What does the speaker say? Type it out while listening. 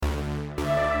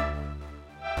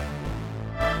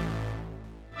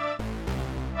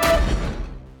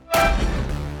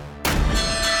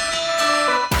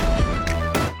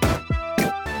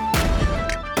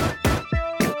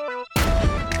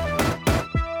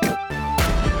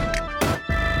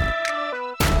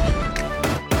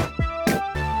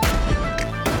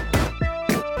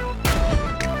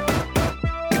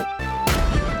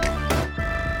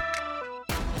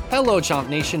Hello, Chomp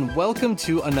Nation. Welcome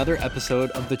to another episode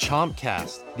of the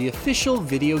Chompcast, the official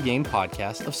video game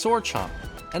podcast of Sword Chomp,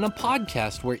 and a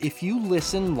podcast where if you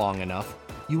listen long enough,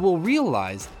 you will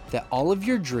realize that all of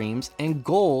your dreams and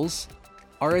goals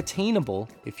are attainable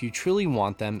if you truly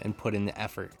want them and put in the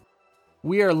effort.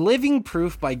 We are living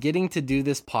proof by getting to do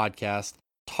this podcast,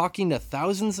 talking to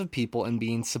thousands of people and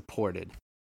being supported.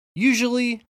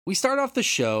 Usually, we start off the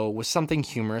show with something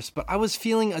humorous, but I was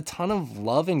feeling a ton of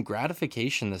love and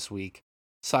gratification this week,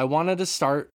 so I wanted to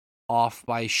start off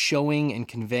by showing and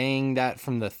conveying that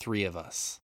from the three of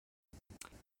us.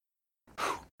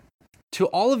 To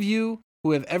all of you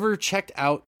who have ever checked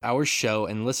out our show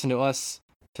and listened to us,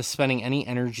 to spending any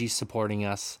energy supporting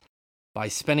us, by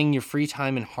spending your free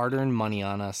time and hard-earned money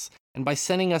on us, and by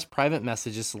sending us private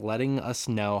messages letting us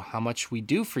know how much we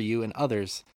do for you and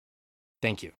others,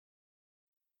 thank you.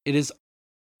 It has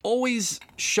always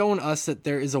shown us that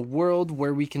there is a world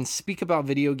where we can speak about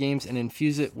video games and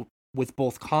infuse it with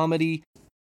both comedy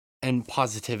and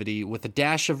positivity with a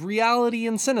dash of reality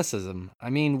and cynicism. I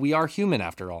mean, we are human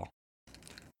after all.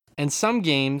 And some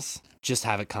games just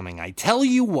have it coming, I tell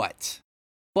you what.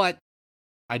 But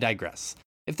I digress.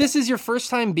 If this is your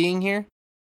first time being here,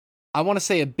 I want to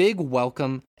say a big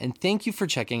welcome and thank you for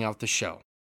checking out the show.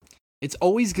 It's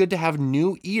always good to have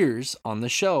new ears on the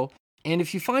show. And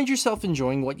if you find yourself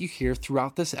enjoying what you hear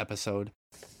throughout this episode,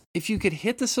 if you could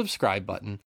hit the subscribe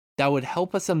button, that would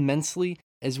help us immensely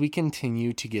as we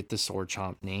continue to get the Sword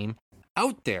Chomp name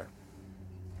out there.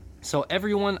 So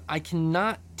everyone, I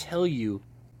cannot tell you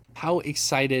how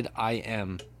excited I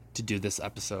am to do this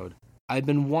episode. I've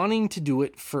been wanting to do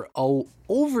it for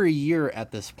over a year at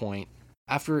this point.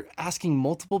 After asking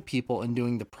multiple people and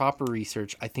doing the proper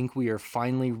research, I think we are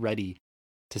finally ready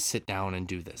to sit down and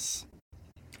do this.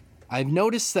 I've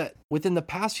noticed that within the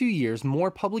past few years,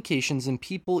 more publications and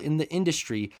people in the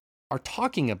industry are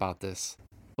talking about this,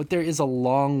 but there is a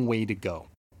long way to go.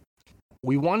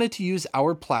 We wanted to use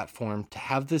our platform to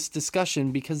have this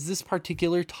discussion because this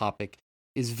particular topic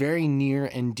is very near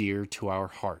and dear to our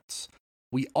hearts.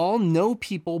 We all know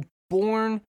people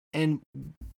born and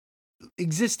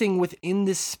existing within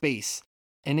this space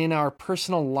and in our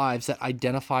personal lives that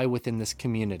identify within this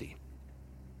community.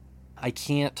 I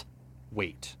can't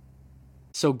wait.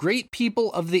 So great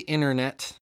people of the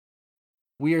internet,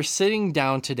 we are sitting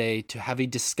down today to have a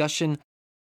discussion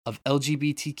of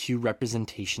LGBTQ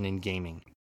representation in gaming.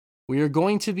 We are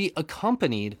going to be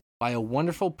accompanied by a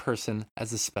wonderful person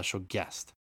as a special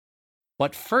guest.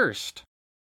 But first,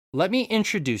 let me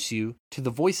introduce you to the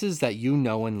voices that you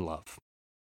know and love.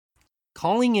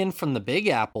 Calling in from the Big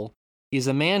Apple, he is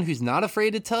a man who's not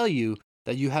afraid to tell you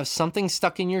that you have something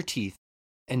stuck in your teeth.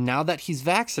 And now that he's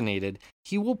vaccinated,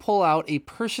 he will pull out a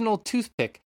personal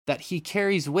toothpick that he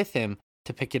carries with him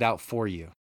to pick it out for you.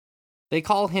 They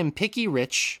call him Picky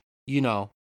Rich,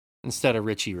 instead of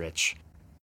Richie Rich.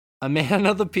 A man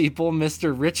of the people,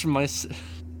 Mr. Rich Meister.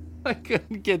 I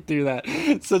couldn't get through that.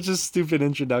 Such a stupid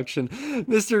introduction.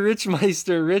 Mr. Rich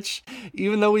Meister. Rich,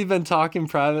 even though we've been talking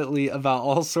privately about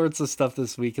all sorts of stuff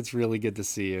this week, it's really good to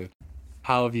see you.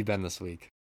 How have you been this week?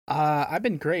 I've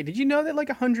been great. Did you know that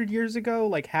 100 years ago,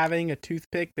 having a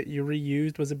toothpick that you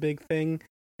reused was a big thing?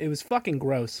 It was fucking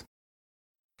gross.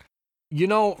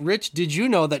 Rich, did you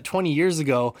know that 20 years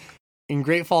ago in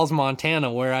Great Falls,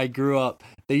 Montana, where I grew up,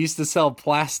 they used to sell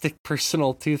plastic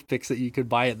personal toothpicks that you could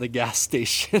buy at the gas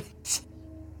stations?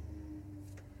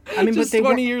 I mean, just but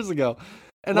 20 years ago.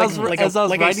 And as I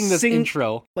was writing this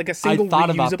intro, a single I thought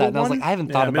about that, and I was one? like, I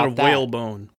haven't thought about that.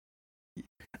 Whalebone.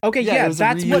 Okay, yeah,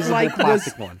 that's what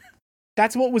plastic one.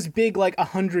 That's what was big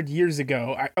 100 years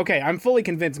ago. I'm fully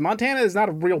convinced. Montana is not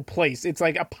a real place. It's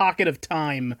a pocket of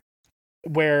time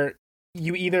where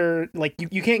you either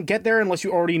you can't get there unless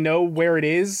you already know where it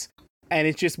is, and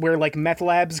it's just where meth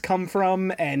labs come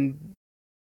from, and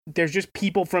there's just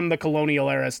people from the colonial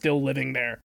era still living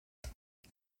there.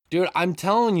 Dude, I'm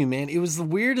telling you, man, it was the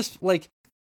weirdest.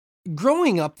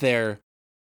 Growing up there.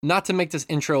 Not to make this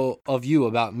intro of you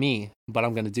about me, but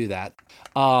I'm going to do that.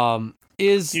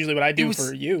 Is usually what I do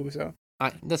for you, so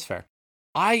that's fair.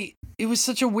 It was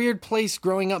such a weird place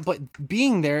growing up, but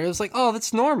being there, it was oh,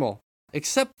 that's normal,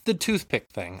 except the toothpick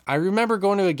thing. I remember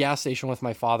going to a gas station with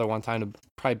my father one time to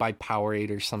probably buy Powerade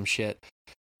or some shit,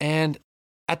 and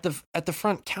at the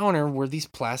front counter were these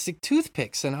plastic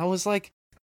toothpicks, and I was like,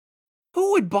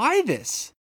 who would buy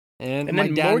this? And my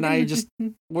dad and I just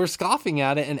were scoffing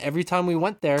at it, and every time we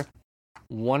went there,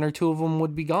 one or two of them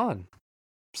would be gone.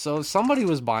 So somebody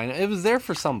was buying it. It was there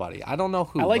for somebody. I don't know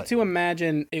who. I like to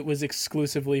imagine it was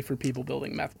exclusively for people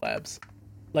building meth labs.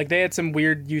 They had some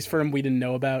weird use for them we didn't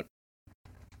know about.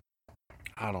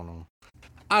 I don't know.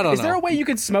 I don't know. Is there a way you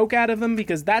could smoke out of them?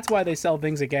 Because that's why they sell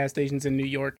things at gas stations in New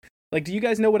York. Like, do you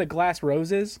guys know what a glass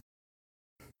rose is?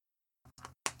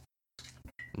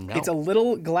 No. It's a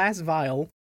little glass vial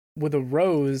with a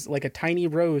rose, like a tiny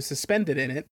rose suspended in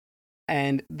it.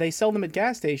 And they sell them at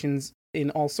gas stations in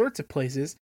all sorts of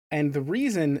places. And the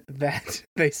reason that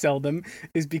they sell them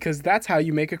is because that's how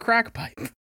you make a crack pipe.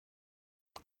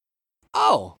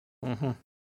 Oh. Mm-hmm.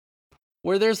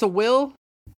 Where there's a will,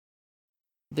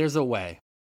 there's a way.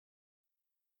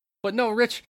 But no,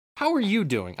 Rich, how are you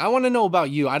doing? I want to know about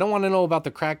you. I don't want to know about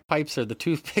the crack pipes or the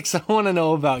toothpicks. I want to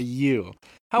know about you.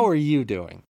 How are you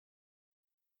doing?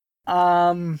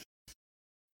 Fine.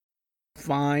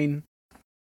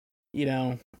 You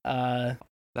know,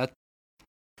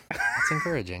 That's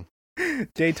encouraging.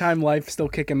 Daytime life still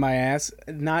kicking my ass.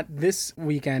 Not this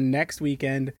weekend. Next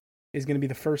weekend is going to be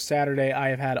the first Saturday I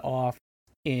have had off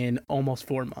in almost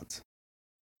 4 months.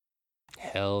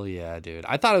 Hell yeah, dude.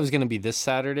 I thought it was going to be this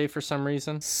Saturday for some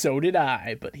reason. So did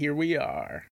I, but here we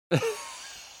are.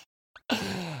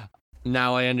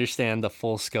 Now I understand the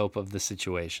full scope of the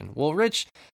situation. Well, Rich,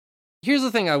 here's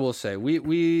the thing I will say.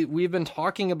 We've been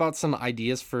talking about some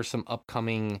ideas for some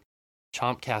upcoming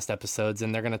Chompcast episodes,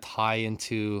 and they're going to tie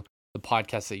into the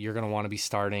podcast that you're going to want to be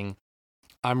starting.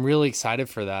 I'm really excited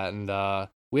for that, and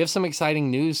we have some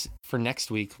exciting news for next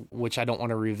week, which I don't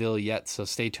want to reveal yet, so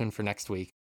stay tuned for next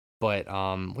week. But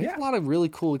we have a lot of really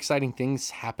cool, exciting things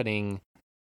happening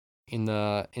in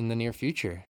the near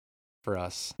future for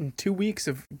us. 2 weeks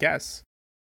of guests.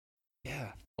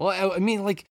 Yeah. Well, I mean,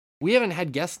 like, we haven't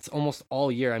had guests almost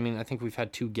all year. I mean, I think we've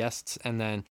had 2 guests, and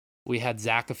then we had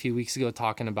Zach a few weeks ago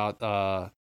talking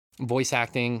about voice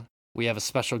acting. We have a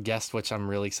special guest, which I'm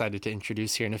really excited to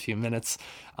introduce here in a few minutes.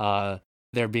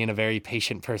 They're being a very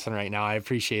patient person right now. I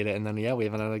appreciate it. And then, yeah, we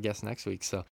have another guest next week.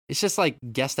 So it's just like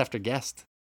guest after guest.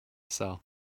 So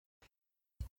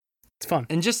it's fun.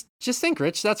 And just think,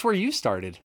 Rich, that's where you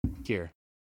started here.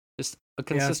 Just a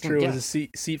consistent that's true. guest. It was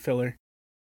a seat filler.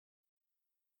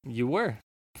 You were,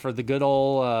 for the good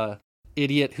old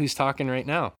idiot who's talking right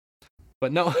now.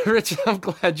 But no, Rich, I'm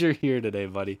glad you're here today,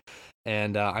 buddy.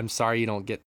 And I'm sorry you don't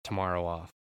get tomorrow off.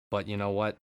 But you know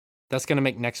what? That's going to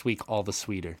make next week all the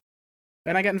sweeter.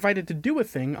 And I got invited to do a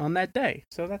thing on that day,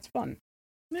 so that's fun.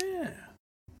 Yeah.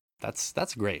 That's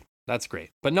great. That's great.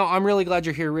 But no, I'm really glad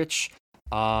you're here, Rich.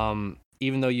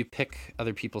 Even though you pick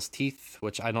other people's teeth,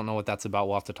 which I don't know what that's about.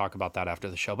 We'll have to talk about that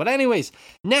after the show. But anyways,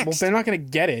 next. Well, they're not going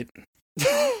to get it.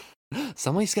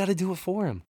 Somebody's got to do it for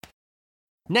him.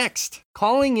 Next,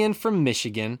 calling in from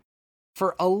Michigan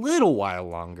for a little while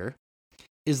longer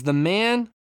is the man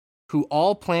who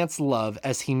all plants love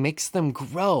as he makes them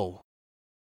grow.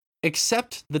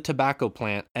 Except the tobacco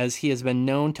plant, as he has been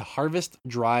known to harvest,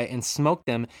 dry, and smoke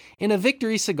them in a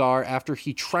victory cigar after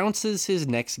he trounces his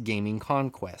next gaming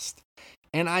conquest.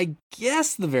 And I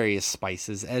guess the various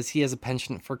spices, as he has a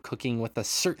penchant for cooking with a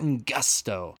certain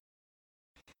gusto.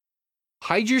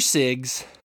 Hide your cigs.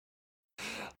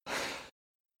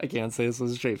 I can't say this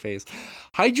with a straight face.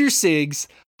 Hide your cigs,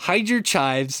 hide your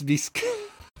chives,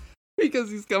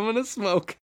 because he's coming to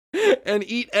smoke and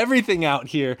eat everything out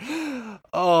here.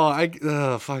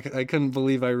 Oh, fuck. I couldn't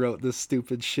believe I wrote this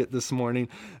stupid shit this morning.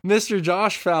 Mr.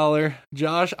 Josh Fowler.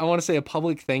 Josh, I want to say a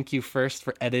public thank you first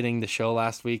for editing the show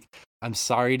last week. I'm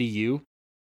sorry to you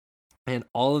and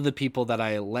all of the people that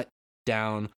I let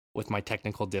down with my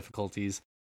technical difficulties.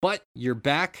 But you're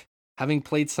back, having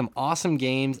played some awesome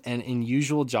games and in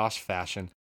usual Josh fashion,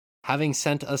 having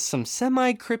sent us some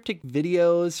semi-cryptic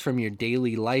videos from your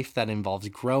daily life that involves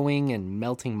growing and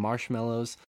melting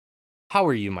marshmallows. How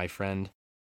are you, my friend?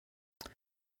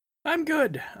 I'm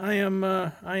good. I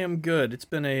am good. It's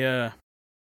been a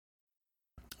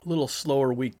little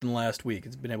slower week than last week.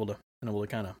 It's been able to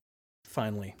kind of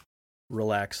finally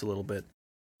relax a little bit.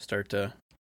 Start to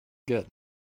good.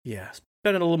 Yeah,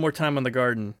 spending a little more time on the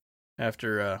garden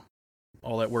after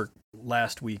all that work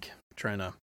last week trying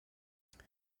to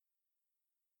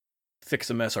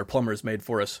fix a mess our plumbers made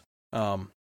for us. Yeah,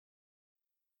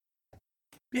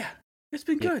 it's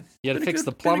been good. You had to fix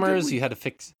the plumbers. You had to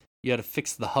fix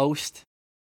the host.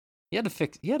 You had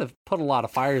to put a lot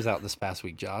of fires out this past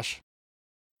week, Josh.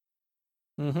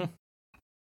 Mm-hmm.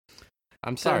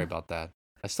 I'm sorry about that.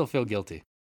 I still feel guilty.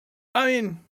 I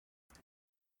mean,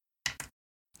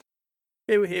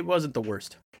 it wasn't the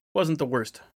worst. Wasn't the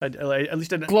worst. At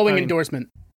least glowing endorsement.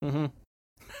 Mm-hmm.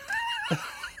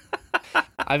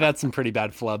 I've had some pretty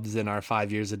bad flubs in our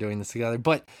 5 years of doing this together.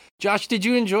 But Josh, did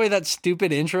you enjoy that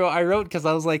stupid intro I wrote? Because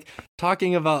I was like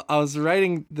I was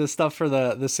writing the stuff for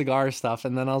the cigar stuff,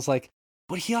 and then I was like,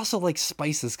 but he also likes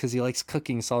spices because he likes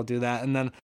cooking, so I'll do that. And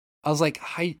then I was like,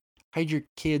 hide your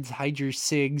kids, hide your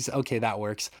cigs. Okay, that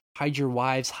works. Hide your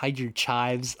wives, hide your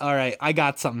chives. All right, I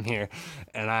got something here.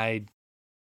 And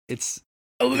it's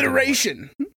Alliteration.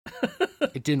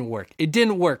 it didn't work. It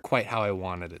didn't work quite how I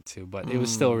wanted it to, but it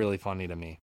was still really funny to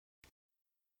me.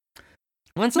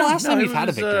 When's the last time you've had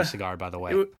a victory cigar, by the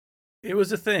way? It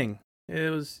was a thing.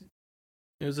 It was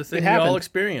a thing we happened. all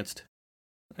experienced.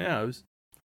 Yeah, it was.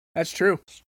 That's true.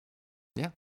 Yeah.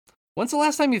 When's the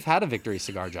last time you've had a victory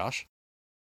cigar, Josh?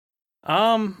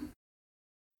 I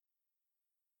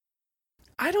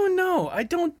don't know. I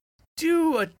don't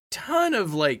do a ton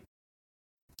of like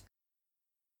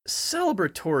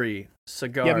celebratory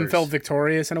cigars. You haven't felt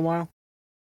victorious in a while?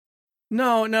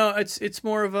 No, it's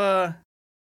more of a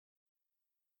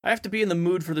I have to be in the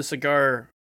mood for the cigar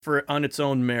on its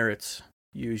own merits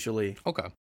usually. Okay.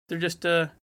 They're just I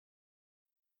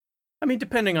mean,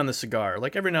 depending on the cigar.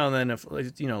 Like every now and then if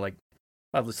like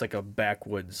I have this like a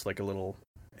backwoods, like a little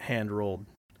hand-rolled,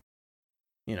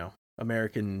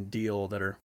 American deal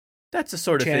that's the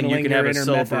sort of thing you can have a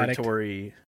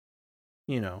celebratory,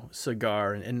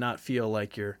 cigar and not feel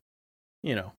like you're,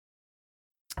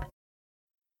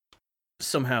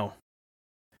 somehow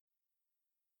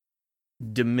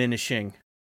diminishing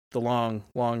the long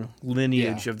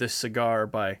lineage of this cigar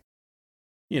by,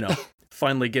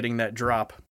 finally getting that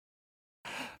drop.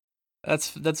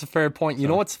 That's a fair point. You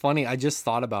know what's funny? I just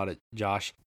thought about it,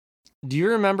 Josh. Do you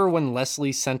remember when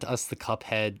Leslie sent us the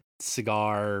Cuphead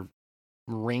cigar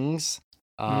rings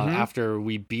after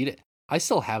we beat it? I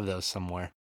still have those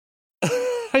somewhere.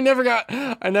 I never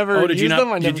used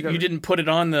them. You didn't put it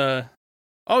on the...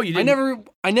 Oh, you didn't?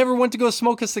 I never went to go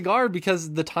smoke a cigar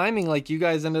because the timing, like you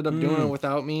guys ended up doing it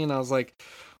without me, and I was like,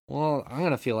 well, I'm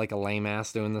going to feel like a lame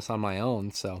ass doing this on my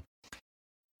own, so...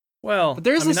 Well, but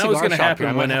there's a cigar that was shop happen here.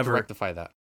 I might have whenever. to rectify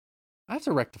that. I have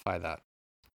to rectify that.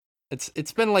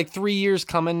 It's been like 3 years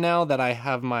coming now that I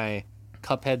have my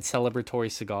Cuphead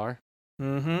celebratory cigar.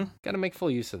 Mm-hmm. Got to make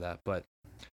full use of that. But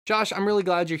Josh, I'm really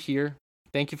glad you're here.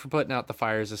 Thank you for putting out the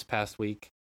fires this past week.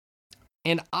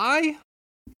 And I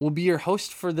will be your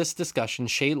host for this discussion,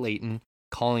 Shay Layton,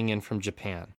 calling in from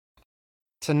Japan.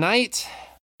 Tonight,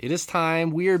 it is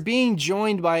time. We are being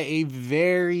joined by a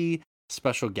very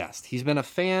special guest. He's been a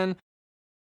fan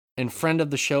and friend of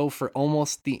the show for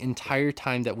almost the entire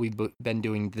time that we've been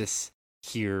doing this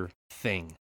here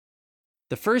thing.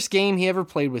 The first game he ever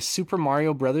played was Super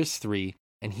Mario Bros. 3,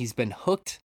 and he's been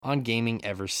hooked on gaming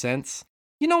ever since.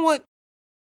 You know what?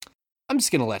 I'm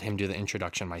just going to let him do the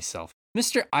introduction myself.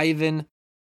 Mr. Ivan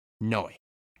Noe.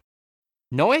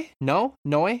 Noe? No?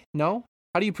 Noe? No?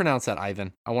 How do you pronounce that,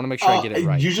 Ivan? I want to make sure I get it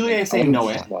right. Usually I say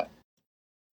Noe.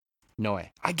 Noe.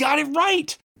 I got it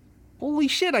right! Holy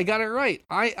shit, I got it right.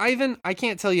 Ivan, I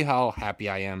can't tell you how happy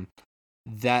I am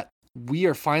that we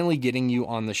are finally getting you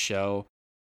on the show.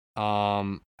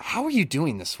 How are you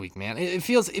doing this week, man? It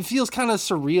feels kind of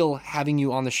surreal having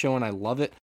you on the show, and I love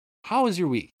it. How was your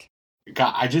week?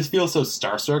 God, I just feel so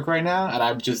starstruck right now, and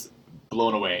I'm just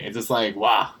blown away. It's just like,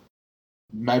 wow.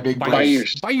 My big by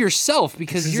yourself,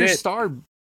 because your star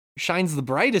shines the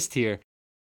brightest here.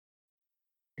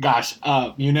 Gosh,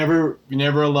 you're never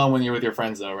alone when you're with your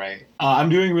friends, though, right? I'm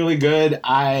doing really good.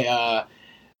 I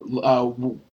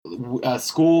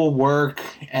school, work,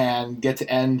 and get to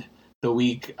end the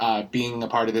week being a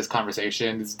part of this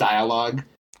conversation, this dialogue,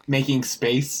 making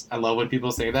space. I love when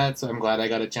people say that, so I'm glad I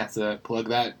got a chance to plug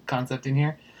that concept in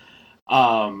here.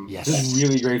 Yes. Just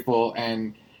really grateful,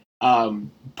 and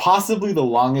possibly the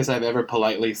longest I've ever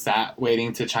politely sat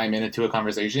waiting to chime in into a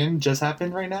conversation just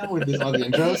happened right now with all the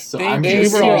intros. So Thank you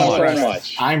so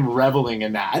much. I'm reveling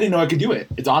in that. I didn't know I could do it.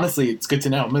 It's good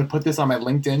to know. I'm going to put this on my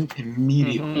LinkedIn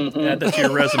immediately. Mm-hmm. Add that to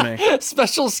your resume.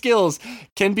 Special skills: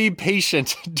 can be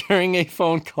patient during a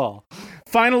phone call.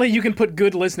 Finally, you can put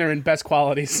good listener in best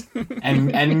qualities.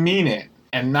 and mean it.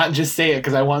 And not just say it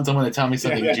because I want someone to tell me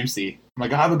something juicy. I'm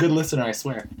like, I'm a good listener, I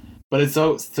swear. But it's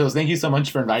so thank you so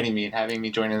much for inviting me and having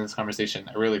me join in this conversation.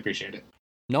 I really appreciate it.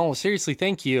 No, seriously,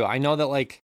 thank you. I know that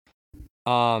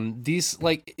these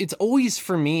it's always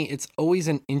for me, it's always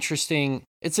an interesting,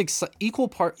 it's equal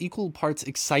parts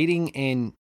exciting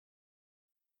and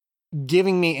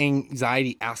giving me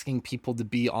anxiety asking people to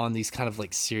be on these kind of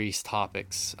serious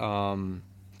topics.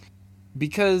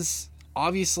 Because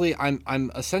obviously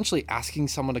I'm essentially asking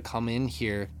someone to come in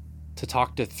here to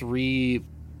talk to three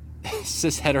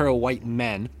cis hetero white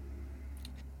men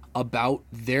about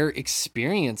their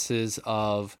experiences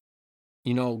of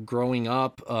growing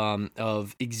up,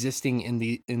 of existing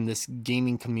in this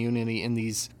gaming community, in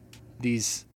these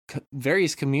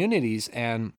various communities,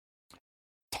 and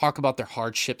talk about their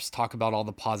hardships, talk about all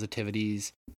the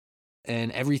positivities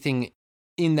and everything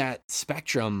in that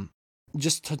spectrum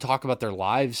just to talk about their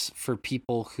lives for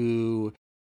people who,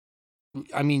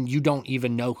 I mean, you don't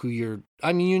even know who you're,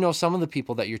 I mean, you know, some of the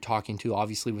people that you're talking to,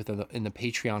 obviously within in the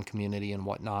Patreon community and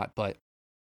whatnot, but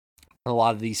a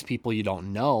lot of these people you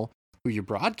don't know who you're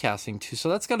broadcasting to. So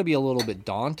that's got to be a little bit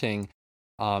daunting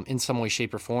in some way,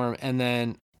 shape, or form. And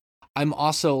then I'm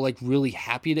also like really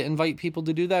happy to invite people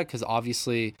to do that because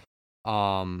obviously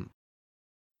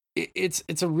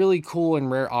it's a really cool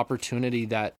and rare opportunity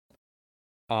that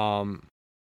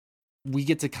we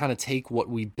get to kind of take what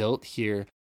we built here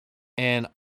and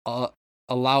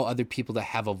allow other people to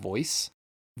have a voice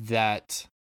that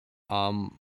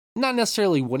not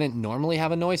necessarily wouldn't normally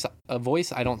have a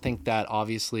voice. I don't think that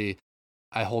obviously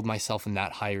I hold myself in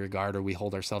that high regard or we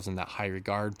hold ourselves in that high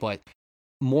regard, but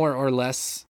more or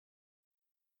less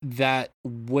that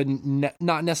wouldn't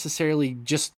not necessarily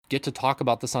just get to talk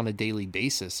about this on a daily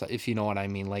basis, if you know what I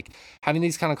mean. Like having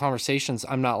these kind of conversations,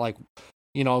 I'm not like,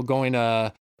 you know, going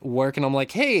to work and I'm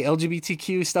like, hey,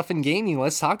 LGBTQ stuff in gaming,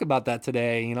 let's talk about that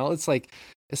today. You know, it's like,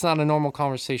 it's not a normal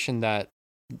conversation that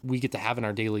we get to have in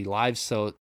our daily lives.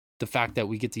 So the fact that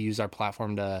we get to use our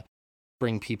platform to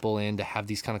bring people in to have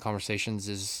these kind of conversations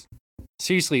is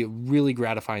seriously a really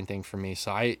gratifying thing for me.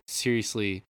 So I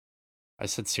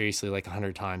said seriously like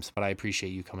 100 times, but I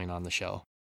appreciate you coming on the show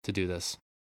to do this.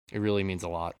 It really means a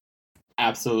lot.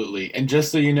 Absolutely. And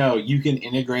just so you know, you can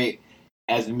integrate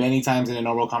as many times in a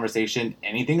normal conversation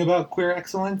anything about queer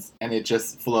excellence, and it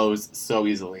just flows so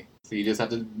easily. So you just have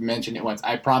to mention it once.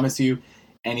 I promise you,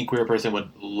 any queer person would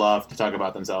love to talk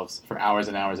about themselves for hours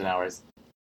and hours and hours.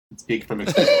 Speak from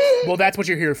experience. Well, that's what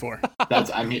you're here for.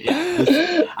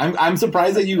 I'm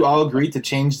surprised that you all agreed to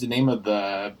change the name of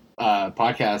the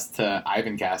podcast to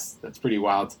Ivancast. That's pretty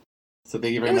wild. So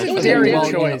thank you very much. It was a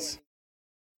daring choice.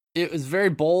 It was very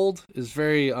bold. It was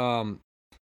very, it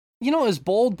was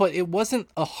bold, but it wasn't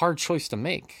a hard choice to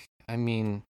make. I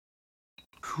mean,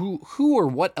 who or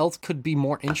what else could be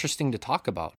more interesting to talk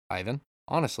about, Ivan?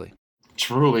 Honestly.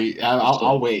 Truly.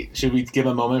 I'll wait. Should we give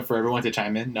a moment for everyone to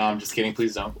chime in? No, I'm just kidding.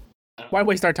 Please don't. Why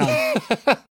waste our time?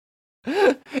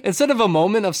 Instead of a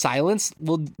moment of silence,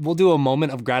 we'll do a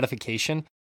moment of gratification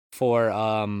for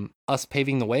us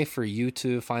paving the way for you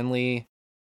to finally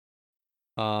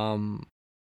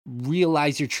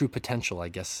realize your true potential, I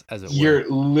guess, as it were. You're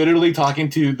literally talking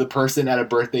to the person at a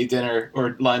birthday dinner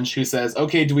or lunch who says,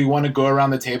 okay, do we want to go around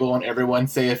the table and everyone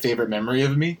say a favorite memory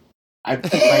of me? I've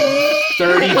like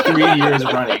 33 years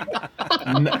running.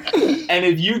 And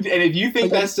if you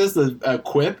think that's just a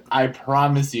quip, I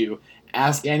promise you,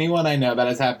 ask anyone I know that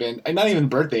has happened, and not even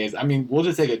birthdays. I mean, we'll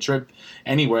just take a trip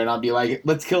anywhere and I'll be like,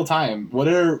 let's kill time. What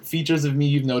are features of me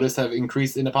you've noticed have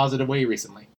increased in a positive way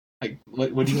recently? Like,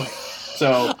 what do you like?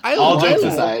 So, all jokes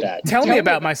aside. Tell me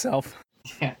about myself.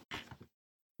 Yeah.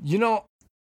 You know,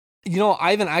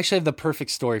 Ivan, I actually have the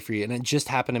perfect story for you, and it just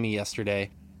happened to me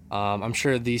yesterday. I'm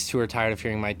sure these two are tired of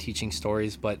hearing my teaching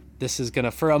stories, but this is going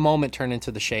to, for a moment, turn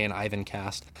into the Shay and Ivan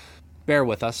cast. Bear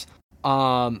with us.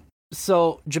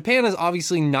 So Japan is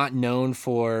obviously not known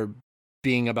for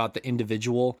being about the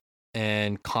individual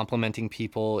and complimenting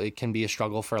people. It can be a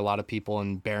struggle for a lot of people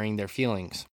and bearing their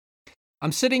feelings.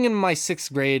 I'm sitting in my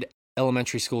 6th grade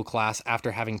elementary school class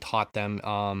after having taught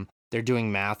them. They're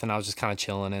doing math, and I was just kind of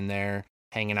chilling in there,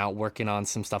 hanging out, working on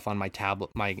some stuff on my tablet,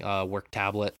 my work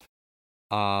tablet.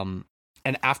 And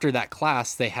after that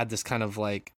class, they had this kind of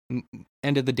like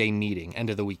end of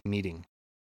the week meeting.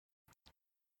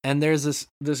 And there's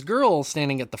this girl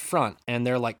standing at the front, and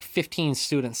there are like 15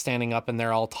 students standing up, and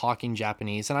they're all talking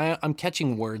Japanese. And I'm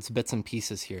catching words, bits and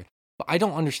pieces here, but I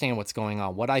don't understand what's going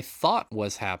on. What I thought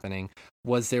was happening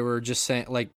was they were just saying,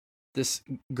 like, this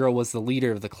girl was the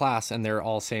leader of the class, and they're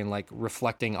all saying, like,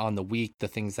 reflecting on the week, the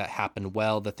things that happened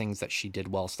well, the things that she did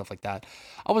well, stuff like that.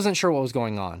 I wasn't sure what was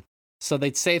going on. So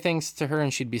they'd say things to her,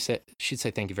 and she'd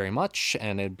say thank you very much,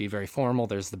 and it'd be very formal.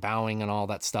 There's the bowing and all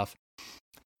that stuff.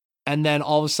 And then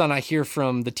all of a sudden I hear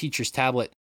from the teacher's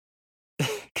tablet,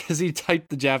 because he typed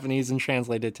the Japanese and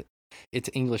translated it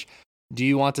to English. Do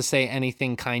you want to say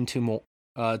anything kind to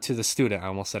the student? I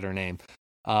almost said her name.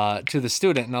 To the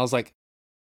student. And I was like,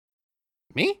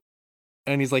 me?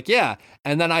 And he's like, yeah.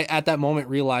 And then I, at that moment,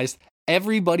 realized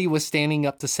everybody was standing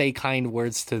up to say kind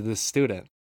words to the student.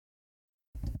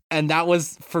 And that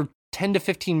was for 10 to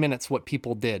 15 minutes what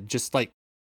people did, just like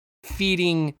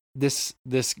feeding this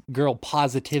girl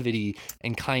positivity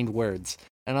and kind words.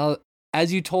 And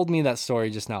as you told me that story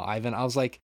just now, Ivan, I was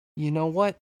like, you know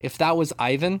what? If that was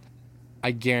Ivan,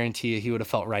 I guarantee you he would have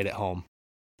felt right at home,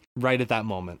 right at that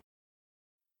moment.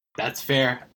 That's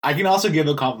fair. I can also give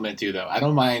a compliment too, though. I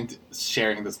don't mind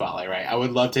sharing the spotlight, right? I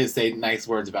would love to say nice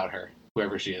words about her,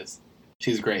 whoever she is.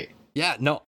 She's great. Yeah,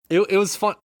 no. it was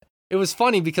fun. It was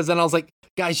funny because then I was like,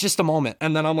 guys, just a moment.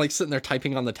 And then I'm like sitting there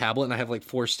typing on the tablet and I have like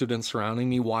 4 students surrounding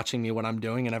me, watching me what I'm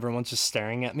doing. And everyone's just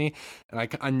staring at me.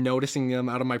 And I'm noticing them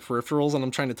out of my peripherals and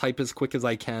I'm trying to type as quick as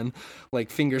I can, like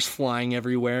fingers flying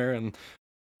everywhere and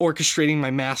orchestrating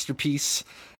my masterpiece.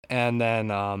 And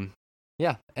then,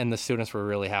 yeah. And the students were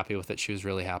really happy with it. She was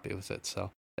really happy with it.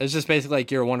 So it's just basically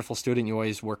like, you're a wonderful student. You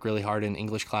always work really hard in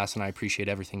English class and I appreciate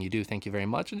everything you do. Thank you very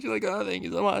much. And she's like, oh, thank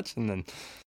you so much. And then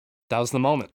that was the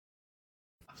moment.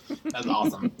 That's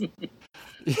awesome.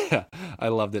 Yeah, I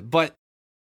loved it. But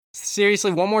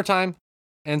seriously, one more time,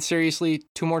 and seriously,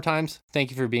 2 more times,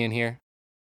 thank you for being here.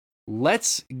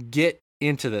 Let's get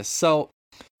into this. So,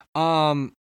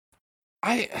 I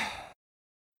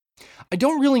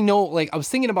don't really know, like, I was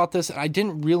thinking about this, and I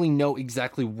didn't really know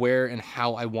exactly where and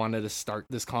how I wanted to start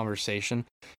this conversation,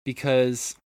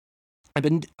 because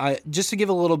just to give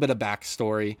a little bit of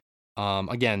backstory,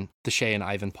 again, the Shay and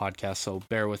Ivan podcast, so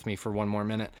bear with me for one more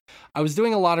minute. I was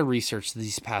doing a lot of research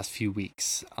these past few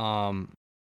weeks about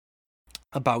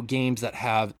games that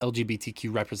have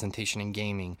LGBTQ representation in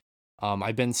gaming.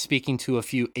 I've been speaking to a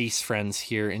few ACE friends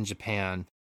here in Japan.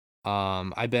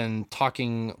 I've been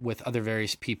talking with other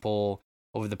various people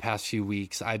over the past few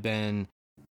weeks. I've been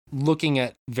looking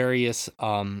at various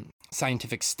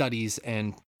scientific studies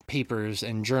and papers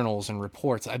and journals and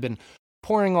reports. I've been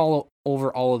pouring all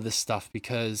over all of this stuff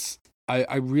because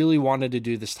I really wanted to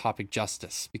do this topic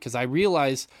justice, because I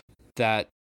realize that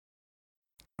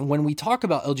when we talk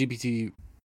about LGBTQ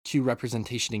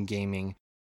representation in gaming,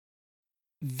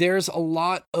 there's a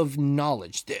lot of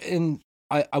knowledge. And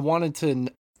I wanted to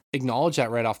acknowledge that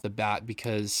right off the bat,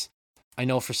 because I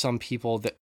know for some people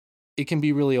that it can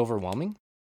be really overwhelming.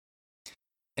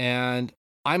 And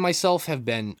I myself have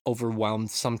been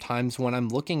overwhelmed sometimes when I'm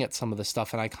looking at some of the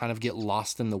stuff and I kind of get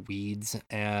lost in the weeds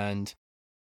and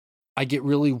I get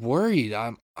really worried.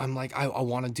 I'm like, I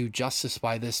want to do justice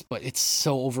by this, but it's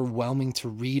so overwhelming to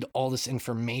read all this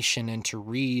information and to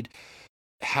read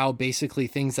how basically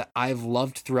things that I've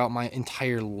loved throughout my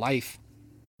entire life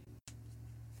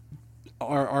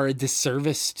are a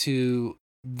disservice to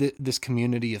this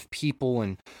community of people.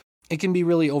 And it can be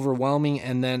really overwhelming.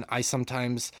 And then I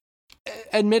sometimes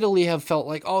admittedly have felt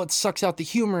like, oh, it sucks out the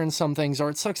humor in some things, or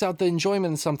it sucks out the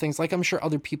enjoyment in some things, like I'm sure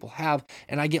other people have,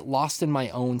 and I get lost in my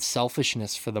own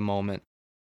selfishness for the moment.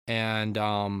 And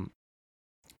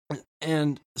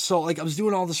so like I was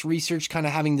doing all this research, kind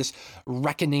of having this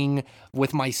reckoning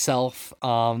with myself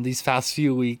these past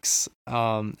few weeks,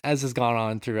 as has gone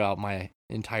on throughout my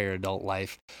entire adult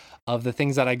life, of the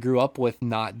things that I grew up with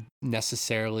not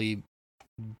necessarily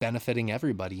benefiting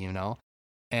everybody, you know.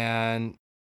 And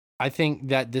I think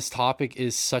that this topic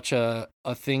is such a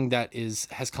thing that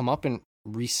has come up in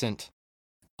recently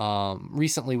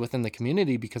within the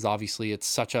community, because obviously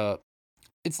it's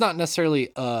not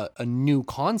necessarily a new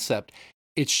concept.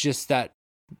 It's just that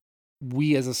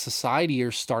we as a society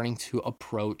are starting to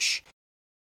approach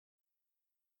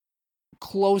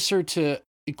closer to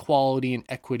equality and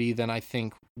equity than I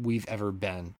think we've ever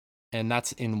been. And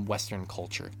that's in Western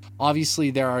culture. Obviously,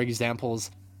 there are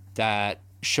examples that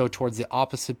show towards the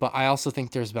opposite, but I also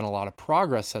think there's been a lot of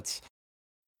progress that's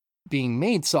being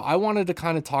made. So I wanted to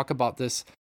kind of talk about this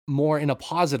more in a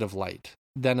positive light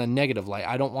than a negative light.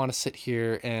 I don't want to sit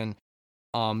here and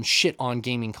shit on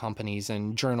gaming companies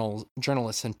and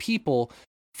journalists and people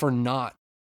for not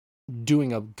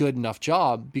doing a good enough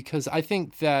job, because I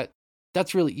think that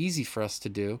that's really easy for us to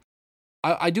do.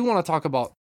 I do want to talk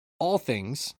about all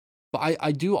things, but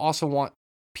I do also want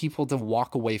people to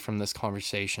walk away from this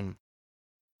conversation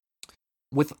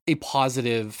with a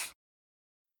positive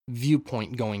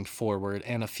viewpoint going forward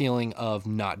and a feeling of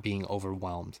not being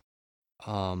overwhelmed.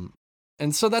 And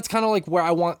so that's kind of like where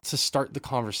I want to start the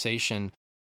conversation,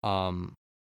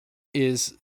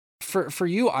 is for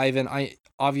you, Ivan. I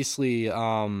obviously,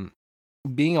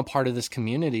 being a part of this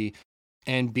community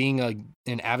and being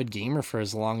an avid gamer for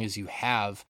as long as you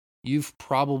have, you've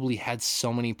probably had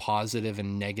so many positive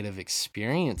and negative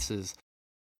experiences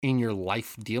in your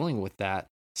life dealing with that.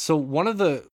 So one of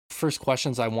the first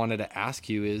questions I wanted to ask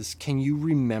you is, can you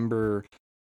remember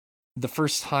the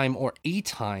first time or a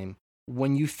time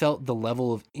when you felt the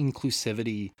level of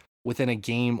inclusivity within a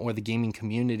game or the gaming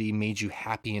community made you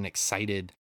happy and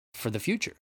excited for the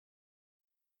future?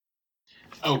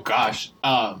 Oh gosh,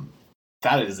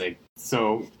 that is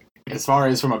so. As far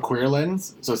as from a queer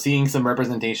lens, so seeing some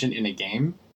representation in a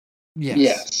game.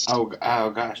 Yes. Oh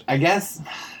gosh, I guess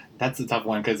that's a tough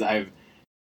one, because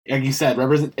like you said,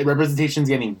 representation's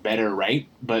getting better, right?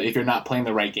 But if you're not playing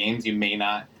the right games, you may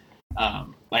not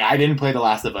Like I didn't play The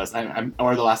Last of Us,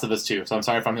 or The Last of Us 2. So I'm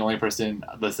sorry if I'm the only person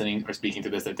listening or speaking to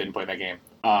this that didn't play that game.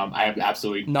 I have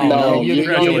absolutely No, you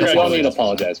don't need to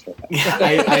apologize for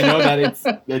that. I know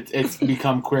that it's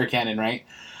become queer canon, right?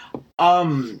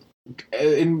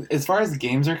 As far as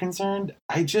games are concerned,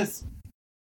 I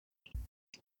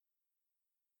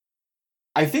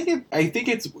think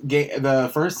it's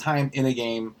the first time in a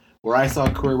game where I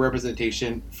saw queer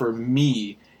representation for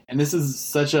me, and this is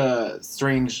such a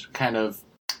strange kind of,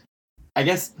 I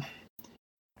guess,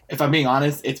 if I'm being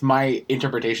honest, it's my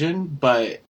interpretation,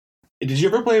 but did you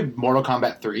ever play Mortal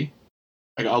Kombat 3?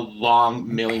 Like a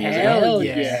long million years ago? Hell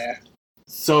yeah.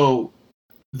 So,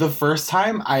 the first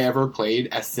time I ever played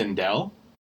as Sindel,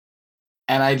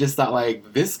 and I just thought,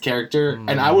 like, this character,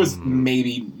 and I was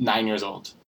maybe 9 years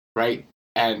old, right?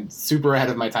 And super ahead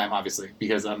of my time, obviously,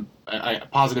 because I'm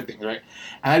positive things, right?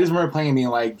 And I just remember playing and being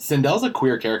like, Sindel's a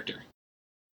queer character.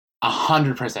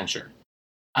 100% sure.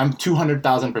 I'm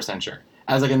 200,000% sure.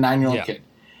 As like a 9-year-old kid.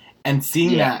 And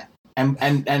seeing that, and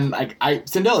like,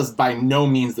 Sindel is by no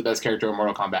means the best character in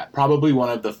Mortal Kombat. Probably one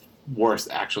of the worst,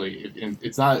 actually.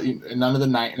 It's not, none of the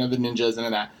ninjas, none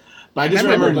of that. But I just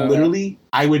remember literally,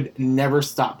 I would never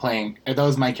stop playing. That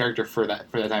was my character for that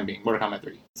time being. Mortal Kombat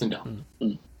 3, Sindel.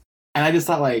 Mm-hmm. And I just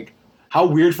thought, like, how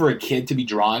weird for a kid to be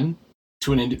drawn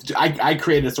to an individual. I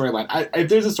created a storyline. If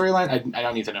there's a storyline, I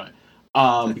don't need to know it,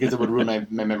 because it would ruin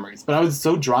my memories. But I was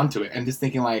so drawn to it, and just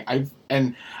thinking, like,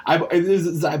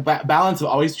 there's a balance of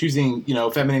always choosing,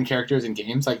 feminine characters in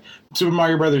games. Like Super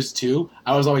Mario Brothers 2,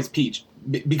 I was always Peach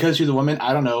because she's a woman.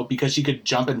 I don't know, because she could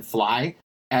jump and fly,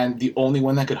 and the only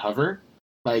one that could hover.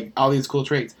 Like all these cool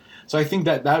traits. So I think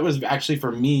that was actually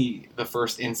for me the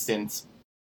first instance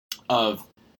of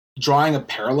drawing a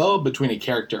parallel between a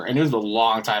character, and it was a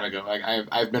long time ago. Like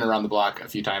I've been around the block a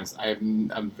few times.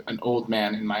 I'm an old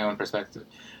man in my own perspective,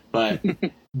 but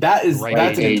that's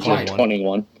an age of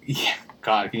 21. Yeah,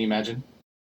 God, can you imagine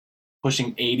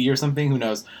pushing 80 or something? Who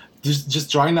knows?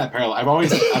 Just drawing that parallel. I've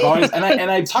always, and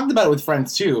I talked about it with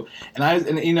friends too.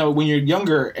 And when you're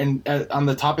younger, and on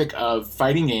the topic of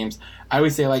fighting games, I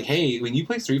always say, like, hey, when you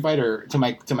play Street Fighter, to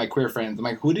my queer friends, I'm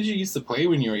like, who did you used to play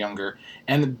when you were younger?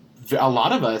 And a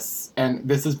lot of us, and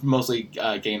this is mostly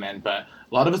gay men, but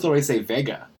a lot of us always say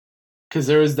Vega, because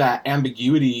there is that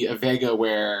ambiguity of Vega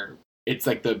where it's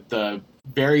like the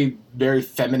very, very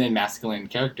feminine, masculine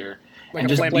character, like and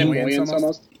just being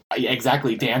almost.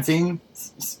 Exactly, dancing,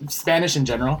 Spanish in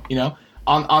general,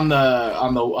 on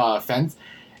the fence,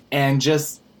 and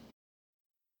just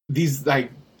these,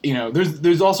 like,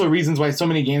 there's also reasons why so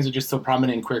many games are just so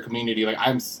prominent in queer community. Like,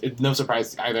 it's no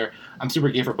surprise either. I'm super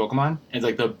gay for Pokemon. It's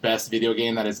like the best video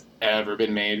game that has ever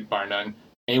been made, bar none.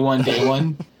 A1 day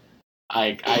one.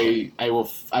 Like, I will.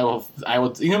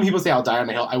 People say I'll die on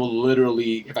the hill. I will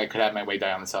literally, if I could have my way,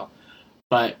 die on this hill.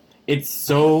 But it's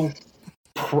so.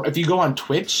 If you go on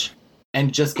Twitch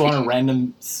and just go on a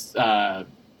random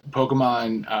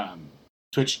Pokemon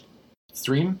Twitch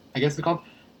stream, I guess they're called.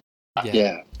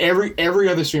 Yeah. Every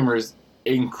other streamer is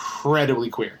incredibly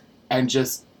queer and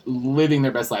just living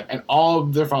their best life, and all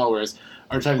of their followers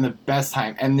are having the best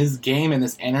time. And this game and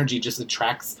this energy just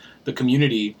attracts the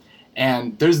community.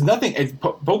 And there's nothing.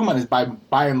 Pokemon is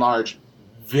by and large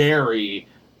very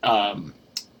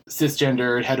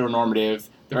cisgendered, heteronormative.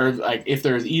 There, like, if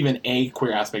there's even a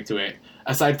queer aspect to it,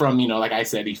 aside from, like I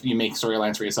said, if you make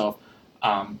storylines for yourself.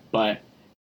 But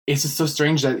it's just so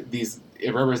strange that these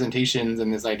representations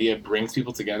and this idea brings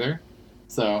people together.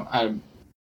 So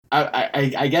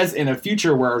I guess in a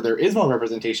future where there is more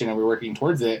representation and we're working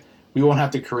towards it, we won't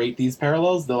have to create these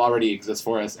parallels. They'll already exist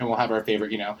for us, and we'll have our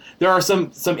favorite. There are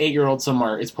some 8-year-old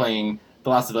somewhere is playing The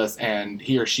Last of Us, and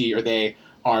he or she or they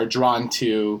are drawn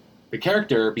to the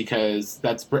character because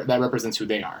that represents who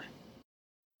they are.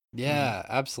 Yeah,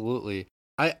 absolutely.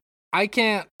 I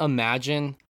can't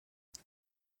imagine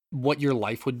what your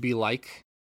life would be like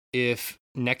if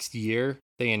next year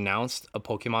they announced a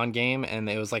Pokemon game and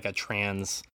it was like a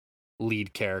trans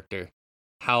lead character.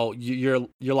 How your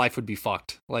life would be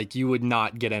fucked. Like, you would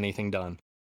not get anything done.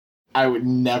 I would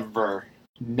never,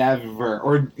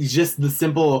 or just the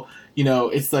simple,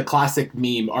 it's the classic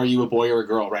meme, are you a boy or a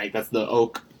girl, right? That's the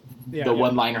Oak,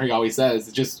 one-liner he always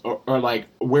says. Just, or like,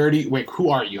 who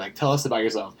are you? Like, tell us about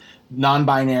yourself.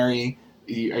 Non-binary,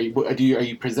 are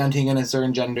you presenting in a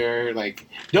certain gender? Like,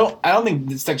 I don't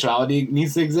think sexuality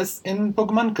needs to exist in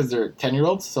Pokemon because they're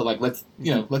 10-year-olds. So, like, let's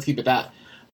keep it that.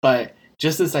 But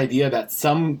just this idea that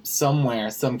somewhere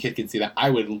some kid could see that,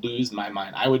 I would lose my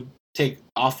mind. I would take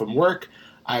off from work.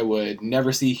 I would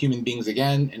never see human beings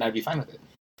again, and I'd be fine with it.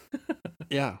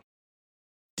 Yeah.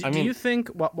 Do you think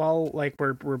while like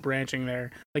we're branching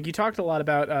there, like you talked a lot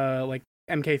about like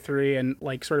MK3 and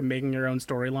like sort of making your own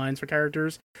storylines for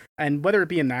characters, and whether it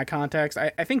be in that context,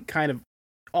 I think kind of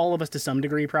all of us to some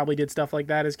degree probably did stuff like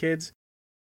that as kids.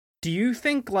 Do you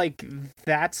think like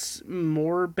that's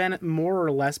more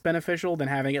or less beneficial than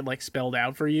having it like spelled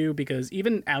out for you? Because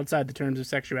even outside the terms of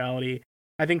sexuality,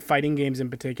 I think fighting games in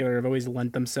particular have always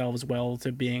lent themselves well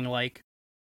to being like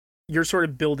you're sort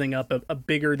of building up a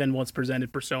bigger than what's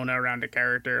presented persona around a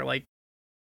character. Like,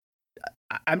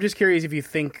 I'm just curious if you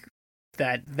think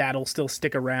that that'll still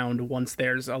stick around once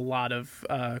there's a lot of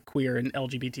queer and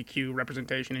LGBTQ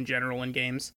representation in general in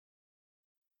games.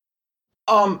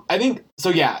 I think so.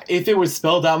 Yeah, if it was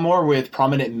spelled out more with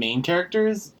prominent main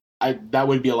characters, that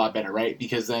would be a lot better, right?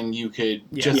 Because then you could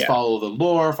just follow the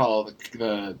lore, follow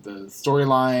the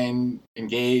storyline,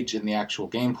 engage in the actual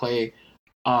gameplay.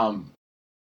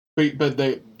 But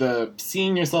the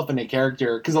seeing yourself in a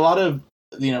character, because a lot of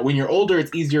when you're older,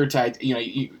 it's easier to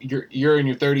you're in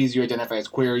your 30s, you identify as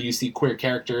queer, you see queer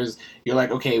characters, you're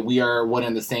like, okay, we are one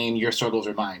and the same. Your struggles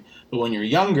are mine. But when you're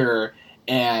younger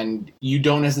and you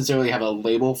don't necessarily have a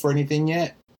label for anything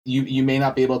yet, you may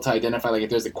not be able to identify, like, if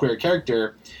there's a queer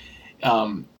character,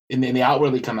 and then they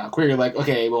outwardly come out queer, you're like,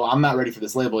 okay, well, I'm not ready for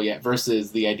this label yet,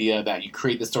 versus the idea that you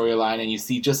create the storyline and you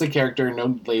see just a character,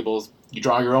 no labels, you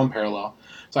draw your own parallel.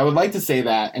 So I would like to say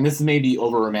that, and this may be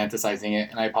over-romanticizing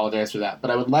it, and I apologize for that, but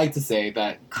I would like to say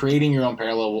that creating your own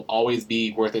parallel will always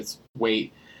be worth its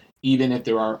weight, even if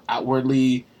there are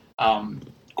outwardly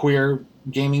queer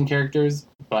gaming characters.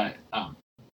 But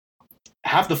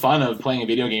half the fun of playing a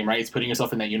video game, right, is putting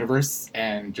yourself in that universe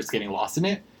and just getting lost in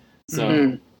it.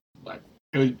 So, like,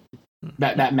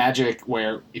 that magic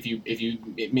where if you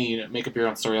make up your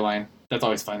own storyline, that's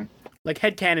always fun. Like,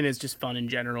 headcanon is just fun in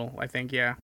general, I think,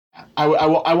 yeah.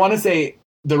 I want to say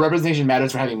the representation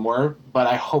matters for having more, but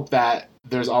I hope that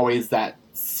there's always that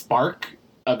spark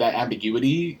of that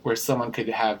ambiguity where someone could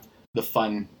have the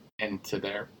fun into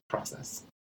their process.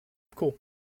 Cool.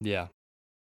 Yeah.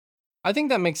 I think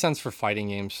that makes sense for fighting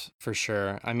games, for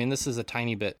sure. I mean, this is a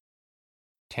tiny bit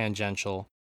tangential.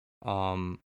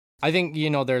 I think,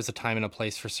 there's a time and a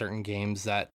place for certain games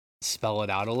that spell it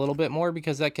out a little bit more,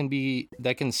 because that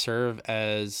can serve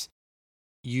as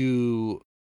you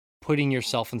putting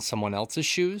yourself in someone else's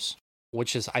shoes,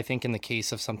 which is, I think, in the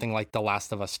case of something like The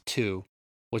Last of Us 2,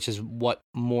 which is what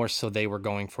more so they were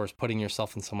going for, is putting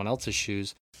yourself in someone else's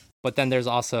shoes. But then there's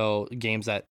also games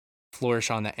that flourish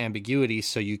on that ambiguity,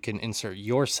 so you can insert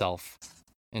yourself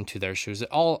into their shoes.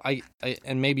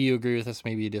 And maybe you agree with this,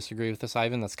 maybe you disagree with this,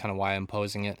 Ivan. That's kind of why I'm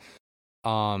posing it.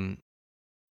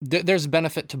 There's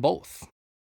benefit to both.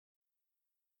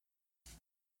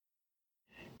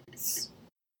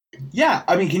 Yeah,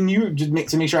 I mean, can you just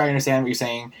make sure I understand what you're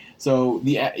saying? So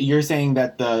you're saying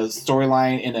that the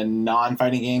storyline in a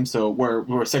non-fighting game, so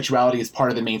where sexuality is part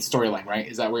of the main storyline, right?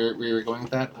 Is that where you're going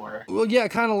with that, or? Well, yeah,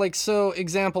 kind of like, so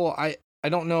example, I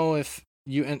don't know if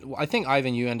I think,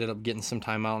 Ivan, you ended up getting some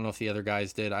time. I don't know if the other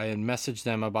guys did. I had messaged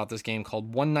them about this game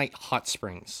called One Night Hot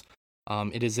Springs.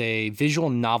 It is a visual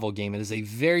novel game. It is a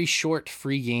very short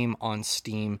free game on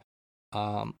Steam.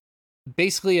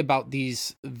 Basically about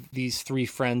these three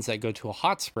friends that go to a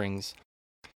hot springs,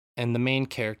 and the main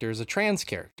character is a trans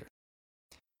character,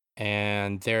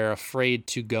 and they're afraid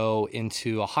to go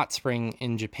into a hot spring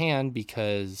in Japan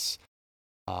because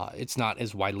it's not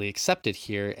as widely accepted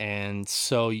here. And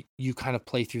so you kind of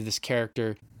play through this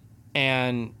character,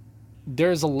 and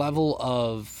there's a level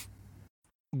of,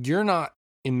 you're not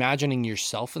imagining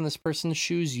yourself in this person's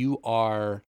shoes, you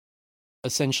are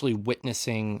essentially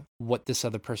witnessing what this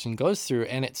other person goes through,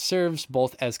 and it serves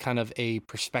both as kind of a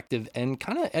perspective and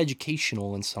kind of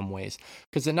educational in some ways,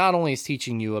 because it not only is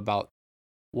teaching you about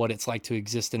what it's like to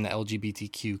exist in the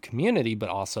LGBTQ community, but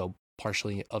also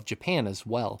partially of Japan as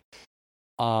well.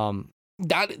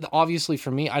 That obviously,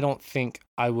 for me, I don't think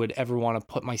I would ever want to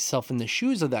put myself in the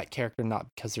shoes of that character, not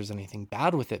because there's anything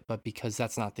bad with it, but because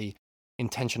that's not the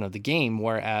intention of the game.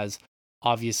 Whereas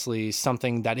obviously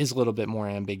something that is a little bit more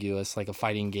ambiguous, like a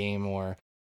fighting game, or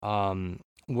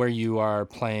where you are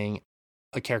playing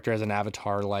a character as an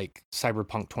avatar, like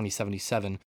Cyberpunk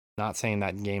 2077. Not saying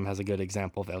that game has a good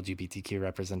example of LGBTQ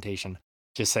representation,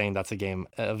 just saying that's a game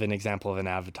of an example of an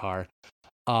avatar.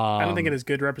 I don't think it has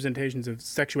good representations of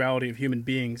sexuality of human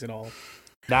beings at all.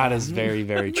 That is very,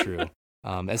 very true.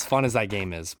 As fun as that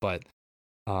game is, but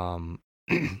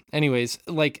anyways,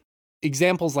 like,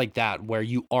 examples like that, where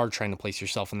you are trying to place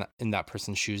yourself in that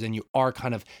person's shoes, and you are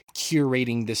kind of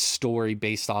curating this story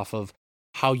based off of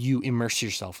how you immerse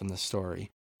yourself in the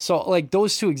story. So, like,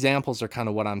 those two examples are kind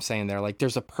of what I'm saying there. Like,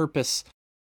 there's a purpose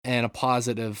and a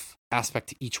positive aspect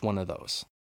to each one of those.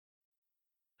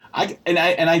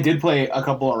 I did play a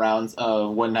couple of rounds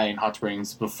of One Night in Hot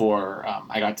Springs before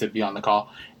I got to be on the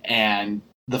call, and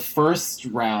the first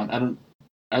round,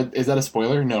 is that a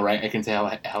spoiler? No, right? I can say how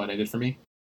it ended for me.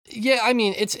 Yeah, I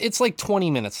mean it's like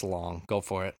 20 minutes long. Go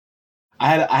for it.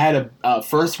 I had a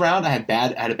first round. I had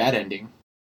a bad ending,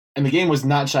 and the game was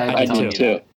not shy about telling me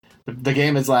that. The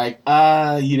game is like,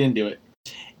 you didn't do it,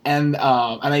 and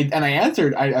I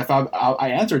answered. I thought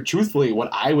I answered truthfully what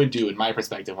I would do in my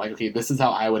perspective. Like, okay, this is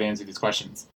how I would answer these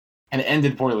questions, and it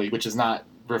ended poorly, which is not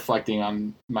reflecting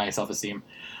on my self-esteem.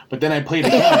 But then I played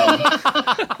again.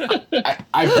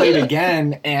 I played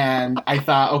again, and I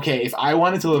thought, okay, if I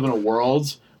wanted to live in a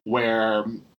world where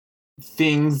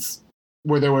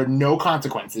there were no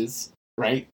consequences,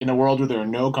 right? In a world where there were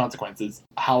no consequences,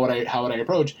 how would I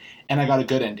approach? And I got a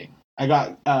good ending. I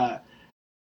got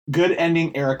good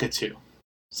ending Erica 2.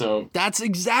 So that's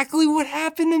exactly what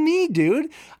happened to me,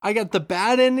 dude. I got the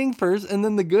bad ending first and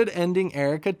then the good ending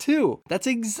Erica 2. That's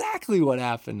exactly what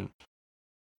happened.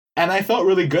 And I felt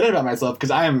really good about myself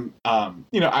because I am, I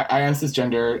am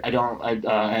cisgender.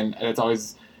 And it's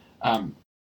always,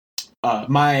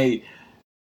 my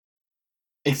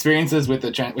experiences with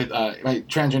my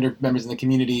transgender members in the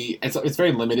community, it's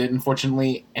very limited,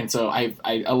 unfortunately. And so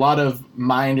a lot of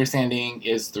my understanding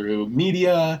is through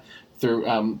media, through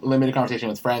limited conversation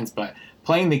with friends. But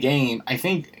playing the game, I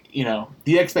think,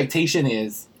 the expectation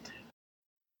is,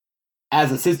 as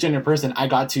a cisgender person, I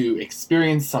got to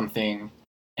experience something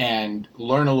and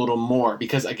learn a little more,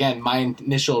 because again, my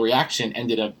initial reaction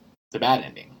ended up the bad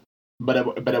ending.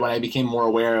 But when I became more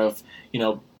aware of,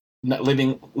 not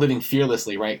living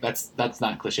fearlessly, right? That's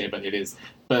not cliche, but it is.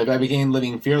 But if I began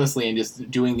living fearlessly and just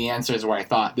doing the answers where I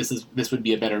thought this would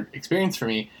be a better experience for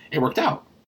me, it worked out.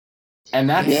 And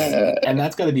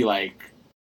that's got to be like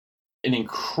an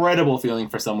incredible feeling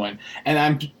for someone.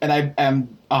 And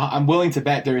I'm willing to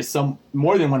bet there is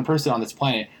more than one person on this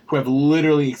planet who have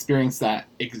literally experienced that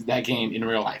game in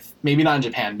real life. Maybe not in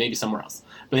Japan, maybe somewhere else,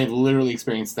 but they've literally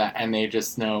experienced that, and they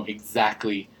just know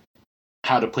exactly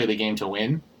how to play the game to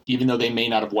win, even though they may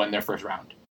not have won their first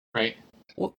round, right?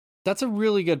 Well, that's a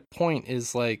really good point,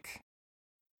 is like,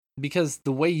 because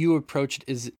the way you approached it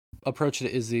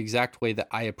is the exact way that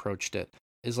I approached it.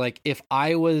 Is like, if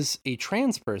I was a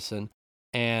trans person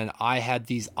and I had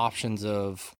these options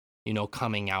of,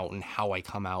 coming out and how I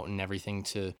come out and everything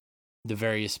to the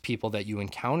various people that you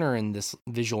encounter in this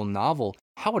visual novel,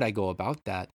 how would I go about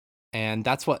that? And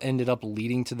that's what ended up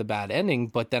leading to the bad ending.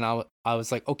 But then I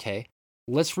was like, okay,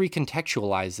 let's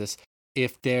recontextualize this.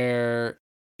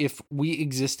 If we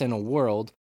exist in a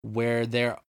world where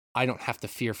I don't have to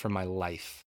fear for my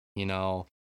life,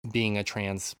 being a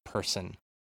trans person,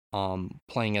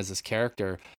 playing as this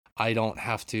character, I don't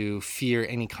have to fear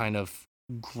any kind of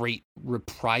great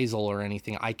reprisal or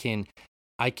anything. I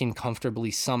can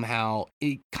comfortably somehow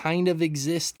kind of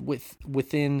exist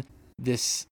within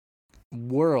this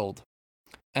world.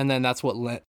 And then that's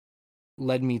what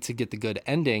led me to get the good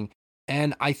ending.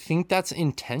 And I think that's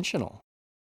intentional.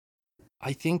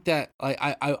 I think that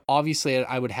I obviously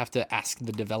I would have to ask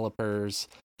the developers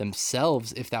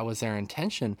themselves if that was their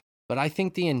intention, but I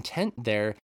think the intent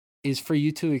there is for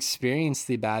you to experience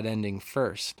the bad ending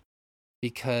first,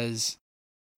 because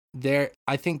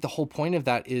I think the whole point of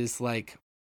that is like,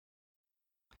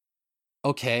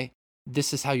 okay,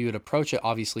 this is how you would approach it,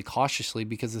 obviously cautiously,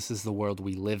 because this is the world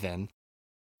we live in.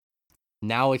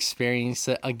 Now experience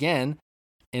it again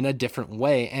in a different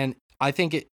way. And I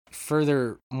think it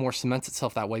further more cements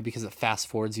itself that way because it fast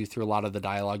forwards you through a lot of the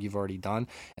dialogue you've already done.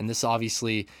 And this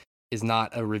obviously is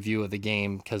not a review of the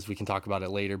game, because we can talk about it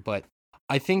later. But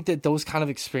I think that those kind of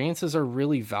experiences are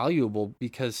really valuable,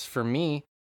 because for me,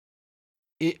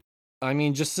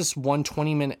 just this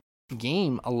 120-minute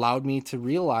game allowed me to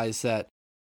realize that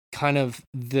kind of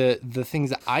the things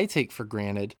that I take for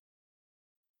granted,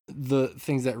 the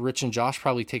things that Rich and Josh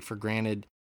probably take for granted,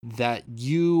 that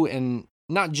you, and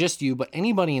not just you, but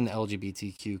anybody in the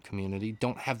LGBTQ community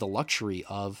don't have the luxury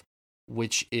of,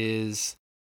 which is,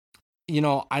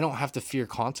 I don't have to fear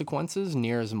consequences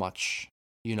near as much,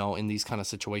 in these kind of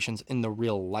situations in the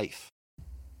real life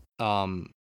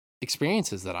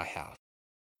experiences that I have.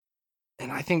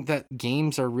 And I think that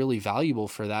games are really valuable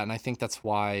for that. And I think that's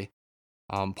why,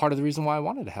 part of the reason why I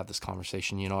wanted to have this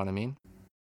conversation, you know what I mean?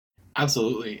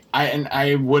 Absolutely.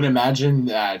 I would imagine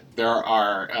that there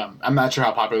are, I'm not sure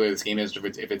how popular this game is,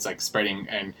 if it's like spreading,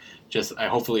 and just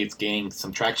hopefully it's gaining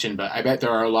some traction, but I bet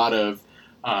there are a lot of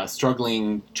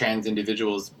struggling trans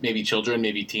individuals, maybe children,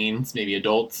 maybe teens, maybe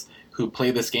adults, who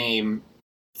play this game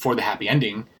for the happy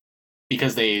ending,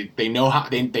 because they know how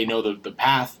they know the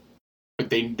path, but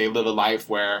they live a life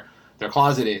where they're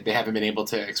closeted. They haven't been able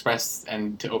to express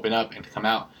and to open up and to come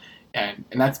out, and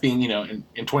that's being in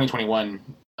 2021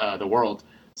 the world.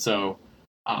 So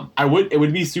it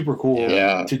would be super cool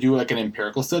to do like an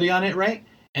empirical study on it, right?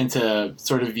 And to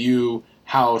sort of view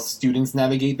how students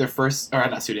navigate their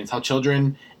how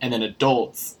children and then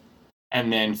adults,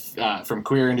 and then from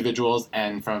queer individuals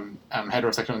and from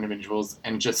heterosexual individuals,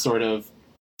 and just sort of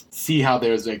see how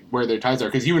there's like where their ties are.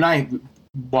 Because you and I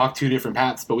walked two different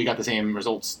paths, but we got the same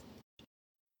results.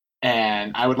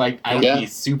 And I would be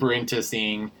super into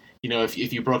seeing,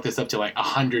 if you broke this up to like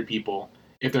 100 people,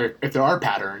 if there are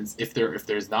patterns, if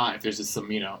there's not, if there's just some,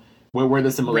 where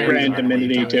the similarities are.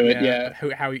 Randomity to it,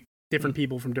 how different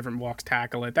people from different walks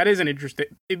tackle it. That is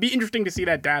it'd be interesting to see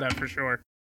that data for sure.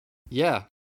 Yeah.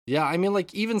 I mean,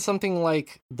 like even something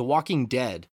like The Walking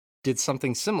Dead did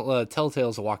something similar.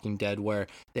 Telltale's The Walking Dead, where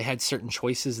they had certain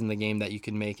choices in the game that you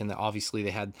could make, and obviously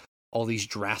they had all these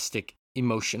drastic,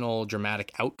 emotional,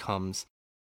 dramatic outcomes,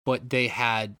 but they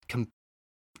had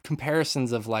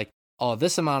comparisons of like, oh,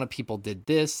 this amount of people did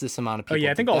this amount of people. Oh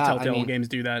yeah, I think all Telltale games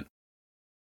do that.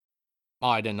 Oh,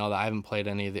 I didn't know that. I haven't played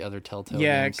any of the other Telltale games.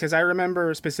 Yeah, because I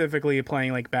remember specifically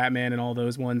playing like Batman and all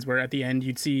those ones where at the end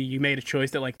you'd see you made a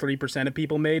choice that like 3% of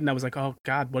people made, and I was like, oh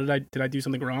god, what did I do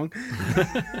something wrong?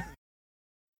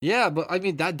 Yeah, but I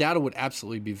mean that data would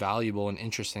absolutely be valuable and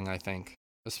interesting, I think,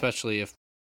 especially if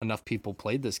enough people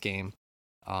played this game.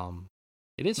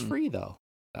 It is free though.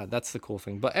 That's the cool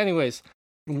thing. But anyways,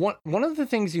 one of the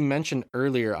things you mentioned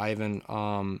earlier, Ivan,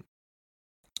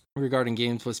 regarding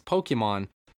games was Pokemon.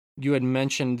 You had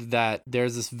mentioned that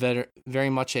there's this very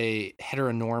much a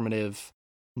heteronormative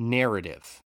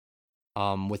narrative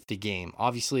with the game.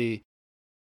 Obviously,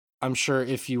 I'm sure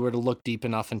if you were to look deep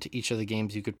enough into each of the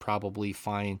games, you could probably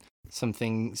find some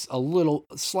things a little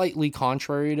slightly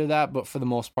contrary to that. But for the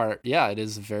most part, yeah, it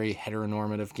is a very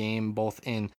heteronormative game, both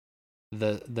in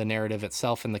the narrative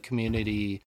itself and the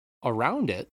community around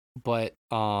it. But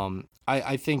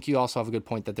I think you also have a good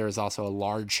point that there is also a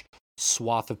large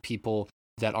swath of people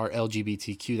that are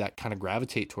LGBTQ that kind of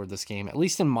gravitate toward this game, at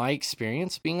least in my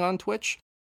experience being on Twitch.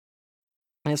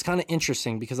 And it's kind of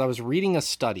interesting because I was reading a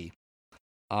study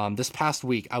this past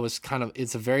week.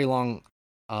 It's a very long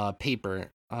paper.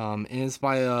 And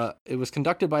it was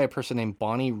conducted by a person named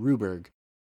Bonnie Ruberg.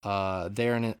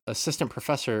 They're an assistant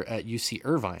professor at UC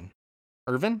Irvine.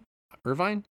 Irvine.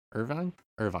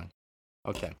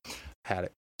 Okay, had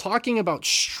it. Talking about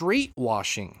straight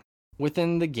washing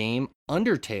within the game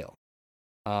Undertale.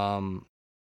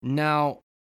 Now,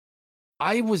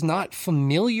 I was not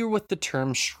familiar with the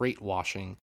term straight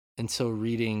washing until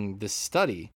reading this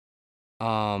study.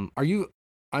 I'm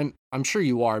sure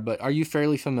you are, but are you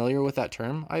fairly familiar with that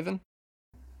term, Ivan?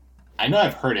 I know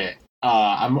I've heard it.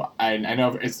 I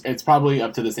know it's probably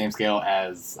up to the same scale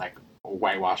as like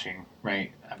whitewashing,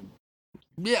 right?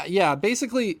 Yeah.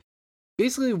 Basically,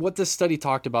 what this study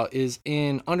talked about is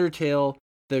in Undertale,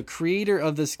 the creator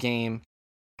of this game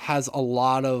has a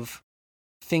lot of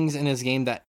things in his game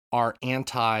that are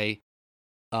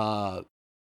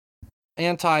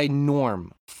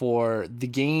anti-norm for the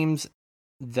games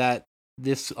that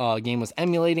this game was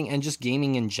emulating, and just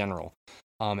gaming in general.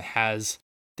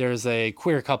 There's a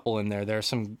queer couple in there. There are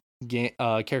some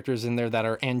characters in there that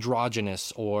are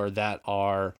androgynous or that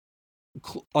are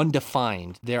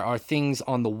undefined. There are things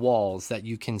on the walls that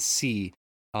you can see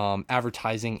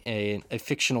advertising a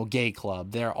fictional gay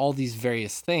club. There are all these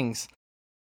various things.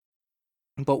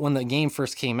 But when the game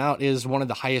first came out, it is one of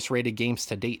the highest rated games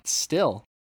to date still.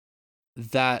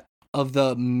 That of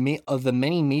the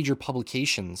many major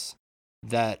publications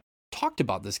that talked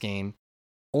about this game,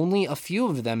 only a few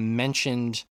of them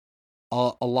mentioned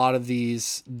a lot of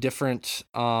these different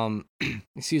nods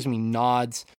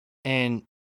and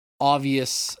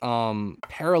obvious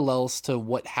parallels to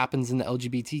what happens in the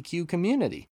LGBTQ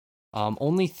community.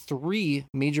 Only 3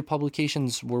 major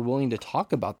publications were willing to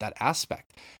talk about that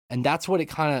aspect, and that's what it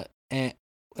kind of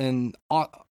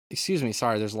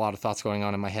sorry, there's a lot of thoughts going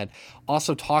on in my head.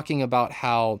 Also talking about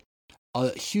how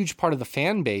a huge part of the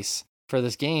fan base for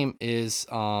this game is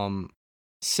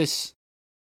cisgendered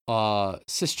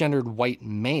white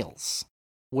males,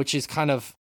 which is kind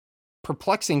of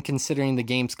perplexing considering the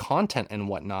game's content and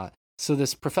whatnot. So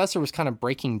this professor was kind of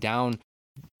breaking down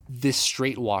this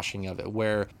straight washing of it,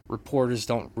 where reporters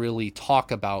don't really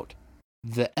talk about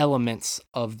the elements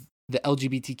of the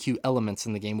LGBTQ elements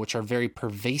in the game, which are very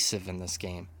pervasive in this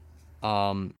game.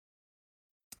 Now,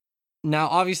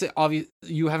 obviously,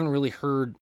 you haven't really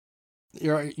heard.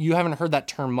 You haven't heard that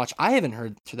term much. I haven't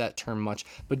heard that term much.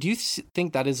 But do you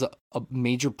think that is a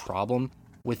major problem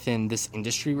within this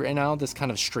industry right now, this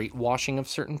kind of straight washing of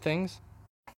certain things?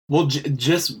 Well,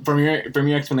 just from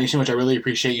your explanation, which I really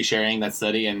appreciate you sharing that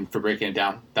study and for breaking it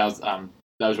down. That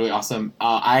was really awesome.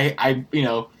 I'm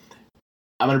gonna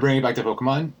bring it back to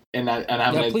Pokemon, and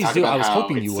I'm gonna talk about how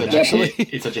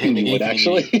it's such a hit in the game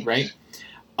community, right?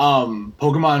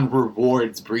 Pokemon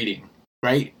rewards breeding,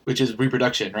 right? Which is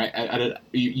reproduction, right?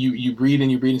 You breed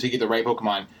and you breed until you get the right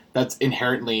Pokemon. That's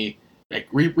inherently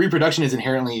reproduction is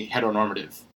inherently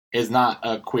heteronormative. It's not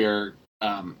a queer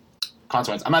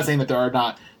consequence. I'm not saying that there are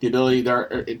not the ability.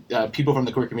 There are people from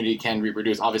the queer community can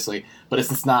reproduce, obviously, but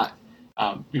it's not.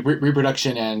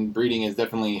 Reproduction and breeding is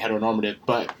definitely heteronormative.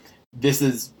 But this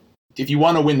is, if you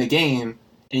want to win the game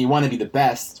and you want to be the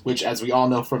best, which, as we all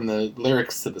know from the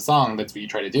lyrics to the song, that's what you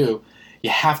try to do. You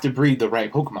have to breed the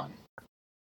right Pokemon,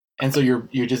 and so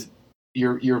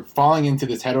you're falling into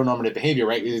this heteronormative behavior,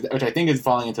 right? Which I think is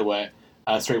falling into what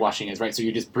straight washing is, right? So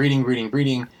you're just breeding,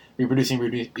 reproducing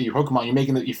your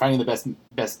Pokemon. You're finding the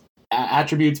best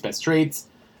attributes, best traits,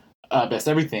 best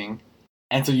everything,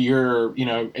 and so you're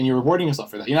rewarding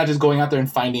yourself for that. You're not just going out there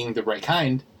and finding the right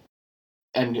kind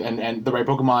and the right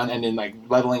Pokemon and then like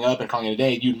leveling up and calling it a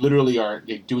day. You literally are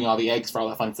doing all the eggs for all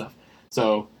that fun stuff.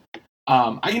 So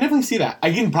I can definitely see that.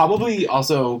 I can probably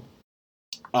also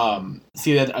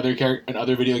see that in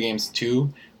other video games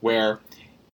too, where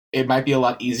it might be a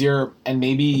lot easier, and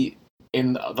maybe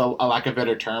in a lack of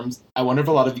better terms, I wonder if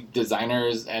a lot of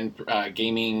designers and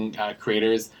gaming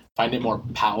creators find it more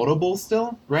palatable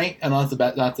still, right? And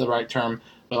that's the right term,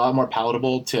 but a lot more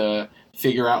palatable to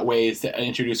figure out ways to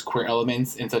introduce queer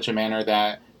elements in such a manner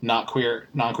that non-queer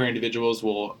individuals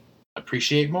will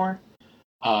appreciate more,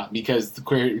 because the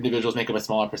queer individuals make up a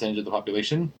smaller percentage of the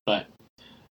population. But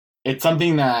it's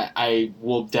something that I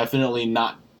will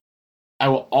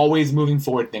always moving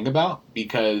forward think about,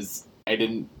 because I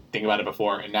didn't think about it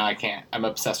before, and now I can't. I'm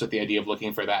obsessed with the idea of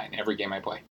looking for that in every game I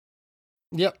play.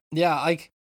 Yep. Yeah, like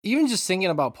even just thinking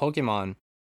about Pokemon,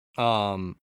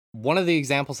 one of the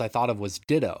examples I thought of was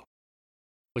Ditto,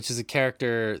 which is a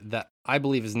character that I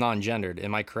believe is non-gendered.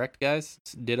 Am I correct, guys?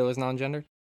 Ditto is non-gendered?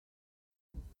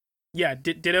 Yeah,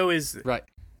 Ditto is right.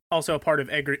 Also a part of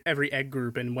every egg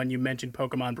group, and when you mention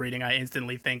Pokemon breeding, I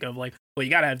instantly think of like, well, you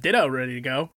gotta have Ditto ready to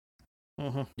go.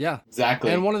 Mm-hmm. Yeah,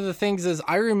 exactly. And one of the things is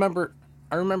I remember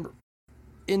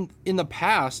in the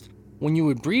past when you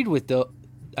would breed with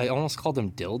I almost called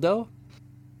him Dildo.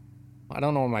 I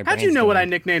don't know what my. How'd you know what I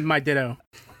nicknamed my Ditto?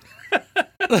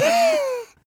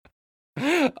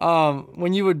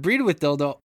 When you would breed with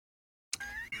Dildo.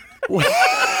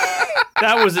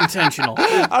 That was intentional.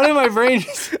 How did my brain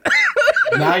just...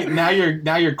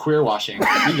 now you're queer washing.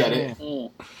 We get it.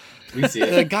 We see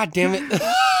it. God damn it.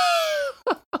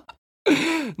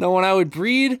 No, when I would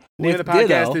breed with the podcast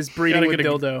Ditto, is breeding with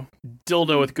Dildo.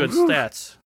 Dildo with good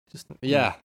stats.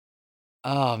 Yeah.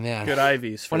 Oh, man. Good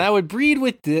IVs. When I would breed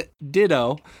with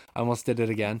Ditto, I almost did it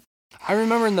again. I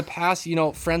remember in the past,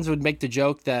 friends would make the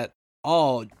joke that,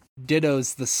 oh,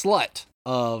 Ditto's the slut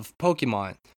of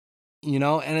Pokemon,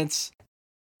 and it's,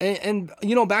 and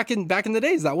back in the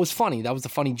days, that was funny. That was a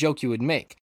funny joke you would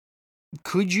make.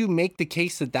 Could you make the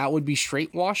case that would be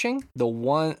straight washing? The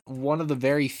one of the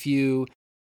very few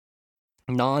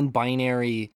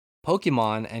non-binary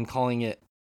Pokemon and calling it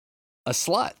a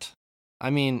slut. I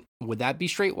mean, would that be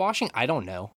straight washing? I don't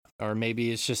know. Or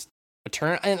maybe it's just a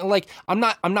turn. And like, I'm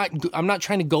not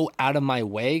trying to go out of my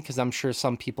way, because I'm sure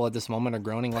some people at this moment are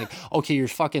groaning like, okay, you're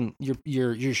stretching,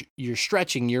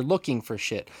 you're looking for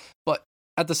shit. But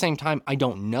at the same time, I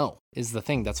don't know is the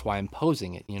thing. That's why I'm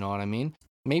posing it. You know what I mean?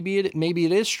 Maybe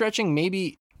it is stretching.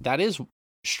 Maybe that is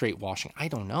straight washing. I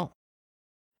don't know.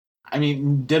 I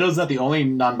mean, Ditto's not the only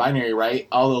non-binary, right?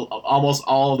 Almost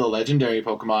all of the legendary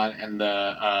Pokemon and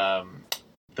the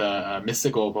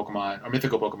mystical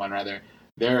Pokemon rather,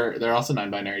 they're also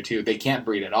non-binary too. They can't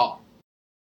breed at all.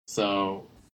 So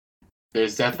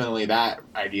there's definitely that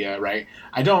idea, right?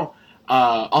 I don't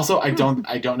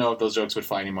know if those jokes would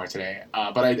fly anymore today.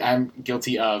 But I'm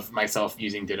guilty of myself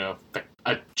using Ditto like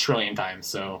a trillion times.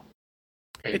 So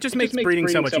it just makes breeding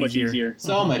so much easier.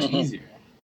 So much easier.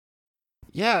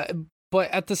 Yeah, but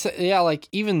like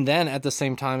even then at the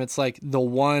same time, it's like the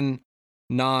one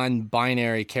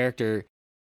non-binary character,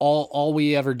 all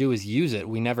we ever do is use it.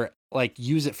 We never like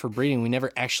use it for breeding. We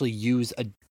never actually use a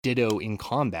Ditto in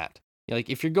combat. Like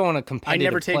if you're going to competitive I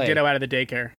never take play, Ditto out of the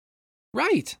daycare.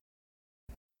 Right.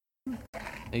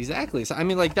 Exactly. So I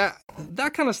mean, like that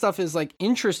kind of stuff is like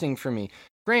interesting for me.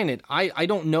 Granted, I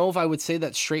don't know if I would say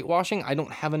that's straight washing. I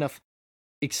don't have enough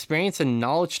experience and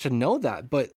knowledge to know that,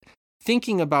 but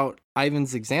thinking about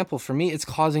Ivan's example, for me, it's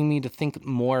causing me to think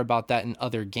more about that in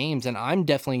other games. And I'm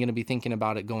definitely going to be thinking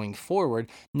about it going forward.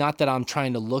 Not that I'm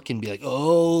trying to look and be like,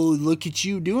 oh, look at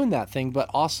you doing that thing. But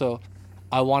also,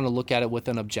 I want to look at it with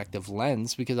an objective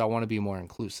lens because I want to be more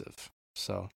inclusive.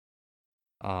 So,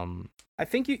 I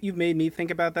think you've made me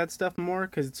think about that stuff more,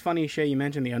 because it's funny, Shay, you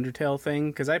mentioned the Undertale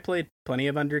thing, because I played plenty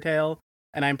of Undertale,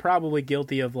 and I'm probably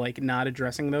guilty of, like, not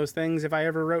addressing those things if I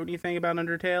ever wrote anything about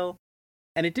Undertale.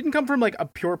 And it didn't come from, like, a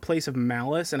pure place of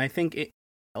malice, and I think it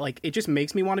just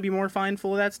makes me want to be more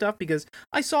mindful of that stuff, because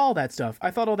I saw all that stuff. I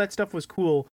thought all that stuff was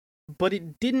cool, but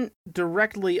it didn't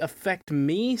directly affect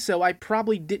me, so I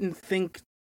probably didn't think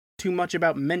too much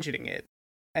about mentioning it.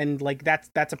 And, like,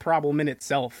 that's a problem in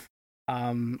itself.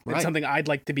 Right. It's something I'd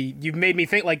like to be... You've made me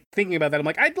think, like, thinking about that, I'm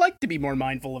like, I'd like to be more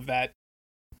mindful of that.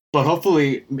 But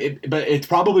hopefully, but it's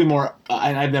probably more.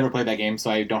 And I've never played that game,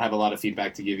 so I don't have a lot of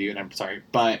feedback to give you, and I'm sorry.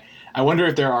 But I wonder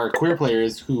if there are queer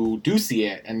players who do see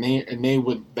it, and they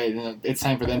would. It's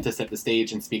time for them to set the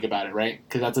stage and speak about it, right?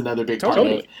 Because that's another big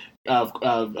part of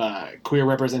queer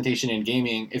representation in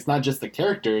gaming. It's not just the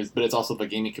characters, but it's also the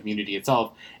gaming community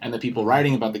itself, and the people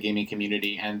writing about the gaming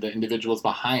community, and the individuals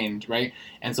behind, right?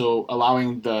 And so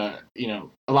allowing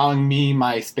me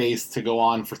my space to go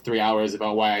on for 3 hours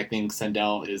about why I think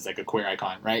Sendel is like a queer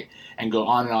icon, right? And go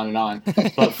on and on and on.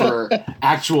 But for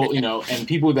actual, and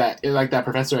people that like that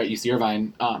professor at UC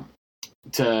Irvine,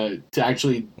 to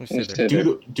actually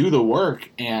do the work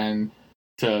and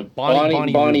to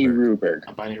Bonnie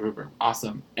Ruberg. Bonnie Ruberg,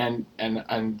 awesome, and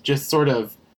just sort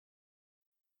of,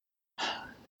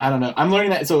 I don't know. I'm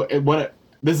learning that. So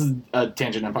this is a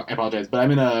tangent. I apologize, but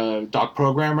I'm in a doc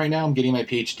program right now. I'm getting my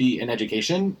PhD in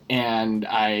education, and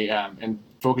I am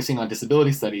focusing on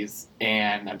disability studies,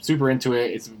 and I'm super into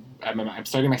it. I'm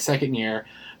starting my second year,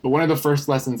 but one of the first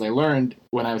lessons I learned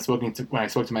when I spoke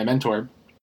to my mentor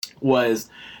was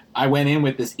I went in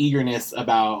with this eagerness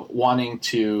about wanting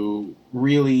to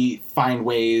really find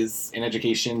ways in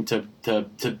education to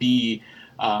be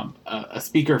a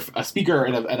speaker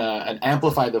and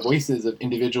amplify the voices of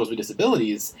individuals with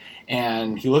disabilities.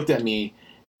 And he looked at me,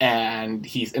 and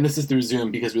this is through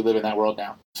Zoom because we live in that world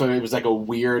now. So it was like a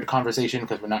weird conversation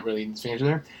because we're not really strangers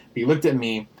there. But he looked at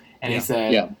me and he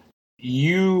said,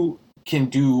 "You can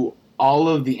do all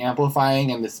of the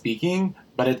amplifying and the speaking,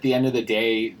 but at the end of the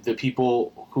day, the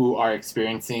people who are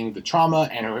experiencing the trauma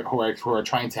and who are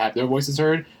trying to have their voices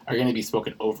heard are going to be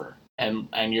spoken over,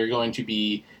 and you're going to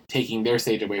be taking their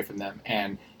stage away from them,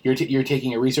 and you're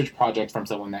taking a research project from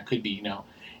someone that could be,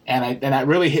 and that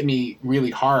really hit me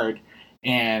really hard,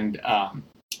 and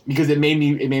because it made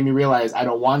me realize I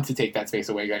don't want to take that space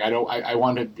away. Like I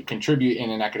want to contribute in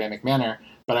an academic manner,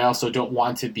 but I also don't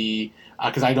want to be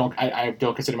because I don't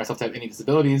consider myself to have any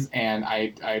disabilities, and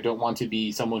I don't want to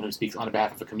be someone who speaks on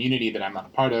behalf of a community that I'm not a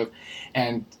part of,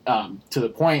 and to the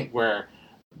point where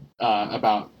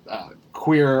about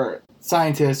queer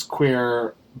scientists,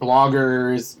 queer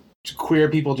bloggers, queer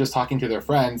people just talking to their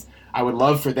friends. I would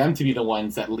love for them to be the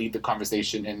ones that lead the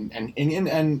conversation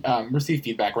and receive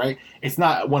feedback, right? It's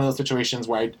not one of those situations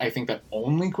where I think that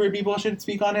only queer people should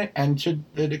speak on it and should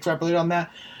extrapolate on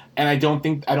that. And I don't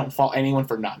fault anyone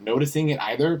for not noticing it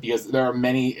either, because there are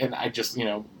many, and I just,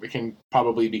 it can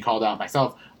probably be called out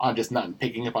myself on just not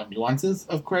picking up on nuances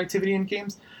of queer activity in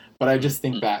games. But I just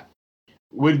think that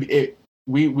we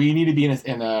need to be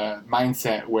in a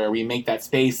mindset where we make that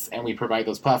space and we provide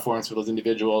those platforms for those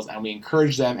individuals, and we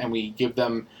encourage them and we give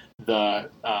them the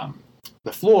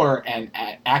floor and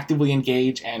actively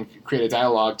engage and create a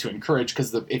dialogue to encourage.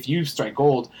 Because if you strike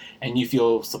gold and you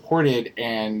feel supported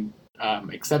and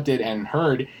accepted and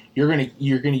heard, you're gonna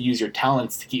use your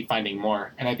talents to keep finding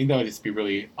more. And I think that would just be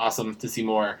really awesome to see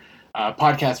more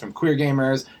podcasts from queer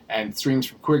gamers and streams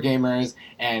from queer gamers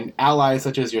and allies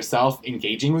such as yourself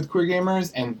engaging with queer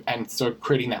gamers and sort of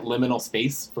creating that liminal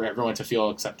space for everyone to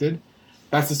feel accepted.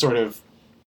 That's the sort of,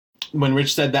 when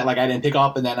Rich said that, like, I didn't pick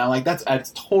up, and then I'm like,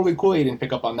 that's totally cool you didn't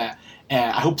pick up on that.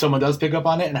 And I hope someone does pick up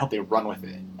on it, and I hope they run with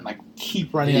it and like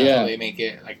keep running until they make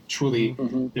it like truly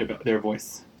their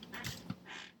voice.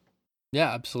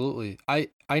 Yeah, absolutely. I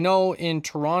know in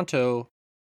Toronto,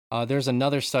 there's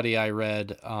another study I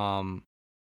read from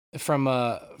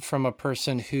a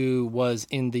person who was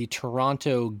in the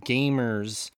Toronto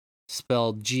Gamers,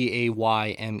 spelled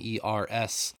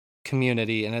GAYMERS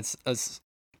community, and it's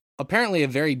apparently a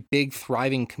very big,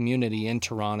 thriving community in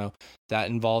Toronto that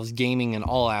involves gaming in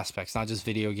all aspects, not just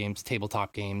video games,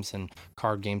 tabletop games, and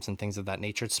card games and things of that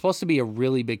nature. It's supposed to be a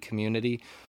really big community,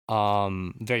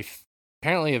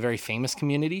 apparently a very famous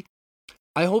community.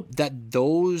 I hope that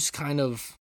those kind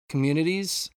of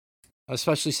communities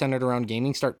especially centered around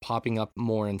gaming, start popping up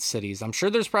more in cities. I'm sure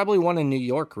there's probably one in New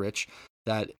York, Rich,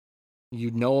 that you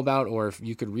know about, or if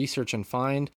you could research and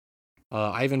find.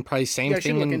 Ivan Price, same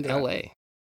thing in LA.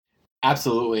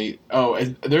 Absolutely. Oh,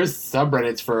 there's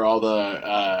subreddits for all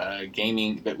the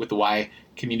gaming with the Y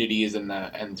communities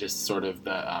and just sort of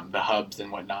the hubs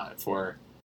and whatnot for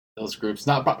those groups.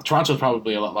 Toronto's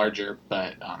probably a lot larger,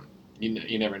 but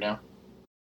you never know.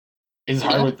 It's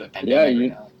hard with the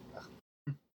pandemic.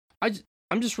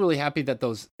 I'm just really happy that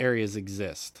those areas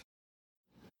exist.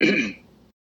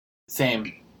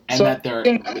 Same, and that there are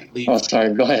leagues. Oh,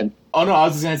 sorry. Go ahead. Oh no, I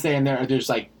was just gonna say, and there's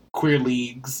like queer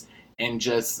leagues and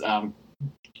just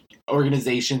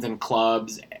organizations and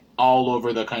clubs all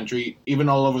over the country, even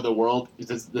all over the world.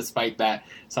 Despite that,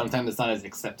 sometimes it's not as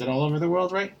accepted all over the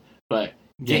world, right? But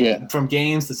from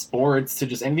games to sports to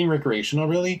just anything recreational,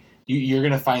 really, you're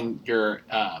gonna find your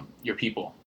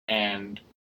people, and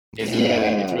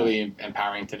it's really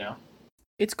empowering to know.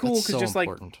 It's cool because just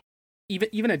important. Like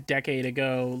even a decade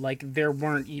ago, like there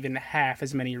weren't even half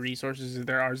as many resources as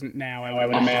there are now. I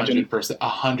would imagine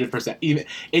 100%. Even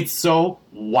it's so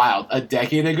wild. A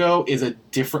decade ago is a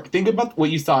different. Think about what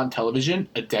you saw on television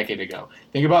a decade ago.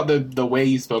 Think about the way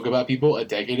you spoke about people a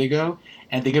decade ago,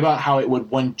 and think about how it would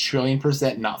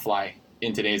 1,000,000,000% not fly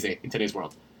in today's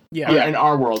world. Yeah, in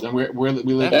our world, and we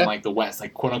live in like the West,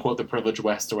 like quote unquote the privileged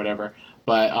West or whatever.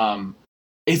 But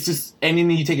it's just, and then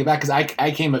you take it back because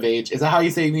I came of age. Is that how you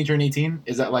say when you turn 18?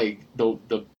 Is that like the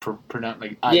pronoun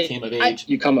like I came of age?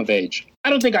 You come of age.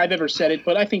 I don't think I've ever said it,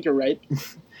 but I think you're right.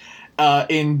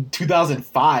 In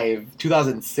 2005,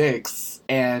 2006,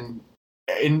 and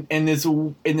in this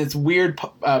weird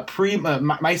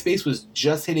MySpace was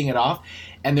just hitting it off,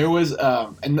 and there was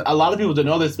and a lot of people don't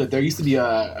know this, but there used to be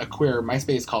a queer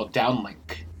MySpace called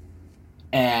Downlink,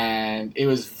 and it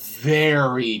was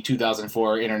very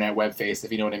 2004 internet web face,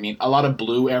 if you know what I mean. A lot of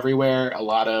blue everywhere, a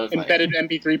lot of embedded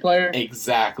MP3 player.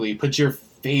 Exactly. Put your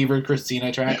favorite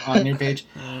Christina track on your page.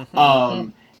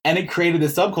 And it created a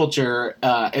subculture,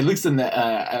 at least in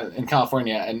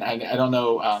California, and I don't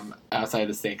know outside of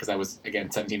the state because I was,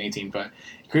 again, 17, 18, but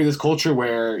it created this culture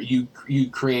where you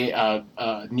create a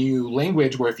new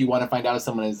language where if you want to find out if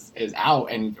someone is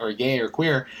out or gay or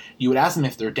queer, you would ask them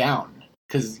if they're down.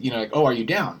 Because, like, oh, are you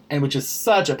down? And which is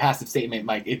such a passive statement.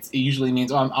 Like, it usually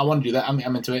means, oh, I want to do that. I'm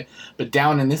into it. But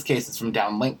down in this case, it's from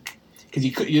downlink.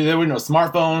 Because there were no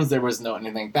smartphones. There was no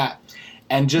anything like that.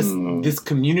 And just this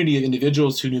community of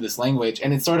individuals who knew this language.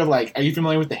 And it's sort of like, are you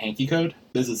familiar with the hanky code?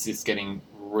 This is just getting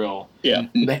real. Yeah.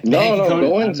 The hanky code,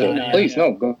 go into it. Please,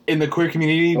 no. Go. In the queer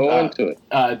community, go into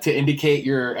it. To indicate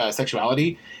your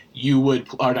sexuality, you would,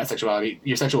 or not sexuality,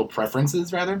 your sexual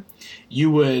preferences, rather,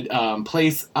 you would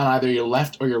place on either your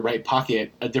left or your right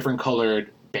pocket a different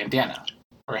colored bandana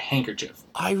or a handkerchief.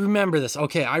 I remember this.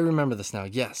 Okay, I remember this now.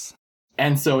 Yes.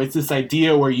 And so it's this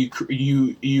idea where you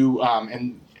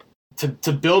and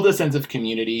to build a sense of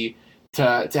community,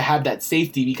 to have that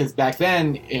safety, because back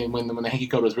then, when the hanky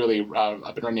code was really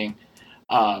up and running,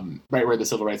 right where the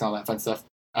civil rights and all that fun stuff,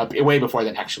 way before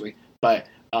then actually, but.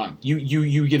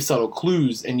 You give subtle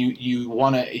clues, and you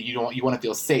want to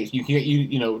feel safe.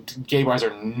 Gay bars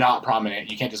are not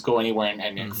prominent. You can't just go anywhere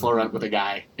and flirt around with a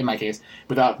guy. In my case,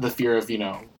 without the fear of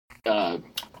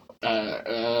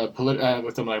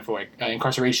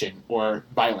incarceration or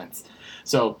violence.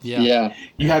 So you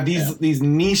have these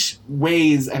niche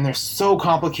ways, and they're so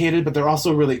complicated, but they're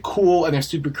also really cool, and they're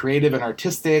super creative and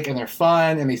artistic, and they're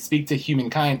fun, and they speak to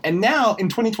humankind. And now in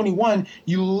 2021,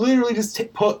 you literally just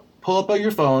pull up on your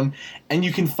phone, and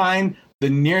you can find the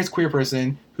nearest queer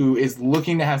person who is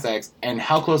looking to have sex and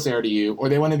how close they are to you, or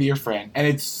they want to be your friend. And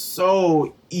it's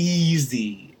so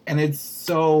easy, and it's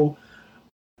so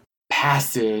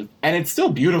passive, and it's still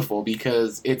beautiful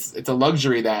because it's a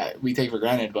luxury that we take for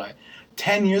granted. But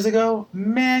 10 years ago,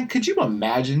 man, could you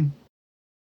imagine?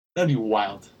 That'd be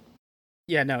wild.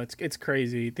 Yeah, no, it's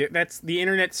crazy. That's the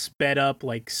internet sped up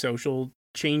like social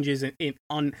changes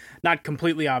on not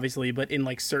completely obviously, but in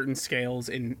like certain scales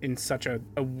in such a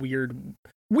weird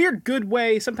good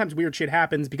way. Sometimes weird shit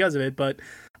happens because of it, but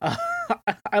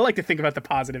I like to think about the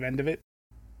positive end of it.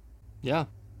 Yeah,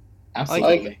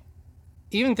 absolutely.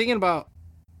 Even thinking about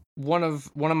one of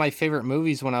my favorite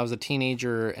movies when I was a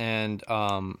teenager and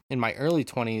in my early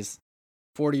 20s,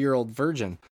 40-Year-Old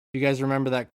Virgin. You guys remember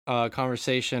that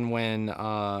conversation when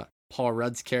Paul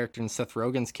Rudd's character and Seth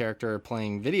Rogen's character are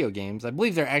playing video games? I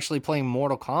believe they're actually playing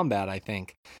Mortal Kombat, I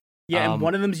think. Yeah, and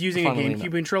one of them's using a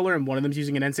GameCube controller and one of them's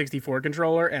using an N64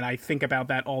 controller, and I think about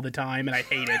that all the time, and I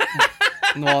hate it.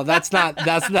 Well, that's not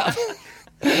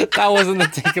That wasn't the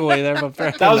takeaway there, but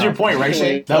fair That was your enough. point, right,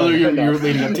 Shay? That was what you were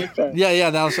leading up to? Yeah,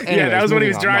 that was. Yeah, that was what he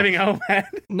was moving on. driving home at.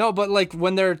 No, but like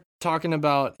when they're talking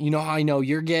about, you know how I know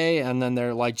you're gay, and then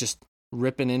they're like just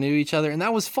ripping into each other, and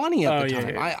that was funny at the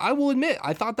time. Yeah. I will admit,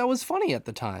 I thought that was funny at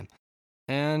the time,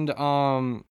 and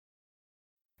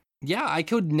yeah, I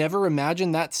could never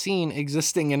imagine that scene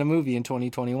existing in a movie in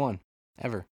 2021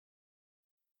 ever.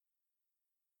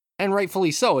 And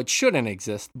rightfully so. It shouldn't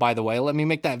exist, by the way. Let me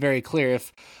make that very clear.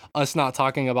 If us not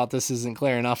talking about this isn't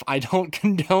clear enough, I don't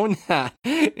condone that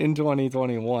in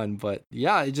 2021. But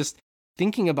yeah, just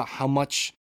thinking about how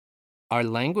much our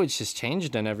language has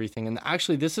changed and everything. And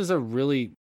actually, this is a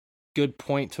really good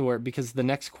point to where, because the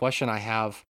next question I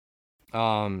have,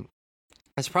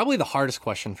 it's probably the hardest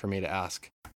question for me to ask,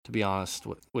 to be honest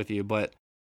with you. But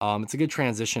it's a good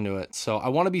transition to it. So I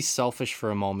want to be selfish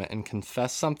for a moment and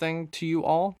confess something to you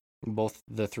all, both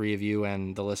the three of you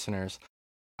and the listeners.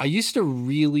 I used to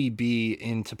really be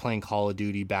into playing Call of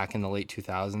Duty back in the late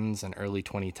 2000s and early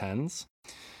 2010s.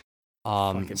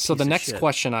 So the next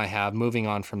question I have, moving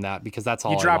on from that, because that's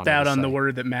all you dropped out on the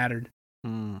word that mattered.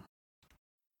 No,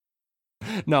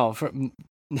 for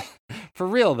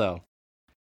real though.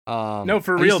 No,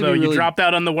 for real though. You dropped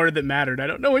out on the word that mattered. I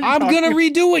don't know what you're I'm gonna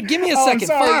redo it. Give me a second. I'm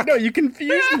sorry. Fuck. No, you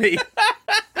confused me.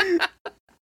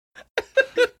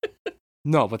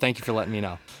 No, but thank you for letting me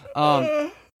know.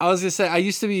 I was gonna say I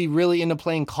used to be really into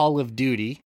playing Call of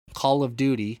Duty.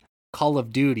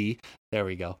 There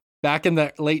we go. Back in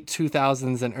the late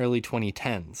 2000s and early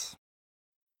 2010s.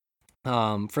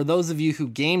 For those of you who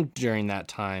gamed during that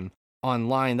time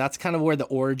online, that's kind of where the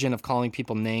origin of calling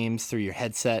people names through your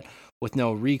headset with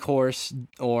no recourse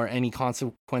or any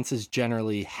consequences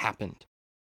generally happened.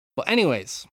 But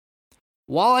anyways,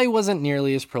 while I wasn't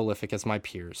nearly as prolific as my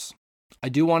peers, I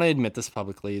do want to admit this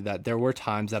publicly that there were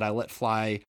times that I let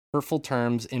fly hurtful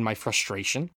terms in my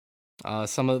frustration.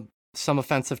 Some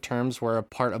offensive terms were a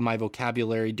part of my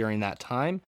vocabulary during that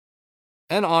time.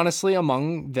 And honestly,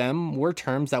 among them were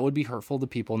terms that would be hurtful to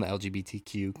people in the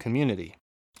LGBTQ community.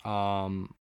 Not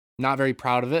very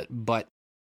proud of it, but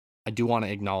I do want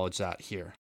to acknowledge that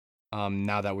here,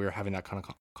 now that we're having that kind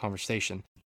of conversation.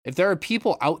 If there are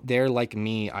people out there like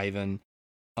me, Ivan,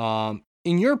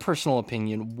 in your personal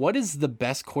opinion, what is the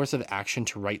best course of action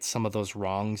to right some of those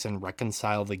wrongs and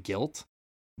reconcile the guilt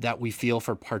that we feel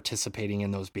for participating in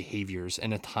those behaviors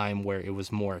in a time where it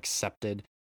was more accepted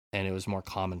and it was more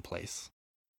commonplace?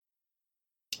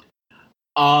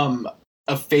 A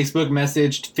Facebook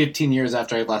message 15 years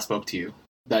after I last spoke to you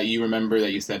that you remember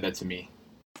that you said that to me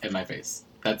in my face.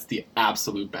 That's the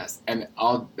absolute best. And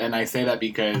I say that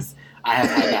because I have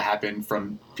had that happen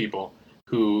from people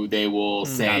who they will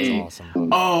say, awesome.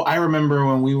 "Oh, I remember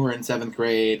when we were in 7th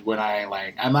grade when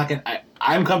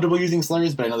I'm comfortable using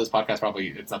slurs, but I know this podcast probably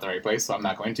it's not the right place, so I'm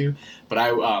not going to. But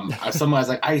someone was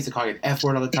like, I used to call you the F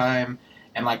word all the time,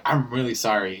 and like I'm really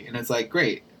sorry. And it's like,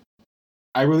 great,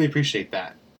 I really appreciate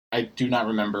that. I do not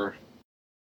remember,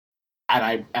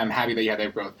 and I'm happy that you had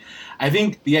that growth. I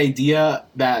think the idea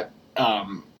that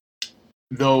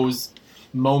those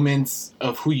moments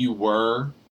of who you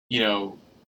were, you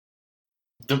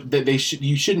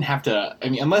shouldn't have to. I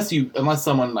mean, unless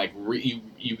someone like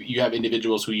you have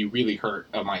individuals who you really hurt.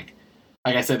 Like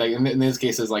I said, like in this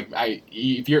case, is like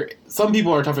some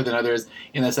people are tougher than others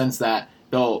in the sense that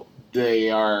they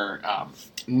are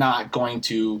not going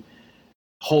to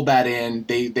hold that in.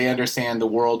 They understand the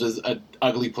world is an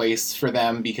ugly place for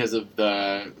them because of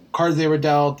the cards they were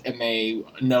dealt, and they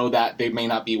know that they may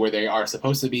not be where they are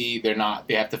supposed to be. They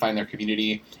have to find their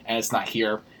community, and it's not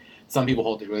here. Some people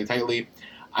hold it really tightly.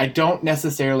 I don't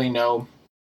necessarily know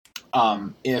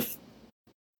if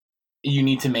you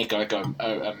need to make like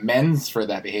a amends for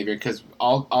that behavior, because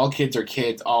all kids are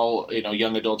kids, all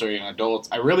young adults are young adults.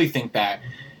 I really think that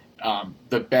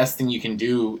the best thing you can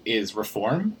do is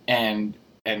reform and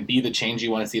be the change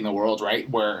you want to see in the world, right?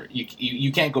 Where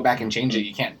you can't go back and change it.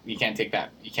 You can't take that.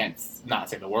 You can't not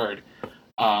say the word.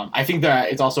 I think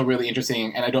that it's also really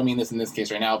interesting, and I don't mean this in this case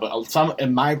right now, but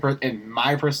in my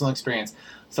personal experience,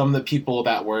 some of the people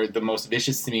that were the most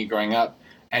vicious to me growing up,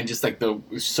 and just like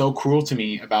so cruel to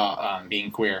me about being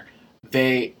queer,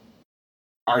 they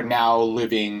are now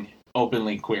living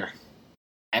openly queer,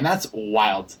 and that's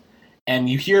wild. And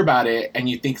you hear about it, and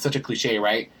you think such a cliche,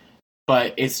 right?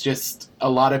 But it's just a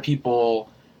lot of people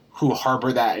who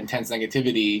harbor that intense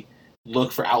negativity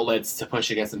look for outlets to push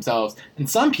against themselves. And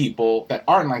some people that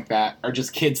aren't like that are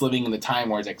just kids living in the time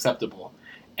where it's acceptable.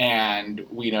 And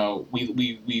we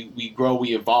grow,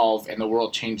 we evolve, and the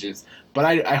world changes. But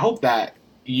I hope that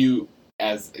you,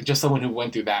 as just someone who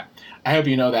went through that, I hope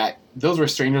you know that those were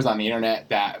strangers on the internet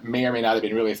that may or may not have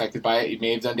been really affected by it. You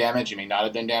may have done damage. You may not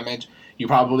have done damage. You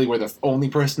probably were the only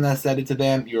person that said it to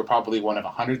them. You were probably one of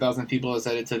 100,000 people that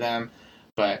said it to them.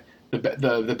 But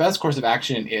the best course of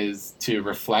action is to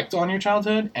reflect on your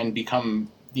childhood and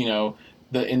become,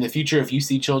 in the future, if you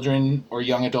see children or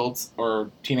young adults or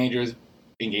teenagers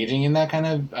engaging in that kind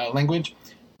of language,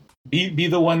 be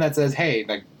the one that says, hey,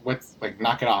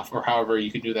 knock it off, or however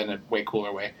you can do that in a way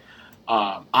cooler way.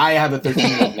 I have a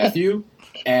 13-year-old nephew,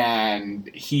 and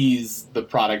he's the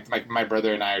product. My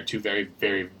brother and I are two very,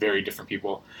 very, very different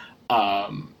people.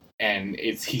 And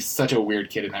he's such a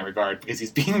weird kid in that regard because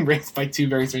he's being raised by two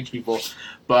very strange people.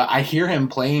 But I hear him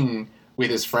playing with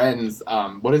his friends.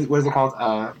 What is it called?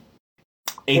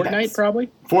 Apex. Fortnite, probably.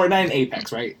 Fortnite and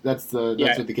Apex, right? That's what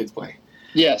the kids play.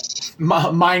 Yes.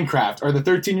 Minecraft. Are the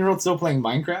 13-year-olds still playing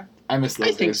Minecraft? I miss those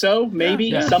I think days. so.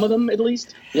 Maybe some of them at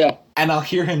least. Yeah. And I'll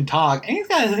hear him talk, and he's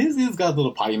got a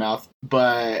little potty mouth,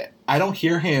 but I don't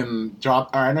hear him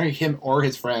I don't hear him or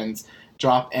his friends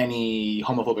drop any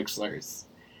homophobic slurs.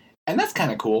 And that's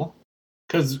kind of cool,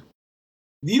 because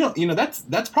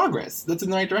that's progress. That's in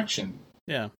the right direction.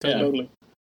 Yeah, totally.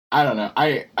 I don't know.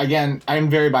 I'm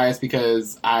very biased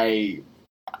because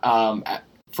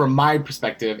from my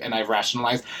perspective, and I've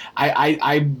rationalized,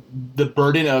 the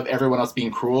burden of everyone else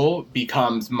being cruel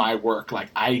becomes my work. Like,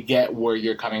 I get where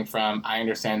you're coming from. I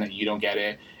understand that you don't get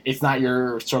it. It's not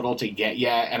your struggle to get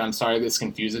yet, and I'm sorry this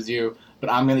confuses you, but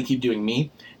I'm going to keep doing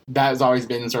me. That has always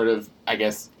been sort of, I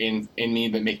guess, in me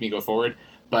that make me go forward.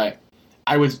 But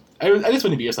I just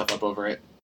wouldn't beat yourself up over it.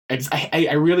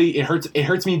 I really, it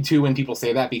hurts me too when people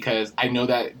say that, because I know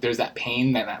that there's that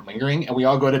pain, that lingering, and we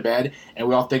all go to bed and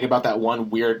we all think about that one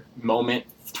weird moment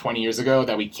 20 years ago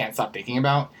that we can't stop thinking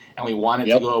about, and we want it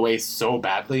to go away so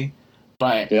badly.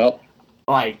 But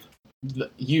like,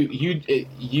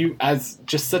 you as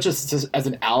just as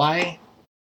an ally,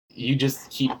 you just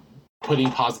keep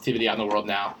putting positivity out in the world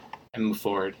now and move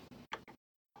forward.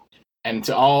 And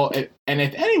to all, and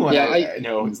if anyone I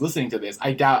know who's listening to this,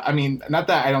 I doubt. I mean, not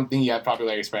that I don't think you have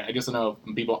popularity spread. I just don't know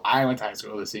if people I went to high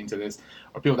school listening to this,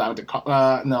 or people that went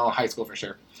to high school for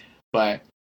sure. But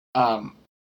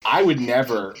I would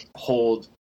never hold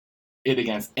it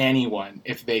against anyone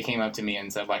if they came up to me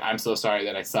and said, like, "I'm so sorry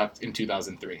that I sucked in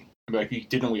 2003." I'd be like,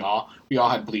 "Didn't we all? We all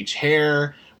had bleach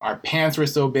hair. Our pants were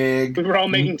so big. We were all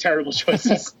making terrible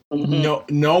choices."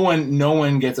 No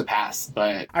one gets a pass.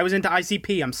 But I was into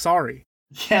ICP. I'm sorry.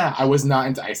 Yeah, I was not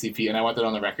into ICP, and I want that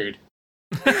on the record.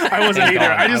 I wasn't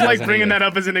either. I just like bringing that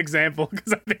up as an example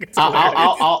because I think it's hilarious.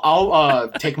 I'll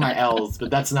take my L's,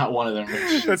 but that's not one of them,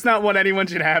 Rich. That's not what anyone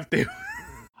should have to.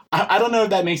 I don't know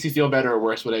if that makes you feel better or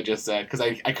worse what I just said, because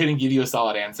I couldn't give you a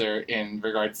solid answer in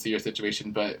regards to your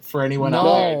situation. But for anyone out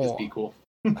there, just be cool.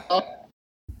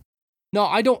 No,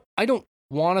 I don't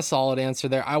want a solid answer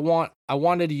there. I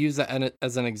wanted to use that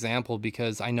as an example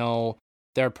because I know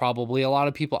there are probably a lot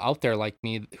of people out there like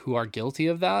me who are guilty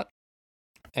of that.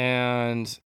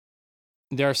 And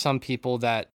there are some people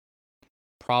that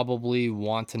probably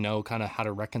want to know kind of how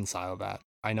to reconcile that.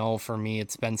 I know for me,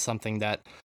 it's been something that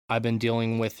I've been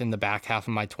dealing with in the back half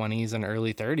of my 20s and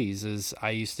early 30s. Is I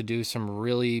used to do some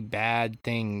really bad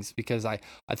things because I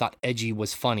thought edgy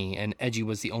was funny, and edgy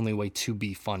was the only way to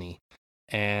be funny.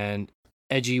 And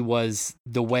edgy was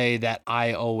the way that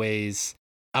I always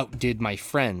outdid my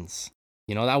friends.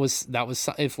 You know, that was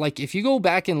if you go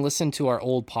back and listen to our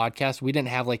old podcast, we didn't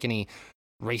have like any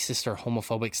racist or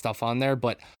homophobic stuff on there,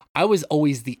 but I was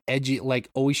always the edgy, like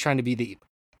always trying to be the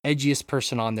edgiest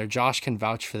person on there. Josh can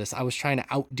vouch for this. I was trying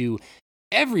to outdo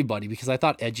everybody because I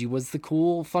thought edgy was the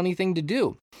cool, funny thing to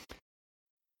do.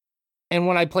 And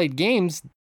when I played games,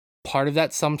 part of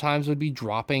that sometimes would be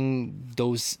dropping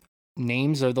those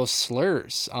names or those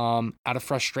slurs out of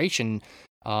frustration.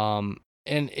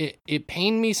 And it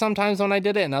pained me sometimes when I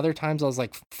did it, and other times I was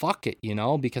like, fuck it, you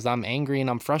know, because I'm angry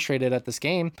and I'm frustrated at this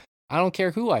game. I don't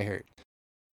care who I hurt.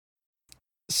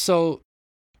 So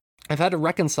I've had to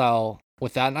reconcile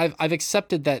with that, and I've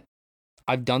accepted that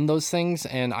I've done those things,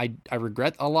 and I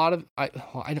regret a lot of I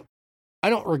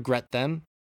don't regret them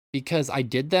because I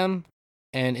did them,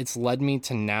 and it's led me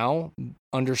to now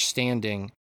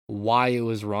understanding why it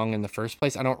was wrong in the first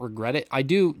place. I don't regret it. I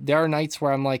do. There are nights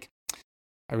where I'm like,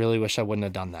 I really wish I wouldn't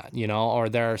have done that, you know, or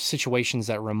there are situations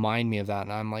that remind me of that,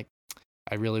 and I'm like,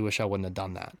 I really wish I wouldn't have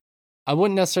done that. I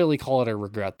wouldn't necessarily call it a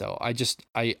regret, though.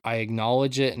 I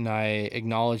acknowledge it, and I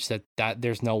acknowledge that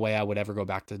there's no way I would ever go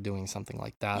back to doing something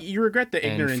like that. You regret the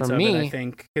ignorance of it, I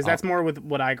think, because that's more with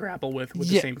what I grapple with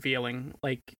the same feeling.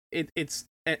 Like it's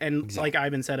And Exactly. like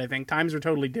Ivan said, I think times are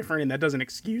totally different, and that doesn't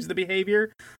excuse the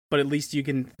behavior, but at least you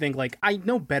can think like, I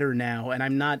know better now, and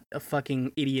I'm not a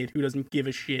fucking idiot who doesn't give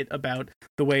a shit about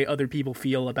the way other people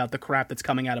feel about the crap that's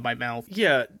coming out of my mouth.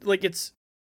 Yeah, like it's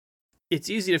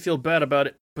easy to feel bad about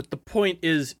it, but the point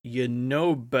is, you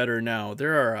know better now.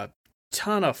 There are a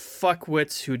ton of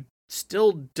fuckwits who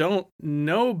still don't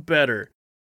know better.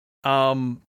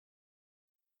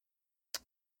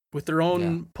 With their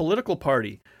own political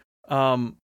party.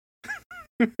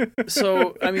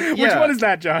 So I mean, Which one is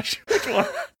that, Josh? Which one?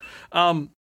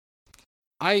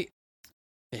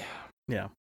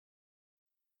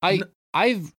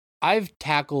 I've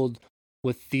tackled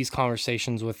with these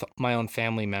conversations with my own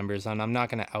family members, and I'm not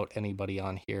going to out anybody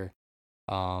on here,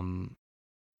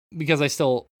 because I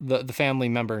still the family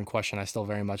member in question I still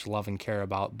very much love and care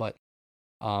about. But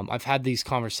I've had these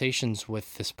conversations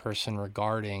with this person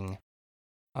regarding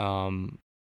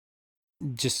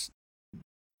just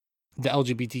the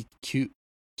LGBTQ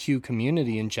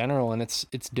community in general, and it's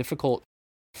difficult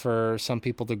for some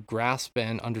people to grasp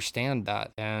and understand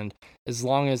that. And as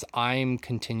long as I'm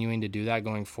continuing to do that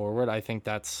going forward, I think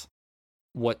that's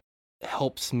what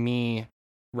helps me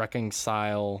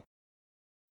reconcile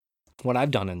what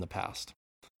I've done in the past.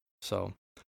 So,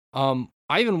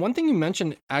 Ivan, one thing you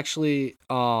mentioned actually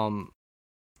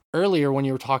earlier when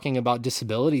you were talking about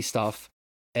disability stuff,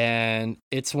 and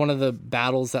it's one of the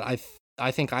battles that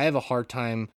I think I have a hard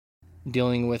time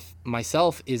dealing with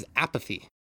myself, is apathy.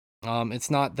 It's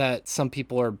not that some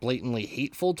people are blatantly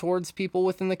hateful towards people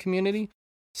within the community.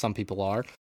 Some people are.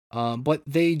 But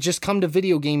they just come to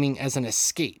video gaming as an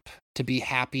escape, to be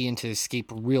happy and to escape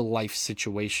real life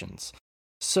situations.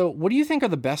 So what do you think are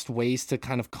the best ways to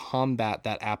kind of combat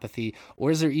that apathy?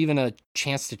 Or is there even a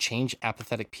chance to change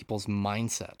apathetic people's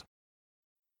mindset?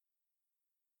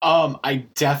 I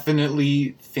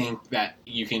definitely think that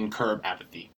you can curb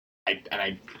apathy.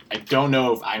 I don't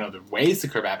know if I know the ways to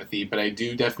curb apathy, but I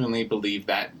do definitely believe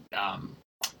that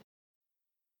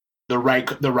the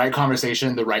right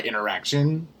conversation, the right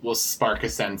interaction will spark a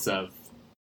sense of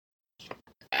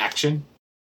action,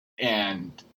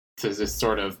 and to just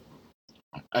sort of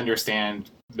understand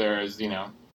there's,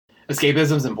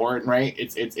 escapism is important, right?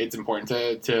 It's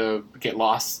important to get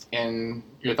lost in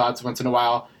your thoughts once in a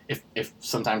while, if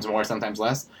sometimes more, sometimes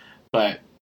less. But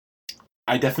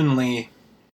I definitely,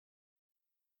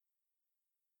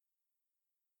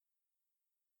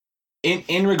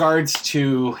 in regards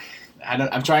to,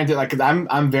 I'm trying to, because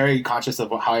I'm very conscious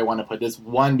of how I want to put this.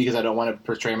 One, because I don't want to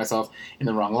portray myself in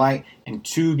the wrong light, and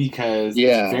two, because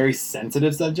it's a very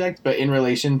sensitive subject. But in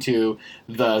relation to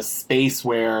the space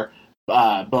where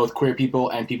both queer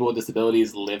people and people with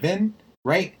disabilities live in,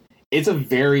 right? It's a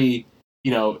very,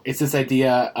 it's this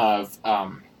idea of,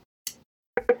 now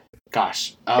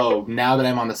that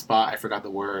I'm on the spot, I forgot the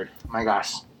word. My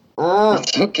gosh.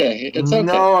 Okay, it's okay.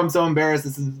 No, I'm so embarrassed.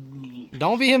 This is.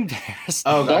 Don't be embarrassed.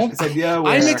 Oh gosh, this idea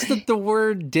where I mixed up the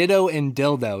word ditto and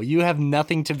dildo. You have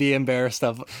nothing to be embarrassed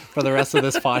of for the rest of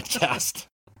this podcast.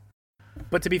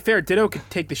 But to be fair, ditto could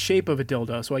take the shape of a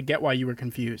dildo, so I get why you were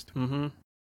confused. Mm-hmm.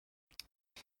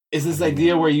 It's this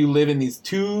idea where you live in these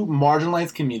two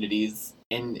marginalized communities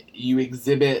and you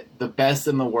exhibit the best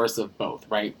and the worst of both,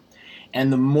 right?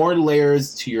 And the more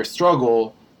layers to your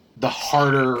struggle, the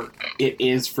harder it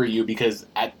is for you, because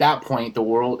at that point, the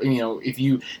world, if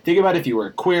you think about it, if you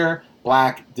were queer,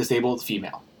 black, disabled,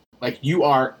 female, like you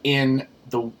are in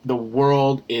the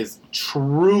world is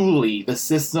truly, the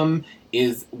system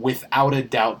is without a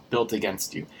doubt built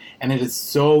against you. And it is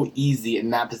so easy in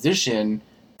that position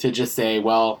to just say,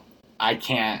 well, I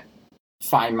can't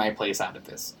find my place out of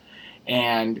this.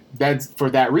 And that's for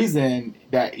that reason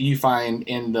that you find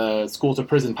in the school to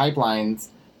prison pipelines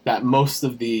that most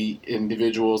of the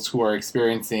individuals who are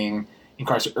experiencing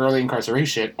early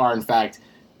incarceration are, in fact,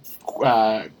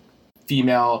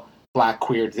 female, black,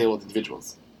 queer, disabled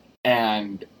individuals.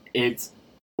 And it's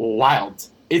wild.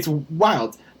 It's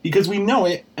wild because we know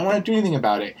it and we're not doing anything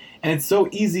about it. And it's so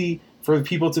easy for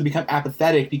people to become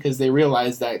apathetic because they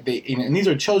realize that and these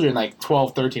are children like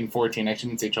 12, 13, 14. I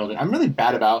shouldn't say children. I'm really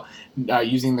bad about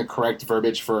using the correct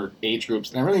verbiage for age groups,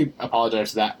 and I really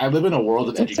apologize for that. I live in a world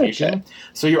of education, okay.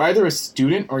 So you're either a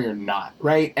student or you're not,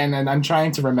 right? And I'm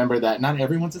trying to remember that not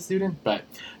everyone's a student, but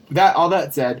all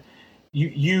that said,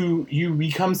 you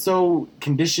become so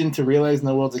conditioned to realize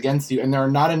the world's against you, and there are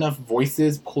not enough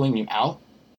voices pulling you out.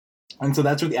 And so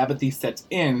that's where the apathy sets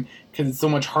in, because it's so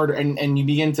much harder. And you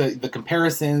begin to the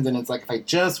comparisons, and it's like, if I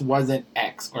just wasn't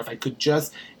X, or if I could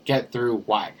just get through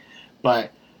Y.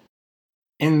 But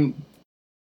in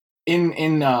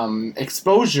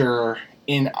exposure,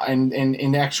 in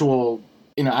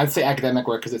I'd say academic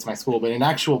work because it's my school, but in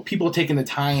actual people taking the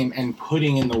time and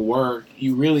putting in the work,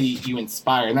 you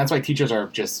inspire. And that's why teachers are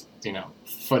just,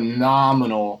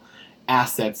 phenomenal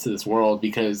assets to this world,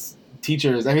 because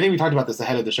teachers, I think we talked about this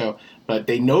ahead of the show, but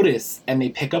they notice and they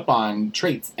pick up on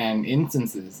traits and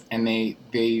instances, and they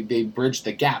bridge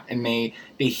the gap, and they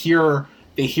hear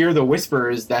the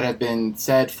whispers that have been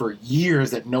said for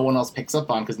years that no one else picks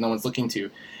up on because no one's looking to.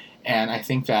 And I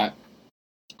think that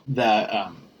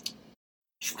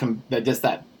just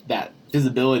that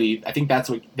visibility, I think that's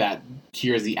what that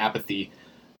cures the apathy.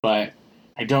 But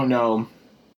I don't know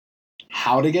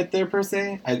how to get there per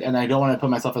se, and I don't want to put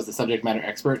myself as the subject matter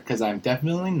expert because I'm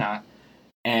definitely not.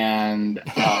 And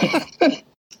I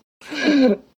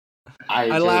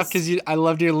laugh because I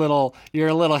loved your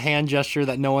little hand gesture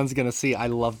that no one's gonna see. I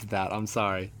loved that. I'm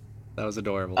sorry, that was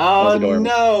adorable. Oh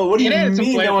no! What do you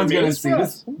mean no one's gonna see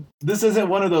this? This isn't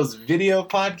one of those video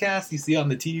podcasts you see on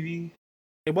the TV.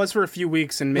 It was for a few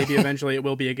weeks, and maybe eventually it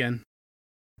will be again.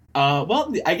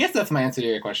 Well, I guess that's my answer to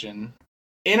your question.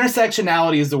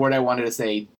 Intersectionality is the word I wanted to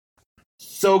say.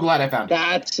 So glad I found it.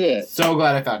 That's it. So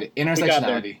glad I found it.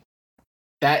 Intersectionality.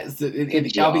 That's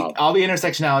all the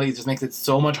intersectionality just makes it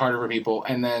so much harder for people.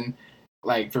 And then,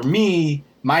 like for me,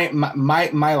 my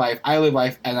life, I live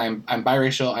life, and I'm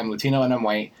biracial. I'm Latino and I'm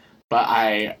white, but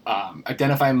I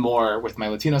identify more with my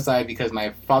Latino side because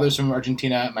my father's from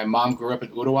Argentina. My mom grew up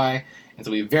in Uruguay, and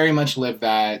so we very much live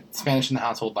that Spanish in the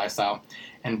household lifestyle.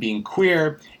 And being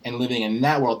queer and living in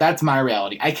that world, that's my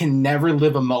reality. I can never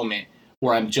live a moment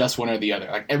where I'm just one or the other.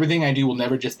 Like everything I do will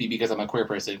never just be because I'm a queer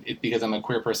person. It's because I'm a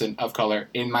queer person of color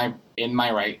in my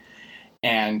right.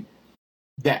 And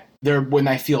that there, when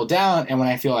I feel down and when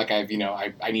I feel like I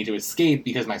need to escape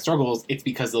because my struggles, it's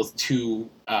because those two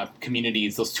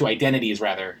communities, those two identities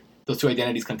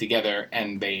come together,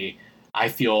 and I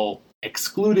feel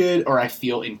excluded or I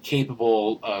feel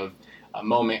incapable of a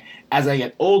moment. As I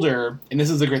get older, and this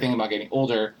is the great thing about getting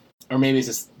older, or maybe it's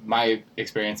just my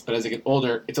experience, but as I get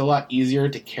older, it's a lot easier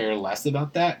to care less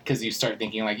about that because you start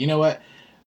thinking like, you know what,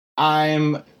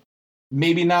 I'm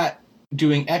maybe not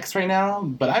doing X right now,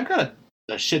 but I've got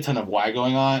a shit ton of Y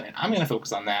going on, and I'm going to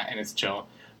focus on that, and it's chill.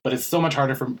 But it's so much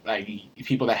harder for like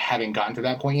people that haven't gotten to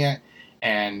that point yet,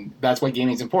 and that's why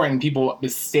gaming is important. People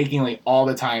mistakenly all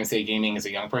the time say gaming is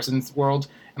a young person's world,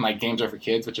 and like games are for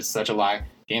kids, which is such a lie.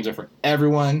 Games are for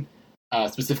everyone.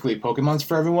 Specifically, Pokemon's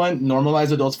for everyone.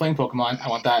 Normalize adults playing Pokemon. I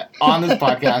want that on this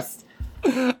podcast.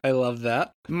 I love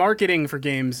that. Marketing for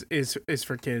games is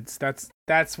for kids.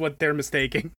 That's what they're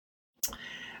mistaking.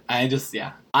 I'm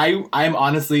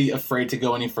honestly afraid to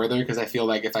go any further because I feel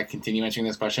like if I continue answering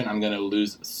this question, I'm going to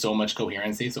lose so much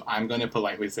coherency. So I'm going to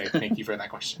politely say thank you for that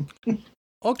question.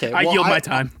 Okay, I yield my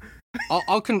time.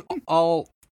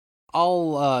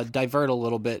 I'll divert a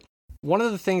little bit. One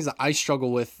of the things that I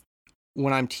struggle with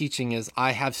when I'm teaching is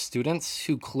I have students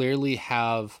who clearly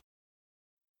have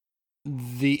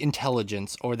the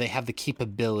intelligence, or they have the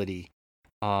capability,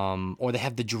 or they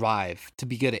have the drive to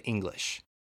be good at English.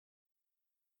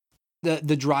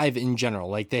 The drive in general,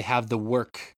 like they have the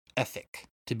work ethic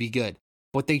to be good,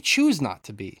 but they choose not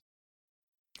to be,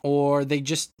 or they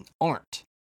just aren't.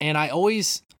 And I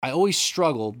always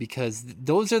struggle because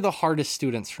those are the hardest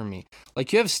students for me.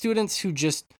 Like you have students who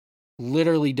just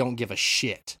literally don't give a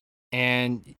shit.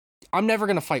 And I'm never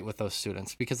going to fight with those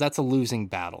students because that's a losing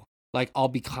battle. Like I'll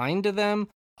be kind to them.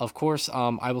 Of course,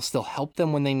 I will still help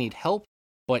them when they need help.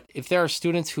 But if there are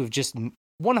students who have just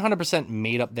 100%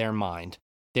 made up their mind,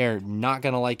 they're not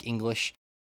going to like English,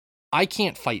 I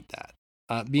can't fight that.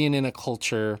 Being in a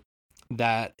culture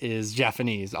that is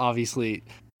Japanese, obviously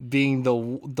being the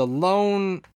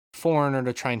lone foreigner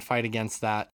to try and fight against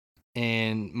that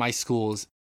in my schools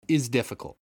is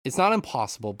difficult. It's not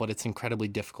impossible, but it's incredibly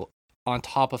difficult. On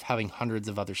top of having hundreds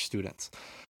of other students,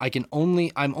 I'm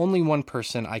only one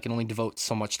person. I can only devote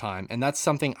so much time, and that's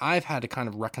something I've had to kind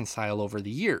of reconcile over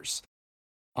the years.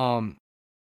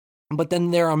 But then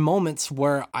there are moments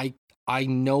where I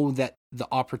know that the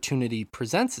opportunity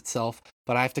presents itself,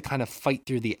 but I have to kind of fight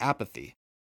through the apathy.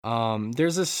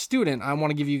 There's a student, I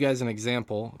want to give you guys an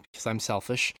example because I'm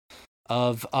selfish,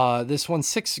 of this one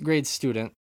 6th grade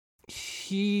student.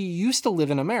 He used to live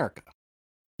in America.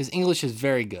 His English is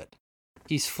very good.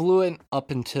 He's fluent up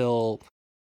until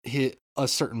a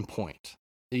certain point.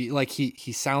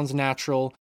 He sounds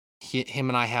natural. Him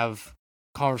and I have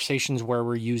conversations where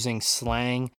we're using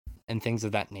slang and things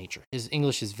of that nature. His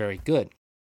English is very good.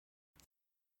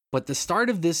 But the start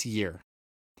of this year,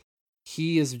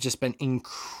 he has just been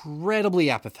incredibly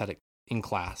apathetic in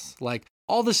class. Like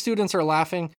all the students are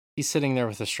laughing, he's sitting there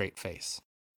with a straight face.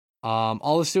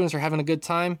 All the students are having a good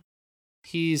time.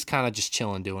 He's kind of just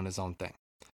chilling, doing his own thing.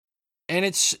 And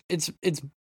it's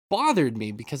bothered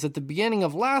me because at the beginning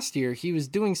of last year, he was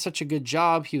doing such a good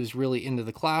job. He was really into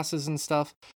the classes and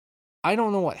stuff. I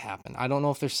don't know what happened. I don't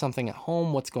know if there's something at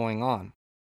home, what's going on.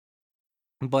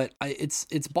 But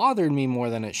it's bothered me more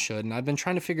than it should, and I've been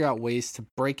trying to figure out ways to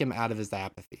break him out of his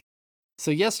apathy.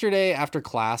 So yesterday after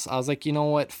class, I was like, you know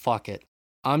what? Fuck it.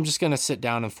 I'm just going to sit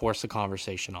down and force a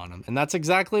conversation on him. And that's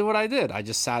exactly what I did. I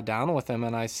just sat down with him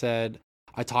and I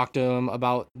talked to him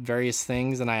about various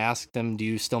things, and I asked him, do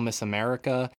you still miss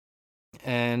America?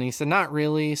 And he said, not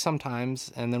really,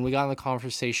 sometimes. And then we got in the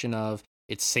conversation of,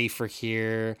 it's safer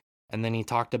here. And then he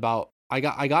talked about, I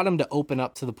got him to open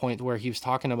up to the point where he was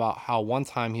talking about how one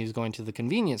time he was going to the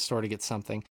convenience store to get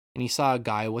something, and he saw a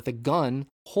guy with a gun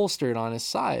holstered on his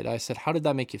side. I said, how did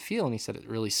that make you feel? And he said, it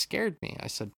really scared me. I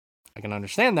said, I can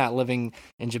understand that, living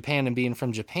in Japan and being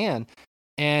from Japan.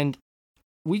 And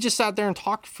we just sat there and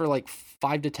talked for like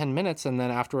 5 to 10 minutes. And then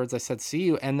afterwards I said, see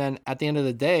you. And then at the end of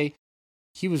the day,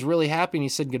 he was really happy and he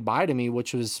said goodbye to me,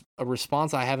 which was a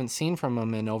response I haven't seen from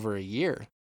him in over a year.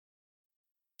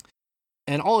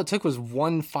 And all it took was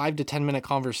one 5 to 10 minute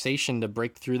conversation to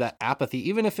break through that apathy,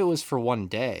 even if it was for one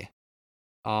day.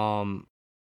 And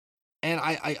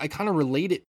I kind of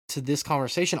relate it to this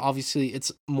conversation. Obviously,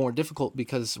 it's more difficult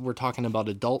because we're talking about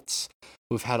adults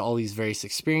who've had all these various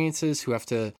experiences, who have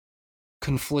to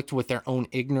conflict with their own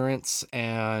ignorance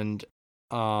and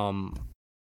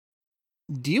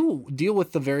deal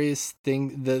with the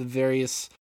various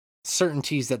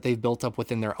certainties that they've built up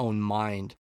within their own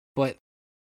mind. But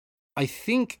I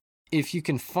think if you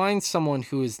can find someone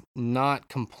who is not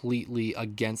completely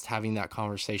against having that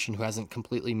conversation, who hasn't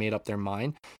completely made up their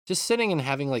mind, just sitting and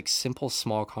having like simple,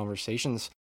 small conversations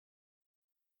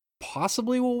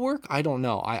possibly will work. I don't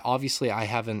know. I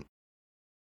haven't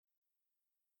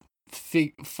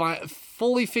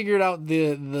fully figured out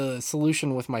the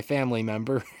solution with my family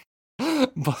member,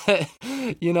 but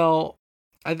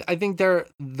I think there are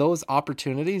those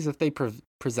opportunities if they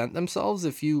present themselves.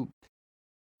 If you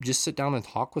just sit down and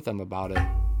talk with them about it,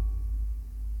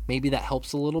 maybe that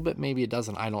helps a little bit, maybe it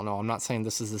doesn't. I don't know. I'm not saying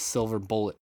this is a silver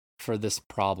bullet for this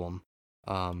problem,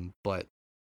 but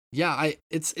yeah,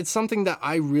 it's something that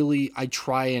I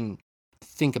try and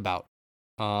think about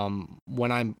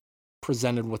when I'm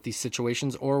presented with these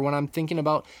situations, or when I'm thinking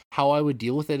about how I would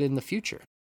deal with it in the future,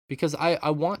 because I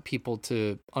want people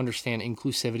to understand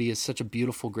inclusivity is such a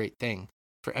beautiful, great thing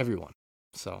for everyone.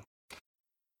 So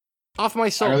off my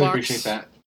soapbox. I really appreciate that.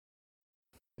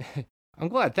 I'm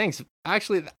glad. Thanks.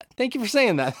 Actually, thank you for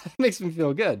saying that. It makes me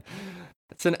feel good.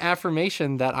 It's an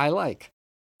affirmation that I like.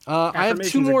 I have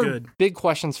 2 more big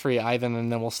questions for you, Ivan,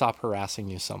 and then we'll stop harassing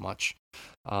you so much.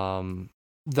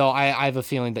 Though I have a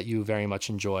feeling that you very much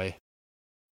enjoy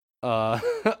us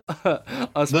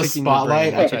the picking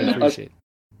spotlight, your brain, which I appreciate.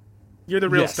 You're the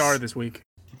real star this week.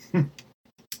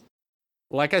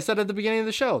 Like I said at the beginning of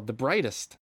the show, the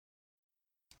brightest.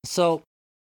 So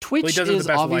Twitch is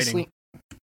obviously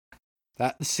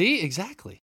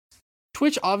exactly.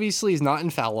 Twitch obviously is not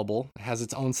infallible. It has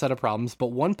its own set of problems,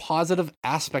 but one positive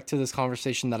aspect to this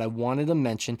conversation that I wanted to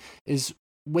mention is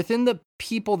within the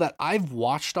people that I've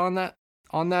watched on that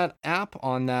app,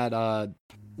 on that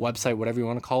website, whatever you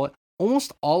want to call it,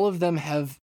 almost all of them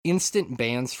have instant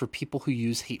bans for people who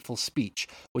use hateful speech,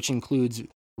 which includes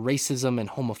racism and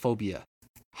homophobia.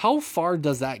 How far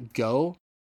does that go,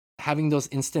 having those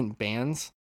instant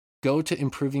bans, go to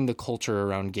improving the culture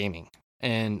around gaming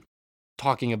and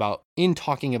talking about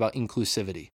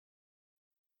inclusivity?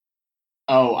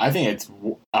 Oh, I think it's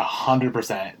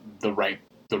 100% the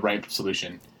right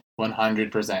solution.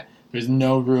 100%. There's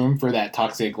no room for that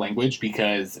toxic language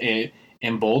because it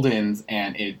emboldens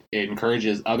and it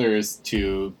encourages others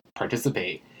to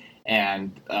participate.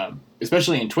 And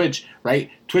especially in Twitch,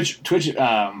 right? Twitch.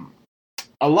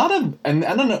 A lot of, and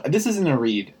I don't know, this isn't a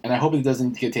read, and I hope it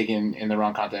doesn't get taken in the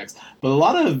wrong context, but a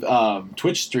lot of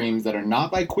Twitch streams that are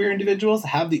not by queer individuals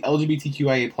have the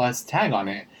LGBTQIA plus tag on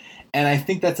it, and I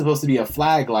think that's supposed to be a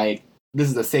flag, like, this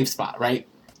is a safe spot, right?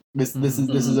 This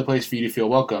is a place for you to feel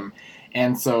welcome.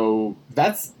 And so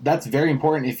that's very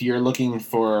important if you're looking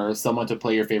for someone to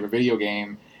play your favorite video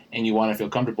game and you want to feel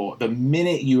comfortable. The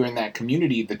minute you're in that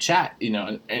community, the chat,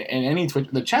 and any Twitch,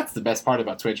 the chat's the best part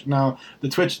about Twitch. No, the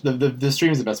Twitch, the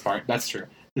stream's the best part. That's true.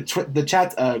 The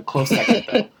chat's a close second,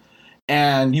 though.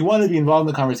 And you want to be involved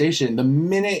in the conversation. The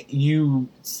minute you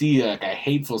see like a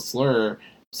hateful slur,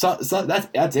 so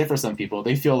that's it for some people.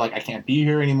 They feel like, I can't be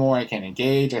here anymore. I can't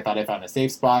engage. I thought I found a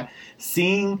safe spot.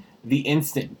 Seeing the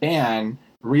instant ban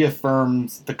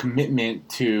reaffirms the commitment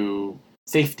to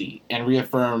safety and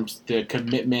reaffirms the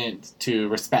commitment to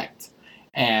respect.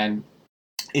 And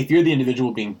if you're the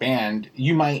individual being banned,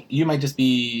 you might just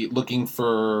be looking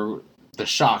for the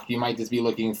shock. You might just be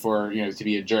looking for, to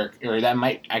be a jerk, or that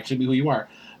might actually be who you are.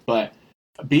 But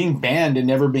being banned and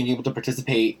never being able to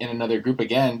participate in another group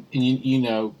again,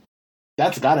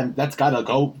 that's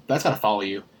gotta follow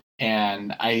you.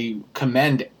 And I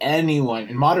commend anyone,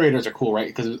 and moderators are cool, right?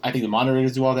 Because I think the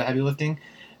moderators do all the heavy lifting.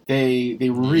 They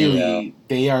really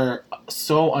they are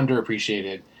so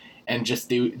underappreciated, and just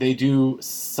they do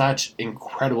such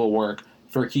incredible work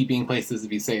for keeping places to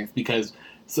be safe. Because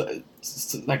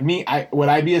like me, would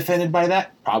I be offended by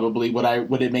that? Probably. Would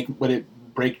it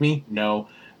break me? No.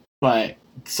 But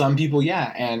some people,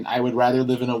 yeah, and I would rather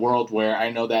live in a world where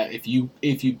I know that if you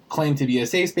claim to be a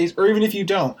safe space, or even if you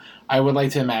don't, I would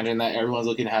like to imagine that everyone's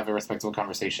looking to have a respectful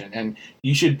conversation. And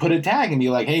you should put a tag and be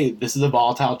like, hey, this is a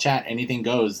volatile chat, anything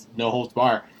goes, no holds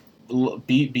bar.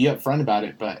 Be upfront about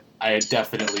it. But I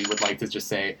definitely would like to just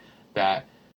say that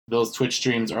those Twitch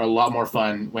streams are a lot more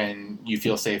fun when you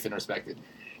feel safe and respected.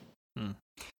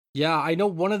 Yeah, I know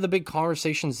one of the big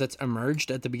conversations that's emerged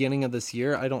at the beginning of this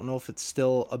year, I don't know if it's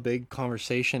still a big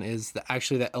conversation, is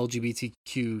actually that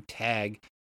LGBTQ tag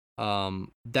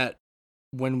that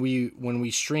when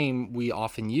we stream, we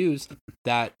often use,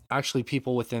 that actually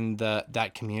people within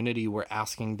that community were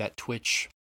asking that Twitch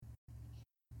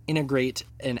integrate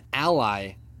an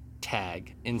ally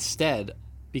tag instead,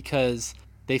 because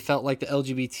they felt like the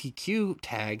LGBTQ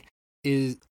tag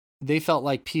they felt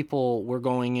like people were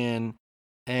going in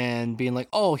and being like,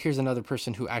 oh, here's another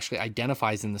person who actually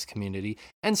identifies in this community.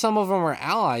 And some of them are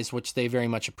allies, which they very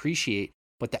much appreciate.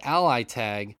 But the ally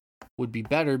tag would be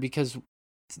better, because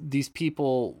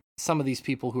some of these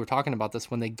people who are talking about this,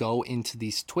 when they go into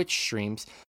these Twitch streams,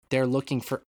 they're looking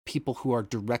for people who are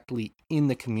directly in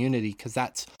the community, because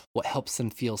that's what helps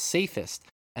them feel safest.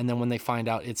 And then when they find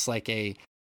out it's like a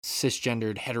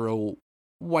cisgendered hetero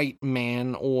white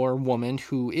man or woman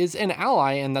who is an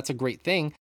ally, and that's a great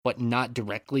thing, but not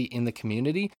directly in the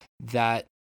community, that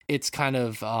it's kind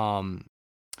of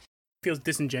feels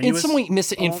disingenuous. In some way,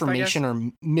 misinformation or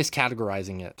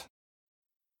miscategorizing it.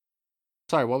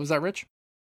 Sorry, what was that, Rich?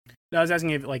 No, I was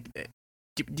asking if, like,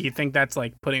 do you think that's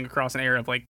like putting across an air of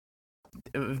like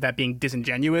that being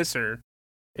disingenuous, or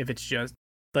if it's just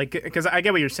like, because I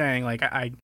get what you're saying. Like,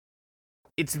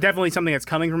 it's definitely something that's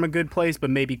coming from a good place,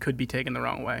 but maybe could be taken the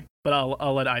wrong way. But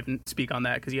I'll let Ivan speak on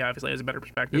that, because he obviously has a better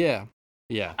perspective.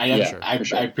 Yeah, I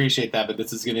appreciate that, but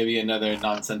this is going to be another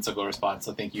nonsensical response,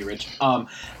 so thank you, Rich. Some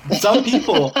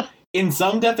people, in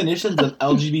some definitions of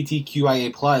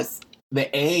LGBTQIA+, the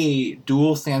A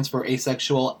dual stands for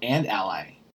asexual and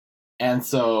ally. And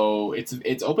so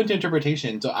it's open to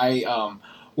interpretation. So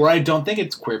where I don't think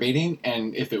it's queerbaiting,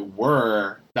 and if it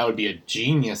were, that would be a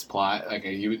genius plot. Like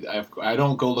I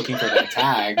don't go looking for that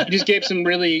tag. You just gave some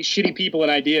really shitty people an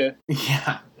idea.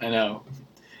 Yeah, I know.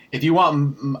 If you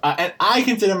want, and I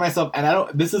consider myself, and I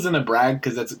don't. This isn't a brag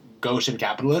because that's Goshen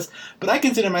capitalist, but I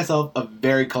consider myself a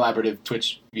very collaborative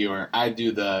Twitch viewer. I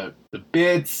do the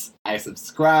bits. I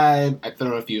subscribe. I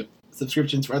throw a few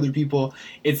subscriptions for other people.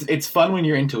 It's fun when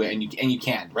you're into it, and you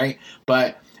can, right?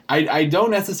 But I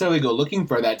don't necessarily go looking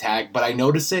for that tag, but I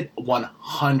notice it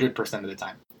 100% of the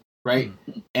time, right?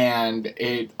 And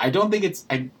I don't think it's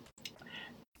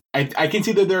I can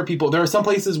see that there are some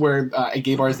places where at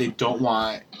gay bars they don't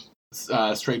want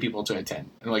straight people to attend,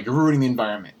 and like you're ruining the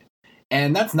environment.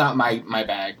 And that's not my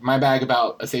bag. My bag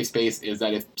about a safe space is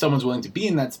that if someone's willing to be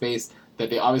in that space, that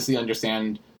they obviously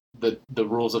understand the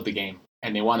rules of the game,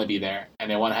 and they want to be there,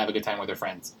 and they want to have a good time with their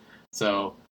friends.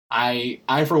 So I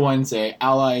for one say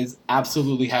allies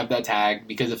absolutely have that tag,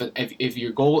 because if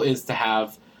your goal is to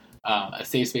have a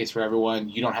safe space for everyone,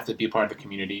 you don't have to be a part of the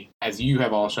community, as you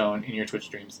have all shown in your Twitch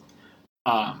streams.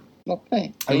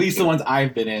 Okay. At least the ones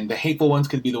I've been in. The hateful ones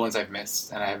could be the ones I've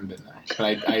missed, and I haven't been there.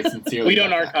 But I sincerely we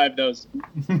don't archive those.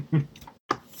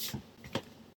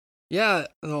 Yeah,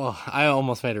 I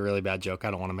almost made a really bad joke.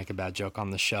 I don't want to make a bad joke on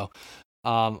the show.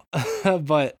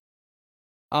 But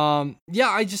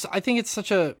yeah, I think it's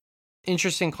such a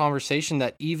interesting conversation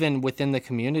that even within the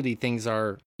community, things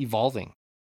are evolving.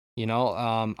 You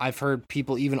know, I've heard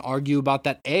people even argue about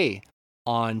that A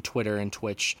on Twitter and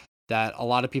Twitch, that a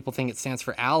lot of people think it stands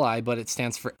for ally, but it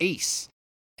stands for ace.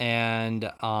 And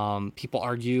people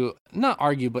not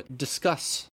argue, but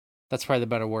discuss. That's probably the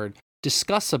better word.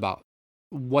 Discuss about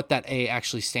what that A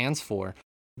actually stands for,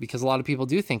 because a lot of people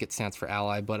do think it stands for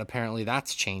ally, but apparently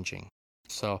that's changing.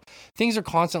 So things are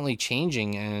constantly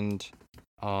changing, and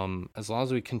as long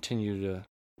as we continue to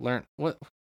learn. What,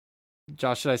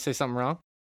 Josh, did I say something wrong?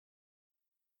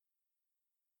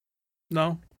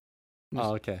 No.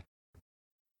 Oh, okay.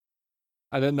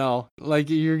 I didn't know. Like,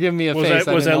 you're giving me a Was face.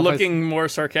 I was I didn't know if looking more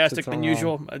sarcastic said than something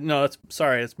usual? No, that's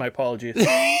sorry. It's my apologies.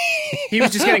 He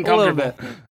was just getting A little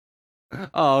comfortable. bit.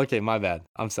 Oh, okay, my bad.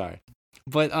 I'm sorry.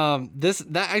 But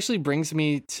that actually brings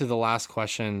me to the last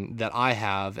question that I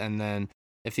have, and then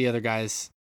if the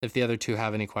other two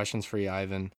have any questions for you,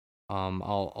 Ivan,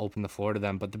 I'll open the floor to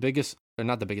them. But the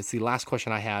last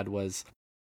question I had was,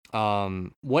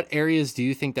 what areas do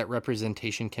you think that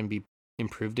representation can be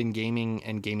improved in gaming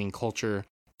and gaming culture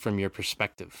from your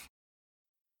perspective?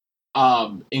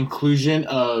 Inclusion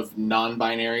of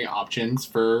non-binary options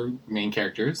for main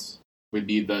characters would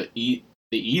be the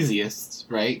easiest,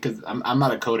 right? Because I'm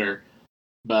not a coder,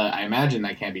 but I imagine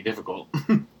that can be difficult.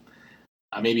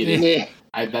 Maybe it is.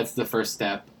 That's the first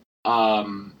step.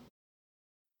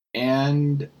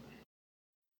 And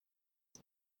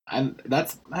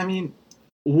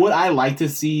would I like to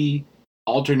see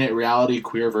alternate reality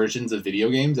queer versions of video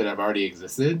games that have already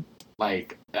existed?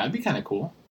 Like, that'd be kind of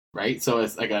cool, right? So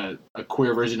it's like a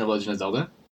queer version of Legend of Zelda.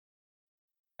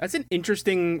 That's an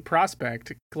interesting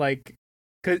prospect. Like,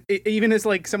 because even as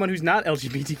like someone who's not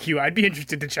LGBTQ, I'd be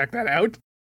interested to check that out.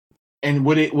 And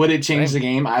would it change the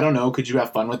game? I don't know. Could you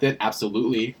have fun with it?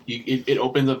 Absolutely. It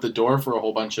opens up the door for a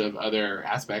whole bunch of other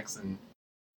aspects, and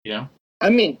I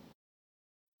mean,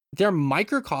 there are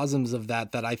microcosms of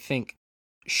that I think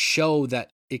show that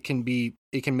it can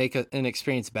make an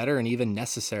experience better and even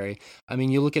necessary. I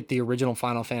mean, you look at the original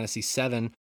Final Fantasy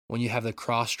VII, when you have the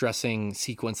cross-dressing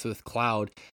sequence with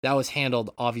Cloud, that was handled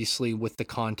obviously with the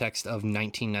context of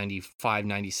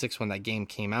 1995-96 when that game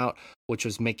came out, which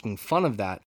was making fun of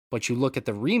that. But you look at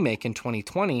the remake in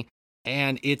 2020,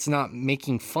 and it's not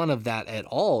making fun of that at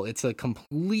all. It's a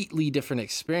completely different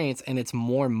experience, and it's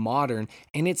more modern,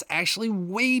 and it's actually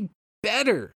way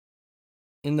better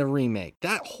in the remake.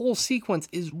 That whole sequence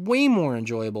is way more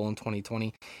enjoyable in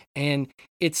 2020, and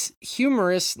it's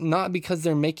humorous not because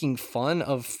they're making fun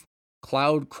of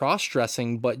Cloud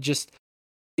cross-dressing, but just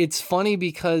it's funny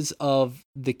because of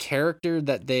the character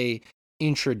that they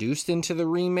introduced into the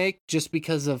remake, just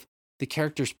because of the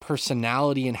character's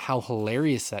personality and how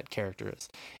hilarious that character is.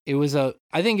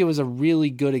 I think it was a really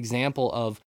good example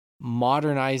of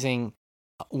modernizing.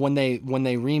 When they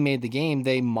remade the game,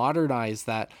 they modernized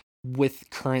that with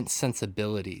current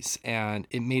sensibilities, and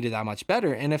it made it that much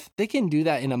better. And if they can do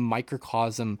that in a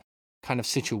microcosm kind of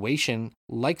situation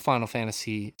like Final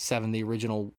Fantasy VII, the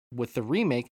original, with the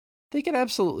remake, they could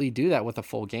absolutely do that with a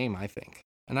full game, I think.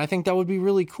 And I think that would be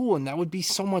really cool, and that would be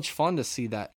so much fun to see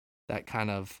that kind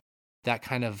of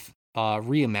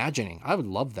reimagining. I would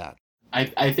love that.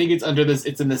 I think it's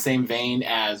in the same vein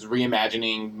as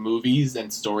reimagining movies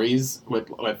and stories with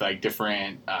like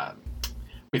different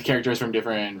with characters from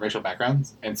different racial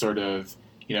backgrounds, and sort of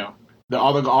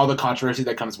all the controversy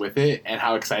that comes with it, and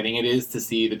how exciting it is to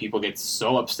see the people get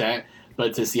so upset,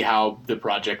 but to see how the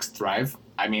projects thrive.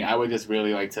 I mean, I would just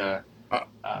really like to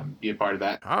be a part of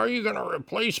that. How are you gonna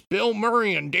replace Bill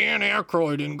Murray and Dan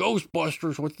Aykroyd in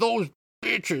Ghostbusters with those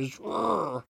bitches?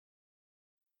 Urgh.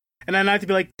 And then I have to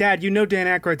be like, Dad, Dan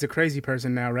Aykroyd's a crazy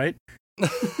person now, right?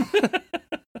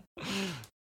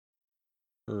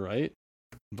 Right?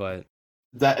 But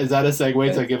Is that a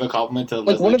segue to give a compliment to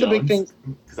Leslie one of the Jones? big things.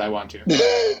 Because I want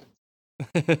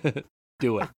to.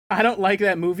 do it. I don't like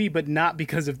that movie, but not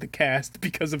because of the cast,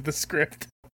 because of the script.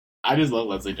 I just love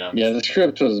Leslie Jones. Yeah, the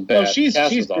script was bad. Oh, she's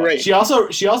great. She also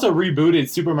rebooted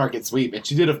Supermarket Sweep, and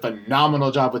she did a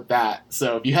phenomenal job with that.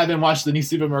 So if you haven't watched the new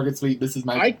Supermarket Sweep, this is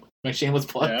my shameless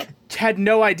plug. Yeah. Had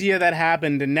no idea that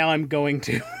happened, and now I'm going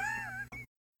to.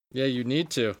 Yeah, you need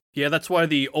to. Yeah, that's why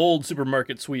the old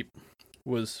Supermarket Sweep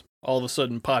was all of a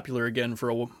sudden popular again for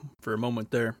a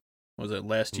moment there. Was it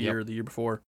last year or the year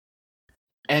before?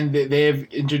 And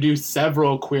they've introduced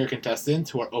several queer contestants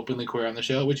who are openly queer on the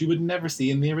show, which you would never see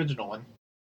in the original one.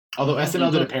 Although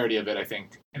SNL did a parody of it, I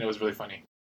think, and it was really funny.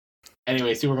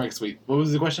 Anyway, Supermarket Sweep. What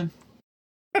was the question?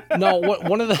 No,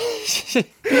 one of the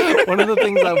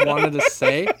things I wanted to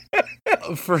say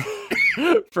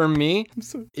for me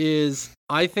is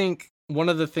I think one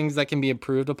of the things that can be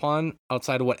improved upon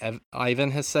outside of what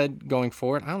Ivan has said going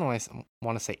forward, I don't know why I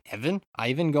want to say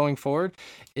Ivan going forward,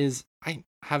 is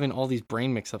having all these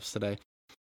brain mix-ups today,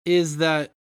 is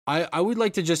that I would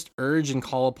like to just urge and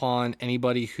call upon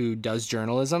anybody who does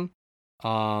journalism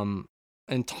and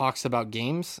talks about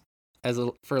games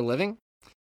for a living.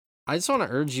 I just want to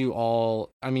urge you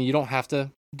all, I mean, you don't have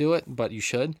to do it, but you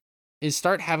should, is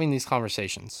start having these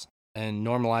conversations and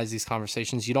normalize these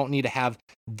conversations. You don't need to have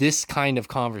this kind of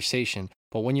conversation,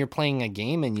 but when you're playing a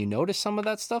game and you notice some of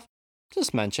that stuff,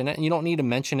 just mention it. And you don't need to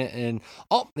mention it and,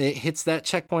 it hits that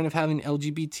checkpoint of having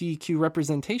LGBTQ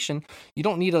representation. You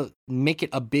don't need to make it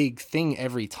a big thing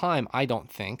every time, I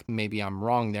don't think. Maybe I'm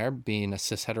wrong there, being a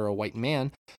cis hetero white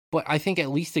man. But I think at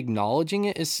least acknowledging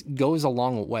it goes a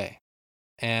long way.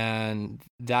 And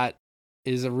that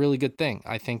is a really good thing.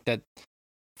 I think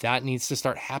that needs to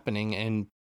start happening, and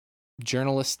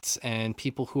journalists and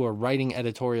people who are writing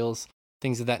editorials,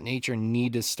 things of that nature,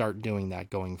 need to start doing that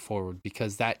going forward,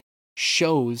 because that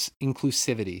shows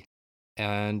inclusivity.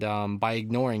 And by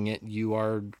ignoring it, you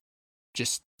are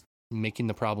just making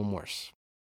the problem worse.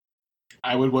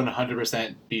 I would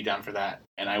 100% be down for that,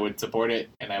 and I would support it,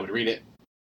 and I would read it,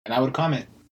 and I would comment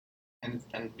and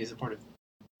be supportive.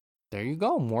 There you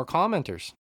go. More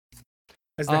commenters.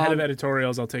 As the head of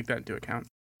editorials, I'll take that into account.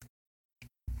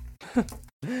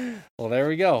 Well, there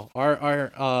we go.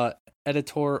 Our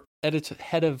editor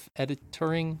head of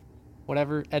editoring,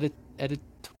 whatever,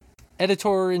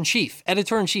 editor in chief.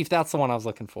 That's the one I was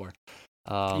looking for.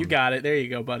 You got it. There you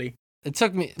go, buddy. It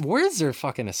took me. Words are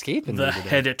fucking escaping me today.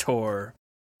 Editor.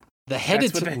 The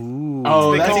editor.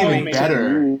 Oh, that's even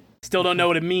better. Still don't know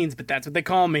what it means, but that's what they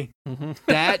call me. Mm-hmm.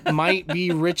 That might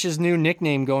be Rich's new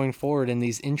nickname going forward in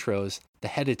these intros.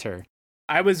 The editor.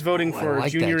 I was voting for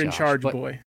like Junior that, in Josh, Charge but-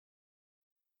 boy.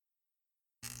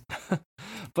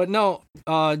 But no,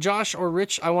 Josh or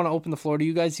Rich, I want to open the floor to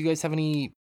you guys. Do you guys have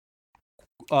any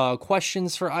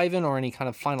questions for Ivan, or any kind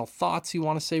of final thoughts you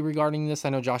want to say regarding this? I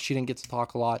know, Josh, you didn't get to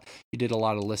talk a lot. You did a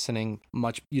lot of listening.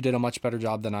 You did a much better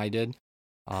job than I did.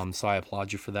 So I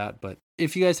applaud you for that. But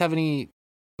if you guys have any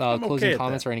closing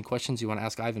comments or any questions you want to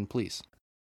ask Ivan, please.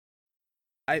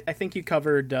 I think you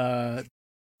covered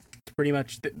pretty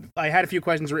much. I had a few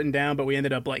questions written down, but we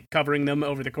ended up covering them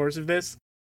over the course of this.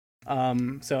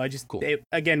 So I just, cool.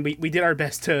 Again, we did our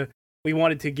best we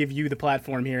wanted to give you the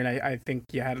platform here, and I think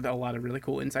you had a lot of really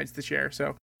cool insights to share.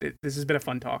 So this has been a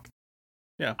fun talk.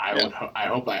 Yeah.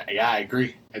 I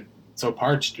agree. I'm so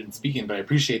parched in speaking, but I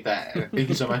appreciate that. Thank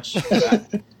you so much for that.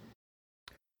 Yeah,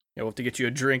 we'll have to get you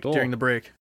a drink during the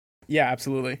break. Yeah,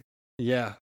 absolutely.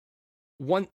 Yeah.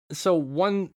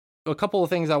 A couple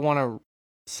of things I want to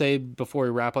say before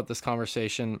we wrap up this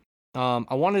conversation.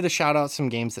 I wanted to shout out some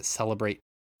games that celebrate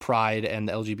Pride and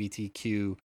the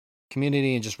LGBTQ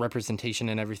community and just representation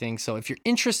and everything. So if you're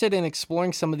interested in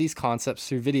exploring some of these concepts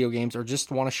through video games, or just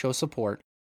want to show support,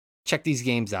 check these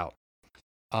games out.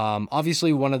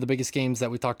 Obviously, one of the biggest games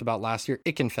that we talked about last year,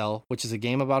 Ikenfell, which is a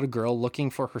game about a girl looking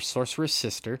for her sorceress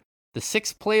sister. The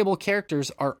 6 playable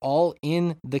characters are all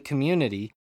in the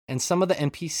community, and some of the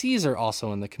NPCs are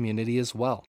also in the community as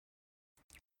well.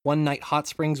 One Night Hot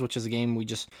Springs, which is a game we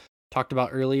just talked about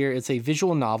earlier. It's a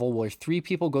visual novel where 3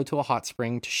 people go to a hot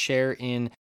spring to share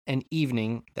in an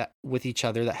evening with each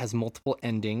other that has multiple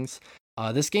endings.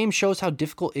 This game shows how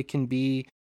difficult it can be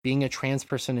being a trans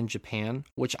person in Japan,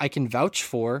 which I can vouch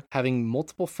for, having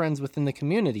multiple friends within the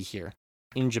community here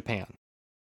in Japan.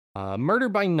 Murder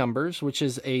by Numbers, which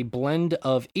is a blend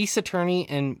of Ace Attorney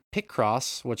and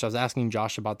Picross, which I was asking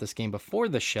Josh about this game before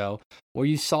the show, where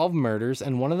you solve murders,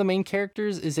 and one of the main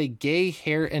characters is a gay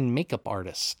hair and makeup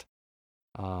artist.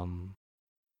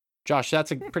 Josh,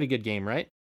 that's a pretty good game, right?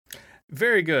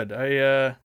 Very good.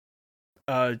 It's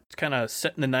kind of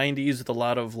set in the 90s with a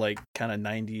lot of kind of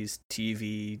 90s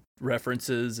TV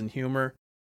references and humor.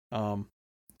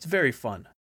 It's very fun.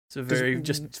 It's a very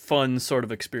just fun sort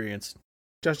of experience.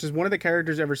 Josh, does one of the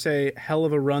characters ever say, "Hell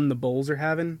of a run the Bulls are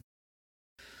having"?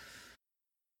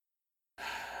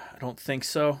 I don't think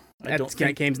so.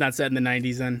 That game's not set in the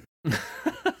 90s then.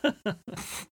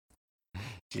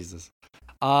 Jesus.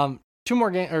 One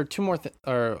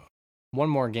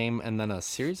more game and then a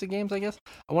series of games, I guess.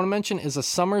 I want to mention is A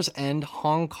Summer's End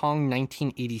Hong Kong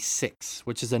 1986,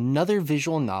 which is another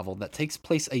visual novel that takes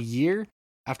place a year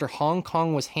after Hong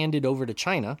Kong was handed over to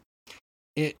China.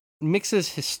 It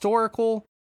mixes historical,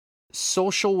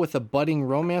 social with a budding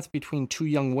romance between 2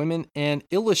 young women, and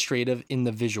illustrative in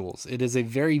the visuals. It is a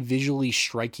very visually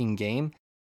striking game.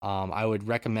 I would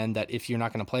recommend that if you're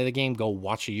not going to play the game, go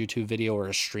watch a YouTube video or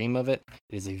a stream of it.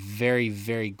 It is a very,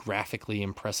 very graphically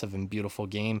impressive and beautiful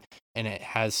game, and it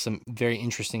has some very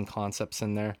interesting concepts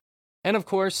in there. And of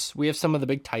course, we have some of the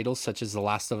big titles, such as The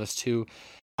Last of Us 2,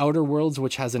 Outer Worlds,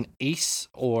 which has an ace,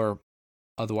 or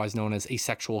otherwise known as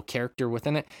asexual character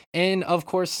within it. And of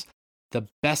course, the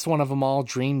best one of them all,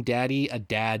 Dream Daddy, a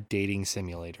dad dating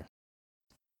simulator.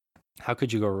 How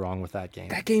could you go wrong with that game?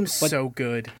 That game's so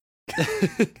good.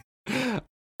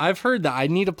 I've heard that. I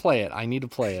need to play it.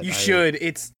 You should.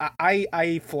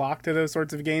 I flock to those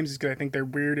sorts of games just because I think they're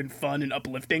weird and fun and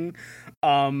uplifting.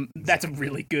 That's a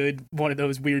really good one of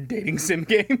those weird dating sim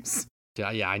games.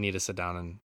 Yeah, I need to sit down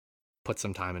and put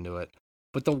some time into it.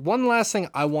 But the one last thing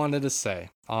I wanted to say,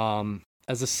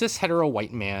 as a cis hetero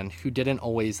white man who didn't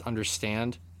always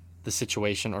understand the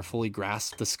situation or fully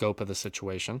grasp the scope of the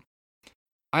situation,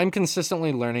 I'm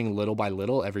consistently learning little by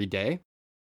little every day.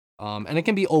 And it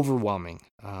can be overwhelming.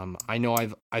 I know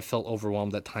I felt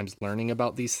overwhelmed at times learning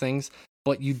about these things,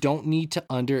 but you don't need to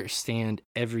understand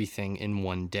everything in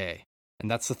one day. And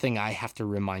that's the thing I have to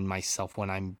remind myself when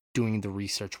I'm doing the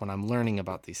research, when I'm learning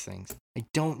about these things. I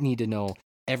don't need to know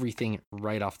everything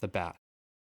right off the bat.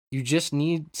 You just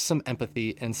need some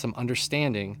empathy and some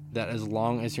understanding that as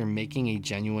long as you're making a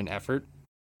genuine effort,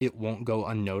 it won't go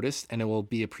unnoticed and it will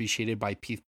be appreciated by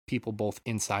people both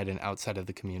inside and outside of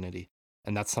the community.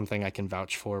 And that's something I can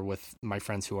vouch for with my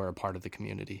friends who are a part of the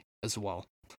community as well.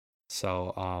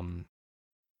 So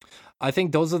I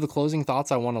think those are the closing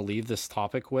thoughts I want to leave this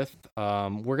topic with.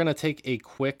 We're going to take a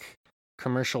quick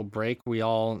commercial break. We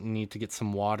all need to get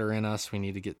some water in us. We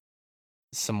need to get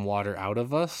some water out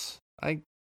of us, I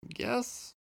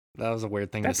guess. That was a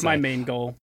weird thing to say. That's my main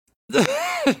goal.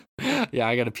 Yeah,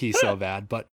 I got to pee so bad.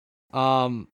 But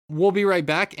we'll be right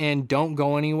back, and don't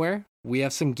go anywhere. We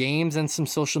have some games and some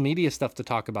social media stuff to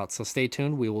talk about, so stay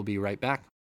tuned. We will be right back.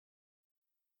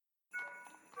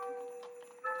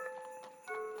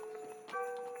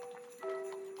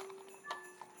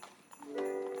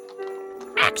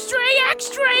 Extra,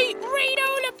 extra! Read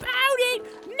all about it!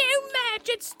 New match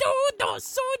at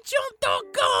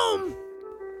store.swordjump.com!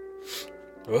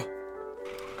 Huh?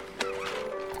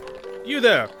 You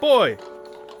there, boy!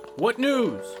 What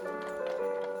news?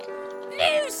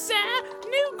 News, sir!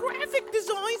 New graphic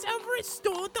designs over at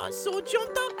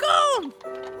store.swordjump.com!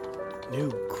 New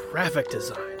graphic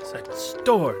designs at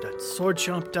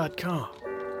store.swordjump.com.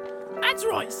 That's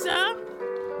right, sir!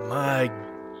 My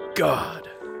God.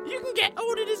 You can get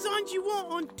all the designs you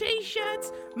want on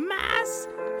t-shirts, masks,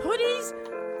 hoodies,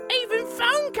 even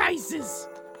phone cases!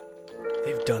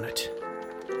 They've done it.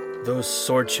 Those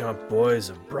Sword Chomp boys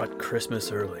have brought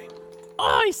Christmas early.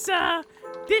 Aye, sir!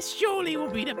 This surely will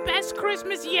be the best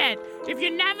Christmas yet if you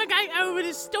navigate over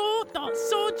to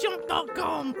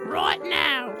store.swordjump.com right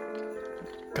now!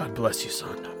 God bless you,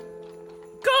 son.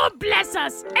 God bless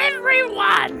us,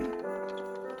 everyone!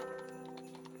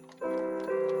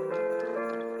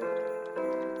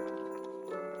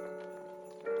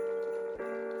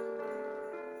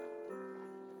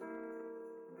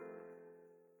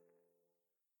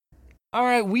 All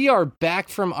right, we are back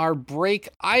from our break.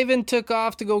 Ivan took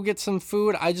off to go get some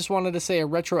food. I just wanted to say a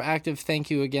retroactive thank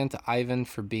you again to Ivan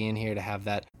for being here to have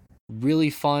that really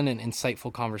fun and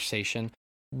insightful conversation.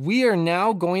 We are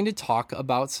now going to talk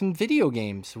about some video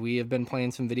games. We have been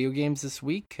playing some video games this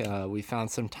week. We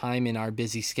found some time in our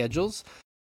busy schedules.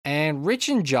 And Rich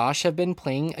and Josh have been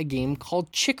playing a game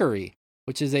called Chicory,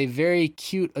 which is a very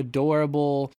cute,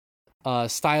 adorable,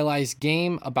 stylized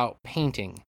game about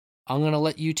painting. I'm going to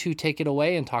let you two take it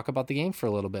away and talk about the game for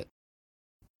a little bit.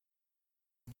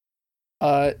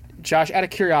 Josh, out of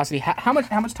curiosity, how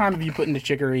much time have you put into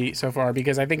Chicory so far?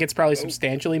 Because I think it's probably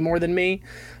substantially more than me,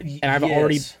 and I've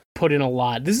already put in a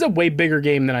lot. This is a way bigger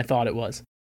game than I thought it was.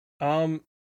 It's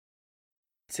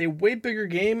a way bigger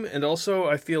game, and also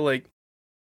I feel like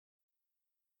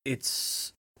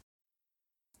it's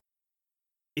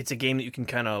a game that you can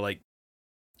kind of like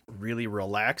really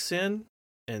relax in.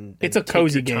 And it's a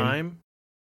cozy game.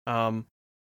 Time.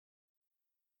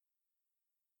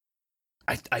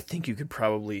 I think you could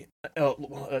probably.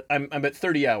 I'm at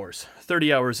 30 hours.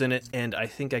 30 hours in it, and I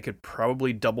think I could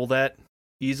probably double that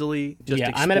easily. Just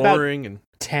exploring. I'm at about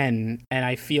 10, and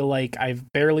I feel like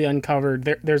I've barely uncovered.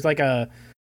 There's a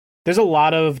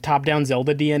lot of top-down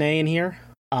Zelda DNA in here,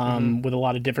 with a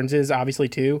lot of differences, obviously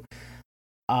too.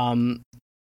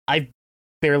 I've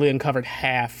barely uncovered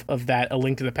half of that A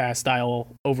Link to the Past style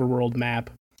overworld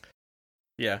map.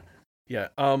 Yeah.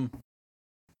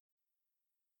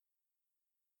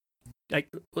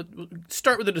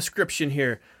 Start with a description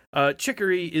here.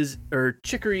 Chicory,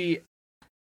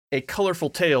 a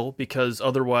colorful tale, because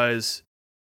otherwise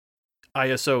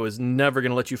ISO is never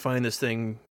going to let you find this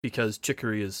thing, because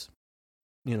chicory is,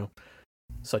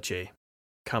 such a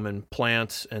common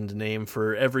plant and name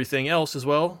for everything else as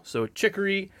well. So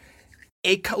Chicory,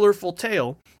 A Colorful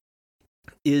Tale,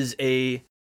 is a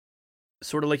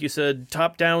sort of, like you said,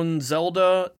 top-down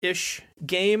Zelda-ish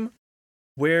game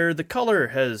where the color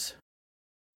has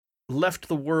left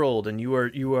the world and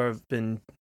you have been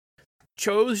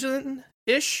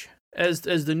chosen-ish as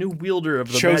the new wielder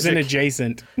of the chosen magic,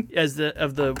 adjacent as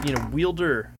the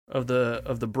wielder of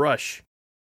the brush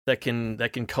that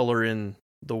can color in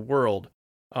the world.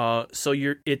 So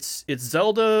it's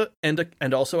Zelda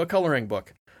and also a coloring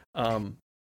book.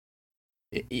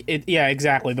 Yeah,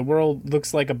 exactly. The world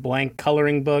looks like a blank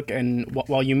coloring book, and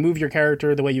while you move your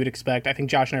character the way you would expect, I think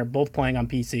Josh and I are both playing on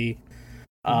PC.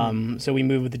 So we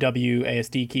move with the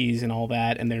WASD keys and all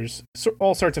that, and there's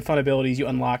all sorts of fun abilities you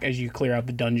unlock as you clear out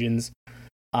the dungeons.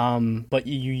 But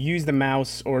you use the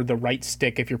mouse or the right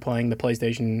stick if you're playing the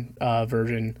PlayStation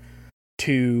version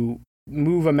to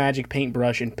move a magic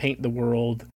paintbrush and paint the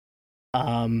world,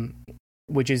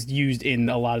 which is used in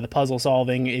a lot of the puzzle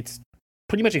solving. It's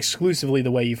pretty much exclusively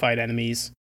the way you fight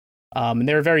enemies. And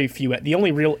there are very few. The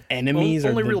only real enemies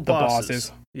are real the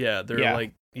bosses. Yeah,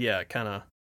 they're kind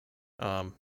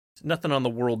of nothing on the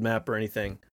world map or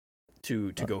anything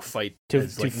to go fight. To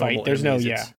fight. There's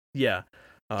enemies.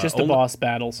 Just the boss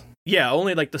battles. Yeah,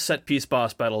 only like the set piece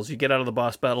boss battles. You get out of the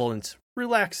boss battle and it's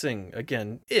relaxing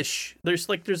again ish. There's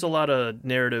a lot of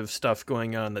narrative stuff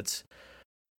going on that's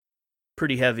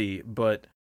pretty heavy, but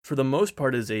for the most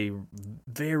part is a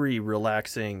very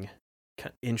relaxing,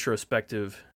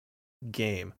 introspective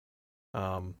game.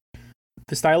 The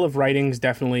style of writing is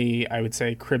definitely, I would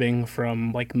say, cribbing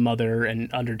from like Mother and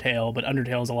Undertale, but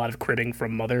Undertale is a lot of cribbing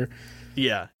from Mother.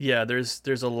 Yeah, there's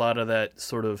a lot of that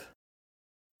sort of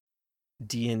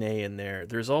DNA in there.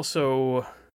 There's also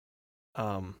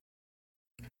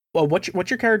well, what's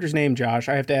your character's name, Josh?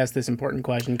 I have to ask this important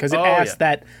question because it asks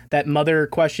that Mother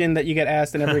question that you get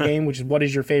asked in every game, which is what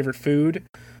is your favorite food?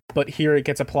 But here it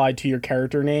gets applied to your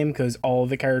character name because all of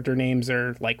the character names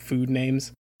are like food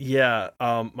names. Yeah,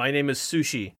 my name is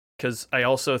Sushi because I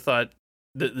also thought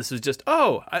that this is just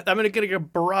I'm gonna get a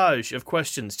barrage of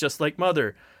questions just like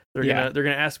Mother. They're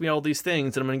gonna ask me all these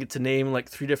things and I'm gonna get to name like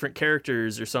 3 different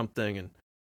characters or something, and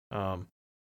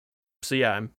so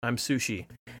yeah, I'm Sushi.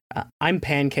 I'm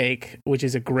Pancake, which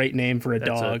is a great name for a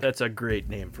dog. That's a great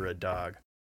name for a dog.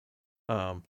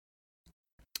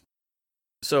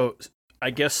 So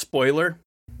I guess spoiler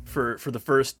for the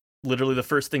first, literally the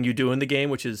first thing you do in the game,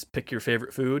 which is pick your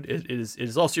favorite food. It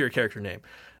is also your character name.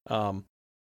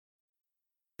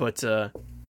 But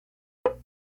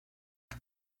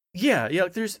yeah,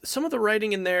 there's some of the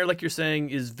writing in there, like you're saying,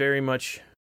 is very much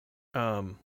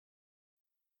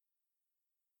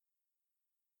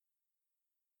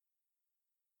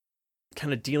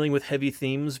kind of dealing with heavy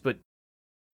themes, but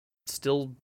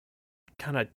still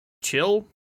kind of chill.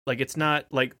 Like it's not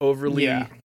like overly. Yeah.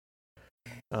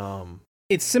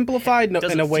 It's simplified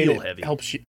in a way that heavy.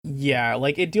 Helps you. Yeah,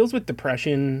 like it deals with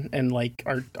depression and like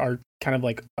our kind of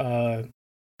like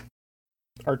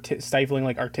stifling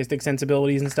like artistic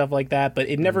sensibilities and stuff like that, but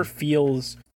it never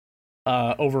feels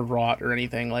overwrought or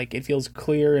anything. Like it feels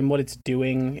clear in what it's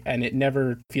doing, and it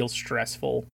never feels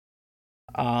stressful.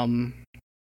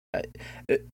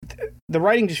 The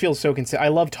writing just feels so consistent. I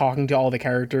love talking to all the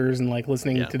characters and like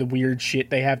listening to the weird shit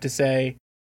they have to say.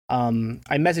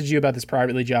 I messaged you about this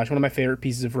privately, Josh. One of my favorite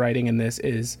pieces of writing in this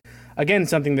is, again,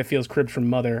 something that feels cribbed from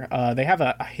Mother. They have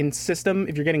a hint system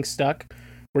if you're getting stuck,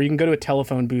 where you can go to a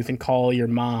telephone booth and call your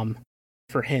mom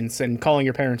for hints, and calling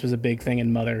your parents was a big thing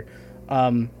in Mother.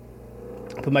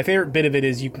 But my favorite bit of it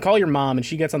is you can call your mom and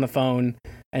she gets on the phone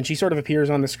and she sort of appears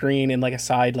on the screen in like a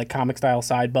side, like comic style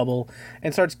side bubble,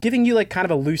 and starts giving you like kind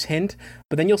of a loose hint,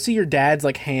 but then you'll see your dad's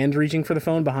like hand reaching for the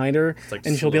phone behind her, like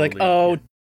and she'll be like, oh,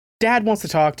 Dad wants to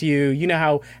talk to you. You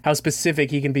know how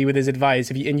specific he can be with his advice.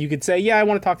 And you could say, yeah, I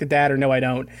want to talk to Dad, or no, I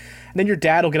don't. And then your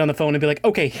dad will get on the phone and be like,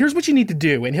 okay, here's what you need to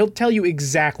do. And he'll tell you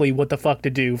exactly what the fuck to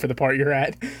do for the part you're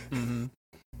at. Mm-hmm.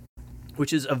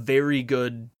 Which is a very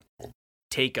good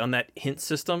take on that hint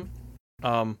system.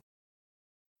 I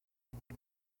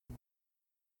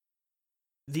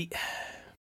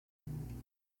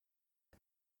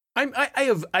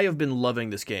have been loving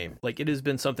this game. Like it has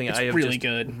been something I have really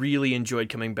really enjoyed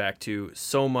coming back to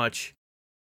so much.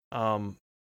 Like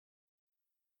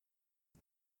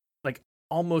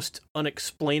almost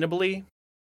unexplainably,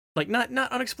 like not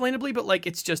unexplainably, but like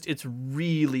it's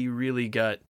really, really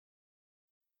got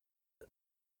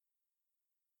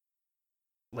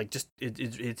like just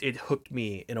it hooked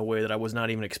me in a way that I was not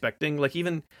even expecting. Like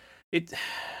even it,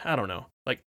 I don't know.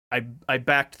 Like I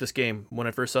backed this game when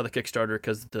I first saw the Kickstarter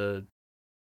because the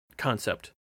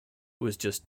concept was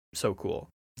just so cool.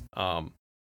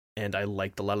 And I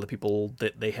liked a lot of the people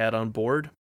that they had on board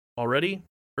already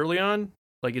early on.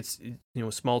 Like it's, you know,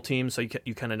 a small team, so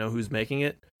you kind of know who's making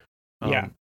it. Yeah.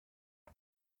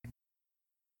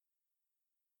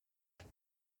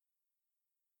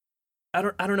 I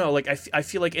don't know. Like I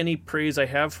feel like any praise I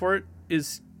have for it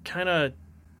is kind of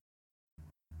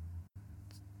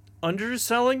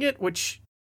underselling it, which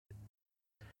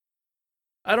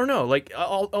I don't know, like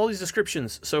all these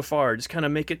descriptions so far just kind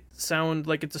of make it sound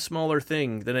like it's a smaller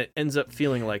thing than it ends up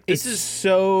feeling like. This is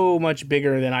so much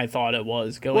bigger than I thought it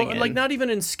was going in. Like not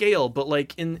even in scale, but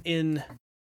like in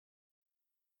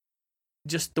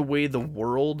just the way the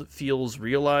world feels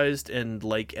realized and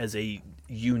like as a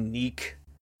unique,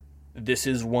 this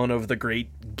is one of the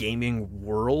great gaming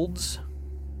worlds.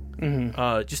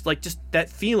 Mm-hmm. Just that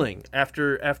feeling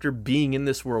after being in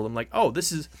this world, I'm like, oh,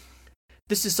 this is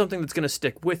something that's going to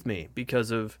stick with me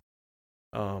because of,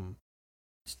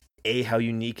 A, how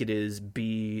unique it is,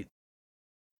 B,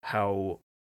 how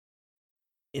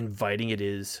inviting it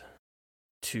is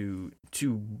to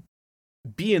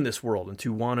be in this world and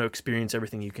to want to experience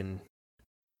everything you can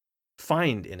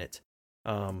find in it.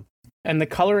 And the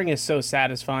coloring is so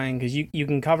satisfying because you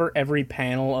can cover every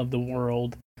panel of the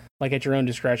world, like at your own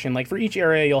discretion. Like for each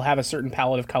area, you'll have a certain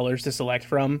palette of colors to select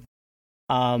from.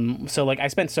 So like I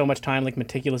spent so much time like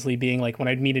meticulously being like when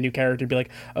I'd meet a new character, be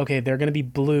like, okay, they're gonna be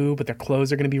blue, but their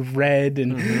clothes are gonna be red,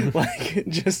 and like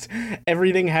just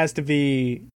everything has to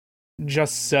be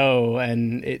just so,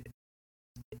 and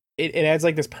it adds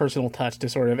like this personal touch to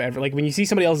sort of like when you see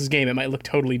somebody else's game, it might look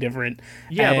totally different.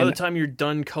 Yeah, by the time you're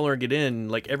done coloring it in,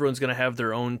 like everyone's gonna have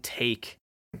their own take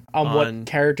on what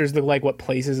characters look like, what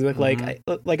places look like.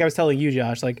 Like I was telling you,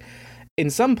 Josh, like. In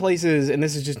some places, and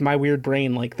this is just my weird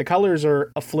brain, like the colors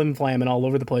are a flim flam and all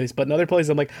over the place, but in other places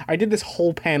I'm like, I did this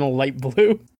whole panel light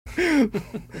blue.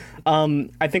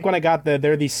 I think when I got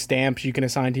there are these stamps you can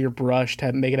assign to your brush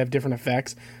to make it have different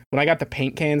effects. When I got the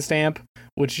paint can stamp,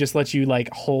 which just lets you like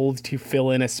hold to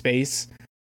fill in a space,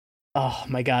 oh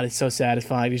my god, it's so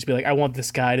satisfying. You just be like, I want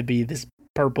this guy to be this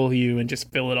purple hue and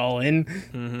just fill it all in.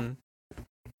 Mm-hmm.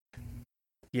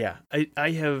 Yeah, I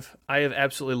have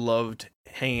absolutely loved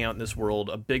hanging out in this world.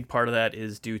 A big part of that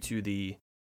is due to the,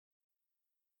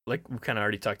 like we kind of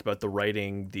already talked about, the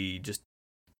writing, the just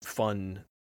fun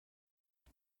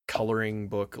coloring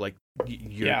book. Like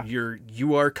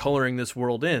you are coloring this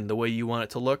world in the way you want it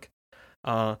to look.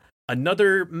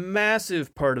 Another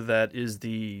massive part of that is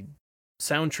the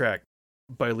soundtrack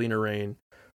by Lena Raine,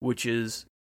 which is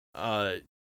not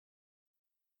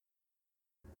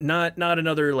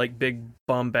another like big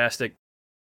bombastic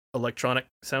electronic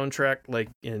soundtrack like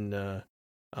in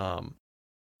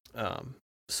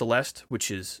Celeste,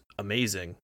 which is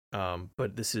amazing,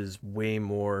 but this is way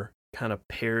more kind of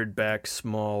pared back,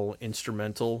 small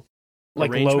instrumental,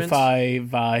 like lo-fi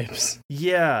vibes.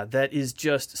 Yeah, that is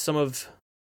just some of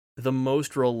the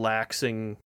most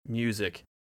relaxing music.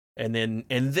 And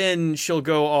then she'll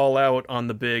go all out on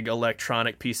the big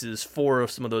electronic pieces for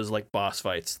some of those like boss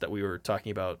fights that we were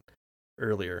talking about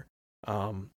earlier.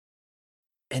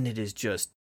 And it is just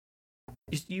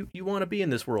you want to be in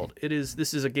this world.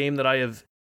 This is a game that I have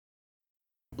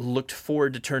looked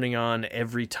forward to turning on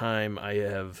every time I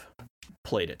have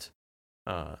played it.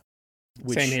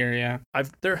 Same here, yeah.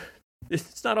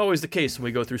 It's not always the case when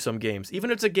we go through some games.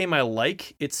 Even if it's a game I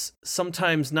like, it's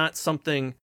sometimes not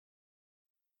something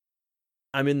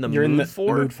I'm in the mood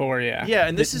for. Yeah. Yeah,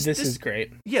 and this is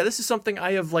great. Yeah, this is something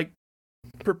I have like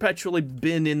perpetually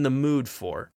been in the mood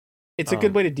for. It's a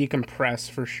good way to decompress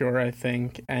for sure, I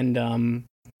think. And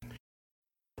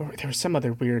there was some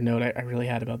other weird note I really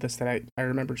had about this that I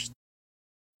remember. Just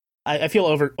I feel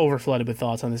overflooded with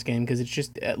thoughts on this game because it's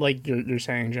just like you're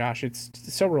saying, Josh. It's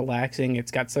so relaxing.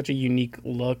 It's got such a unique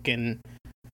look, and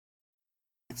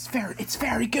it's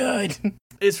very good.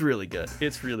 It's really good.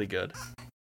 It's really good.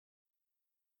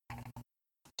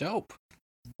 Dope.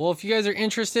 Well, if you guys are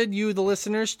interested, you the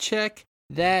listeners, check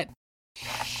that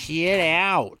shit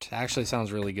out. Actually,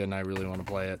 sounds really good, and I really want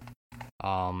to play it.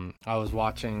 I was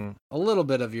watching a little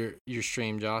bit of your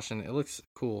stream, Josh, and it looks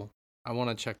cool. I want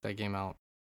to check that game out.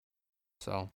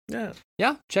 So yeah,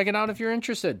 check it out if you're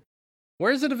interested.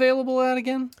 Where is it available at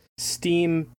again?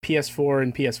 Steam, PS4,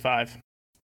 and PS5.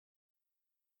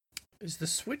 Is the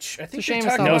Switch? I It's think a shame you're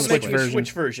it's talking not about on the the Switch.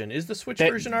 Switch version. Is the Switch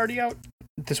version already out?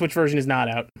 The Switch version is not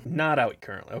out. Not out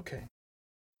currently. Okay.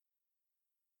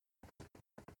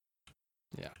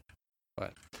 Yeah,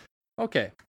 but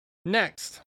okay.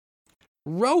 Next,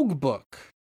 Roguebook.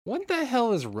 What the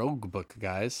hell is Roguebook,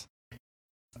 guys?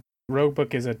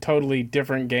 Roguebook is a totally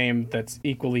different game that's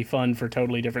equally fun for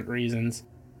totally different reasons.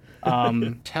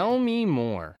 Tell me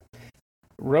more.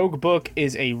 Roguebook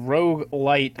is a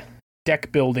roguelite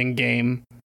deck building game,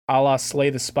 a la Slay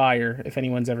the Spire, if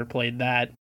anyone's ever played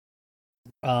that.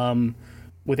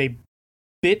 With a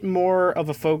bit more of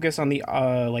a focus on the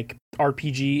like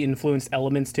RPG influenced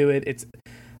elements to it. It's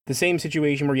the same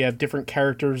situation where you have different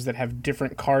characters that have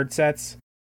different card sets,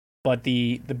 but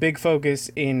the big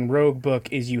focus in Roguebook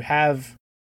is you have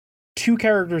two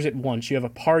characters at once. You have a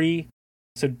party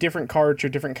So different cards or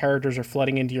different characters are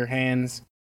flooding into your hands,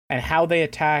 and how they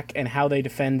attack and how they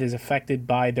defend is affected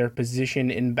by their position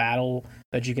in battle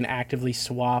that you can actively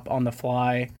swap on the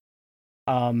fly.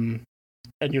 And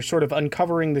you're sort of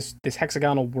uncovering this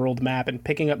hexagonal world map and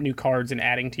picking up new cards and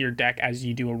adding to your deck as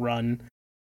you do a run.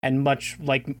 And much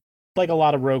like a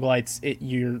lot of roguelites,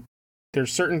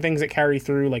 there's certain things that carry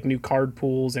through, like new card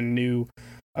pools and new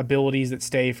abilities that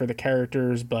stay for the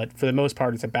characters, but for the most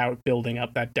part it's about building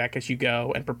up that deck as you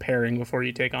go and preparing before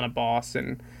you take on a boss.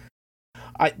 And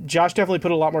Josh definitely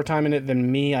put a lot more time in it than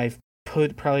me. I've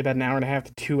put probably about an hour and a half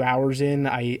to 2 hours in.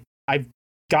 I've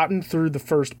gotten through the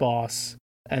first boss,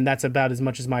 and that's about as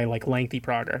much as my like lengthy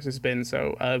progress has been.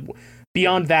 So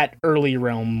beyond that early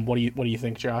realm, what do you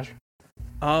think, Josh?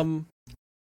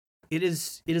 It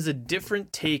is a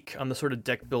different take on the sort of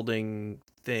deck building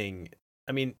thing.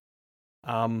 I mean,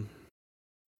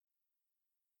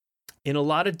 in a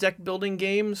lot of deck building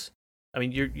games, I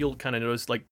mean, you'll kind of notice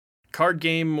like card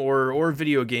game or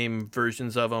video game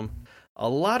versions of them. A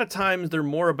lot of times they're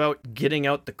more about getting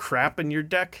out the crap in your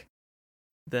deck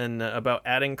than about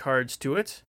adding cards to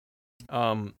it.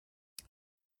 And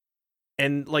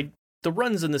like the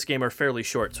runs in this game are fairly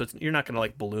short, so you're not going to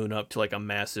like balloon up to like a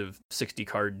massive 60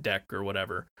 card deck or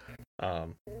whatever.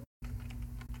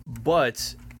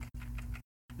 But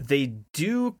they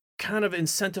do kind of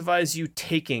incentivize you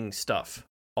taking stuff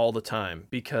all the time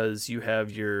because you have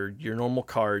your normal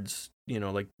cards,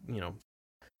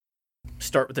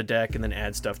 start with the deck and then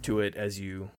add stuff to it as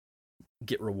you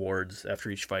get rewards after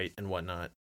each fight and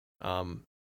whatnot.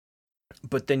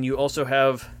 But then you also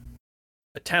have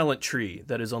a talent tree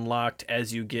that is unlocked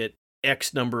as you get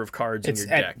X number of cards in your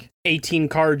deck. 18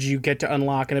 cards you get to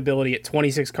unlock an ability. At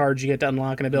 26 cards you get to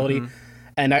unlock an ability. Mm-hmm.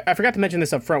 And I forgot to mention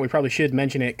this up front. We probably should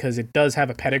mention it because it does have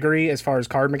a pedigree as far as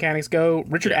card mechanics go.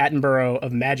 Richard Attenborough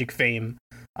of Magic fame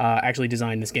actually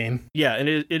designed this game. Yeah, and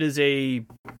it is a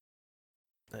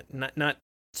not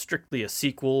strictly a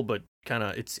sequel, but kind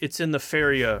of it's in the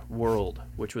Faria world,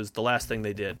 which was the last thing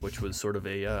they did, which was sort of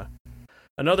a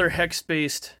another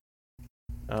hex-based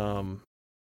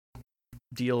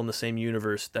deal in the same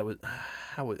universe. That was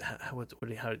how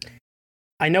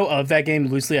I know of that game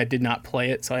loosely. I did not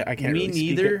play it, so I can't. Me really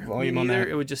neither. Speak volume on that.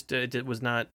 It would just it was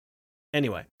not.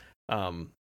 Anyway,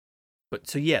 but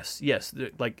so yes,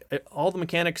 like all the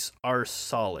mechanics are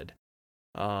solid.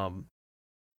 Some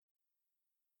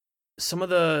of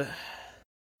the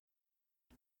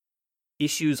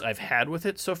issues I've had with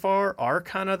it so far are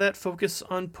kind of that focus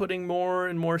on putting more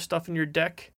and more stuff in your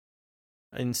deck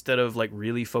instead of like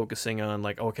really focusing on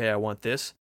like, okay, I want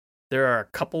this. There are a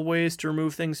couple ways to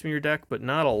remove things from your deck, but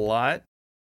not a lot.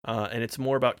 And it's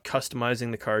more about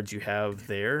customizing the cards you have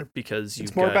there because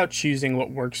it's more about choosing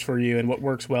what works for you and what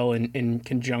works well in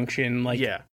conjunction. Like,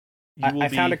 yeah, I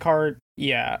found a card.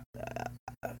 Yeah,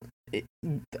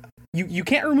 you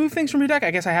can't remove things from your deck.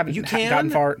 I guess I haven't gotten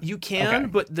far. You can, okay.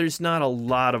 But there's not a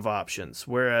lot of options.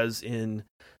 Whereas in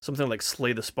something like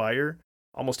Slay the Spire,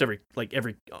 almost every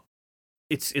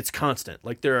it's constant.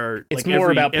 Like there are. It's like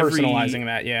more about personalizing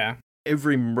that. Yeah.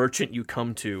 Every merchant you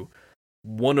come to,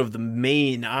 one of the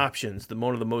main options,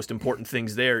 one of the most important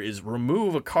things there is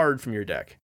remove a card from your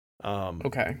deck.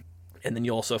 Okay. And then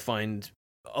you also find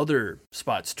other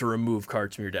spots to remove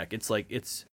cards from your deck. It's like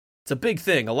it's a big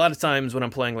thing. A lot of times when I'm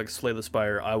playing like Slay the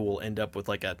Spire, I will end up with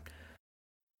like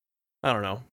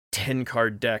 10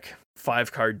 card deck,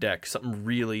 5 card deck, something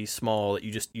really small that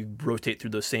you rotate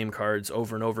through those same cards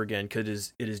over and over again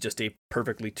because it is just a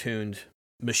perfectly tuned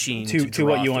machine to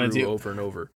what you want to do over and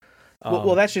over.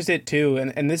 Well, that's just it too,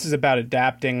 and this is about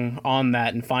adapting on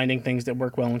that and finding things that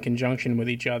work well in conjunction with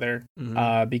each other.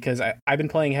 Mm-hmm. Because I've been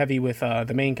playing heavy with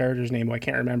the main character's name, who I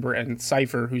can't remember, and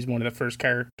Cypher, who's one of the first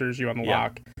characters you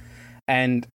unlock,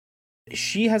 and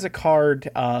she has a card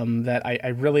that I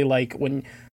really like. When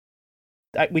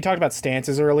we talked about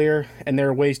stances earlier, and there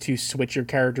are ways to switch your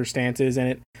character stances,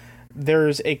 and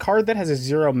there's a card that has a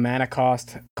 0 mana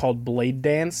cost called Blade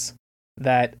Dance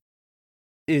that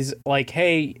is like,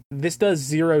 hey, this does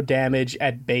 0 damage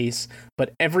at base,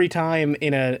 but every time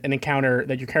in an encounter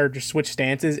that your character switch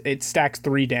stances, it stacks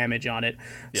 3 damage on it.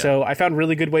 Yeah. So I found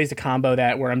really good ways to combo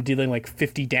that where I'm dealing like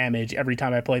 50 damage every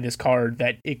time I play this card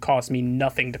that it costs me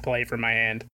nothing to play from my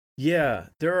hand. Yeah,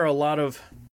 there are a lot of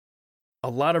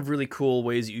really cool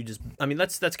ways that you just, I mean,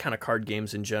 that's kind of card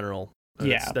games in general.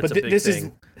 Yeah, that's but a big this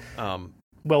thing. Is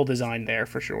well designed there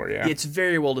for sure. Yeah, it's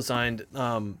very well designed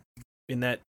in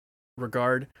that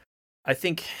regard. I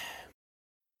think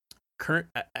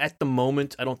at the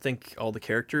moment, I don't think all the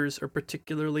characters are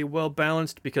particularly well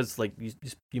balanced because, like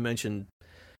you mentioned,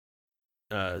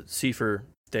 Seifer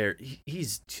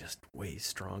he's just way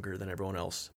stronger than everyone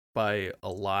else by a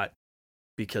lot,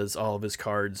 because all of his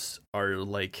cards are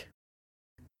like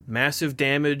massive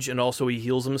damage, and also he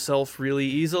heals himself really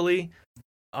easily.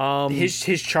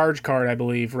 His charge card, I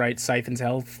believe, right, siphons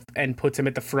health and puts him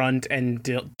at the front and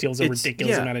deals a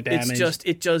ridiculous amount of damage.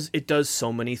 It does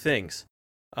so many things.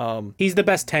 He's the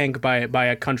best tank by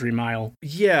a country mile.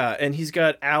 Yeah, and he's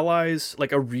got allies,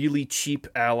 like a really cheap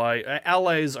ally.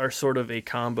 Allies are sort of a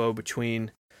combo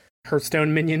between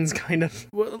Hearthstone minions, kind of.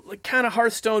 Well, like, kind of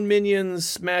Hearthstone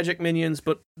minions, Magic minions,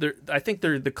 but I think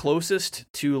they're the closest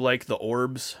to like the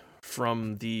orbs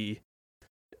from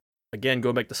again,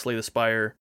 going back to Slay the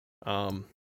Spire.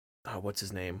 What's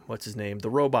his name? The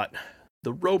robot.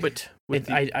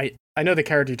 I know the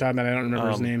character you're talking about. I don't remember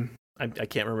his name. I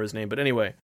can't remember his name, but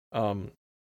anyway,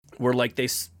 where like they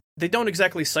don't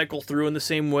exactly cycle through in the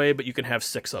same way, but you can have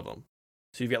 6 of them.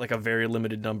 So you've got like a very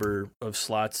limited number of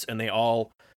slots, and they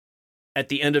all, at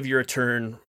the end of your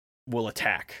turn, will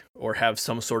attack or have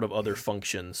some sort of other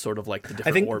function, sort of like the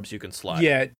different orbs you can slot.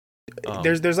 Yeah.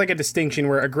 There's like a distinction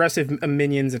where aggressive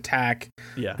minions attack,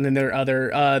 and then there are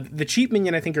other. The cheap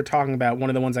minion I think you're talking about, one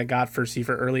of the ones I got for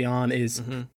Seifer early on, is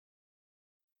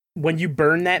when you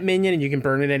burn that minion, and you can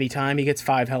burn it any time, he gets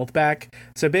 5 health back.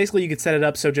 So basically, you could set it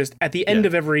up so just at the end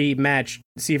of every match,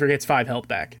 Seifer gets 5 health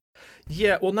back.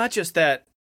 Yeah, well, not just that.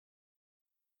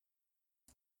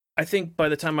 I think by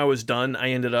the time I was done, I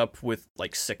ended up with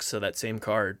like 6 of that same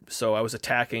card. So I was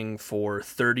attacking for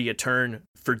 30 a turn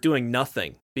for doing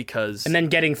nothing, because... And then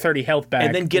getting 30 health back.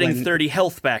 And then getting 30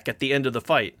 health back at the end of the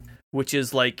fight, which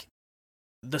is like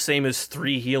the same as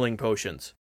 3 healing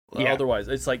potions. Yeah. Otherwise,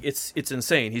 it's like, it's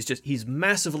insane. He's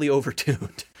massively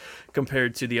overtuned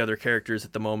compared to the other characters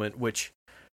at the moment, which,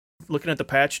 looking at the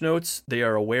patch notes, they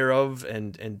are aware of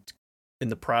and in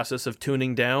the process of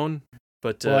tuning down.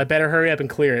 But I better hurry up and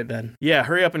clear it then. Yeah,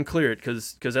 hurry up and clear it,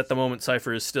 because at the moment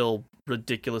Seifer is still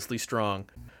ridiculously strong.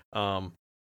 I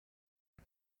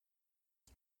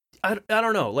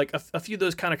don't know, like a few of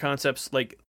those kind of concepts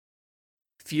like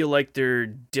feel like they're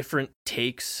different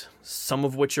takes, some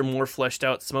of which are more fleshed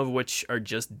out, some of which are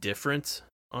just different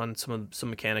on some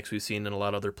mechanics we've seen in a lot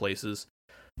of other places.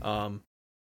 I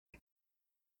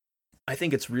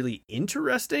think it's really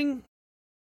interesting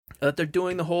that they're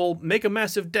doing the whole make a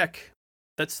massive deck.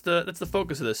 That's the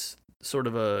focus of this sort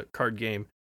of a card game.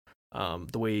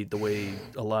 The way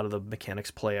a lot of the mechanics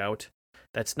play out.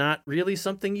 That's not really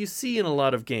something you see in a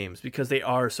lot of games, because they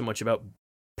are so much about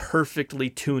perfectly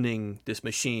tuning this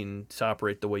machine to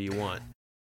operate the way you want.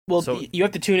 Well, so, you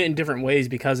have to tune it in different ways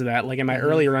because of that. Like in my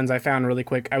earlier runs, I found really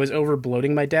quick, I was over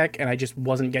bloating my deck, and I just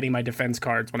wasn't getting my defense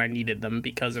cards when I needed them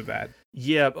because of that.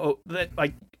 Yeah,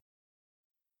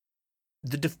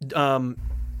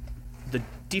 the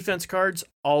defense cards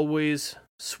always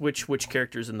switch which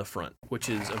character's in the front, which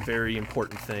is a very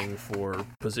important thing for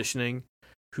positioning,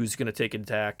 who's going to take an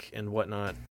attack and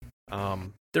whatnot.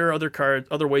 There are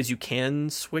other ways you can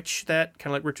switch that,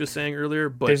 kind of like Rich was saying earlier.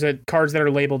 But there's cards that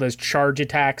are labeled as charge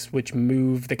attacks, which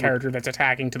move the character that's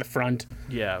attacking to the front.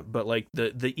 Yeah, but like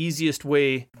the easiest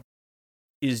way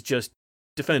is just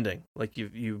defending. Like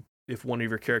if one of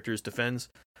your characters defends.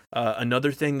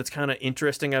 Another thing that's kind of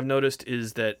interesting I've noticed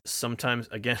is that sometimes,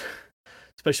 again,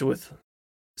 especially with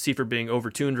Seifer being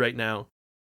overtuned right now,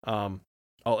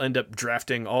 I'll end up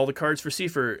drafting all the cards for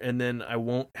Seifer, and then I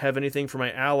won't have anything for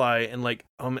my ally, and like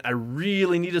I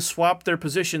really need to swap their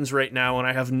positions right now, and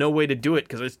I have no way to do it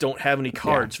because I just don't have any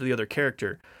cards for the other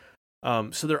character.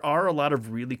 So there are a lot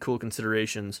of really cool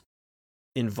considerations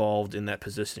involved in that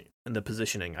positioning.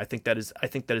 I think that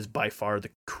is by far the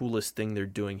coolest thing they're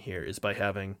doing here, is by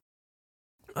having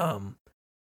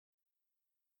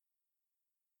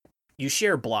you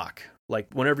share block. Like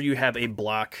whenever you have a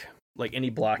block, like any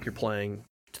block you're playing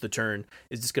to the turn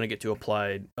is just going to get to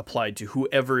applied to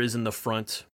whoever is in the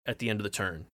front at the end of the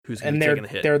turn, who's going to be taking the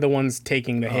hit. They're the ones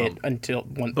taking the hit until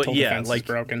defense is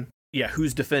broken. Yeah,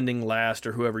 who's defending last,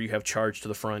 or whoever you have charged to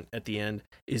the front at the end,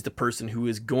 is the person who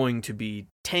is going to be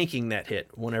tanking that hit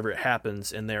whenever it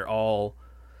happens, and they're all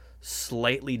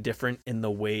slightly different in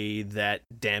the way that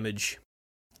damage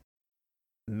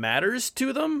matters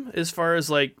to them, as far as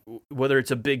like whether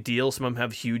it's a big deal. Some of them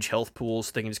have huge health pools,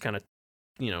 so they can just kind of,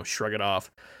 shrug it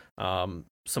off. Some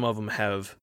of them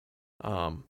have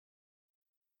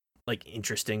like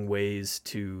interesting ways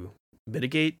to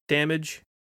mitigate damage.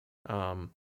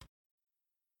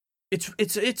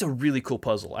 It's a really cool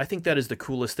puzzle. I think that is the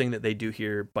coolest thing that they do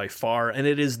here by far, and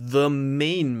it is the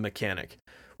main mechanic,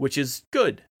 which is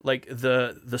good. Like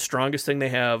the strongest thing they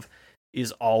have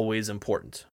is always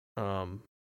important.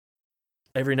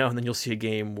 Every now and then you'll see a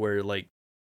game where like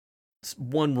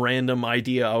one random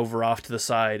idea over off to the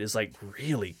side is like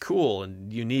really cool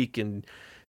and unique, and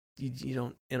you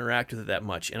don't interact with it that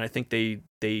much. And I think they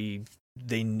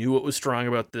knew what was strong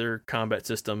about their combat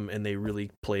system, and they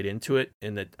really played into it.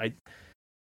 And that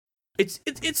it's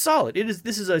solid.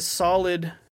 This is a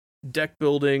solid deck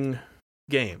building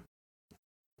game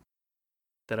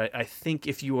that I think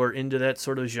if you are into that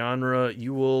sort of genre,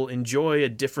 you will enjoy a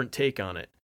different take on it.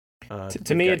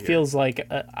 To me, it feels like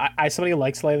I somebody who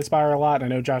likes Slay the Spire a lot. I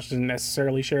know Josh doesn't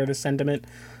necessarily share this sentiment.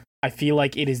 I feel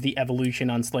like it is the evolution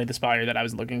on Slay the Spire that I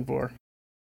was looking for.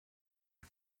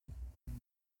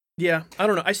 Yeah, I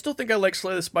don't know. I still think I like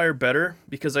Slay the Spire better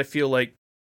because I feel like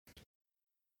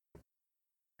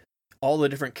all the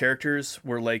different characters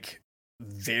were like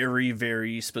very,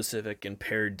 very specific and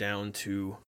pared down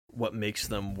to what makes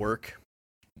them work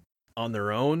on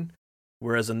their own.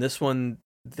 Whereas in this one,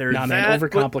 they're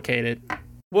overcomplicated.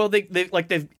 Well,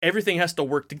 they've everything has to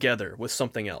work together with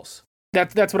something else.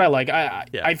 That's what I like.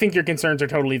 I think your concerns are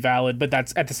totally valid, but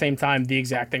that's at the same time the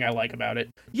exact thing I like about it.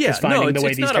 Yeah, it's not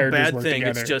a bad thing.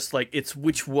 Together. It's just like it's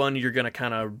which one you're gonna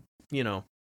kind of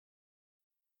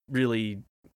really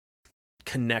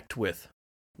connect with.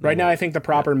 Right now, I think the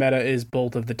proper meta is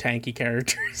both of the tanky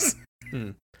characters.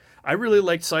 I really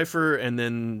liked Cypher, and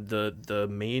then the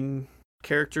main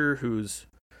character who's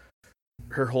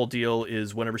her whole deal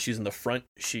is whenever she's in the front,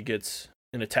 she gets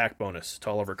an attack bonus to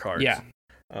all of her cards. Yeah.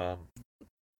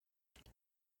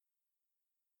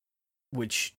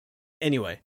 Which,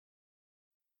 anyway,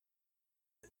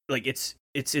 like it's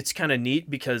kind of neat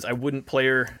because I wouldn't play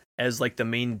her as like the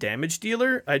main damage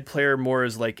dealer. I'd play her more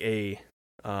as like a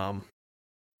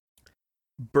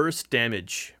burst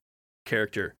damage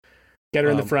character. Get her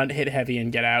in the front, hit heavy,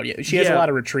 and get out. Yeah, she has a lot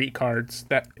of retreat cards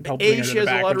that help bring her to the back. A, she has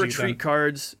a lot of retreat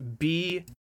cards. B,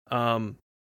 the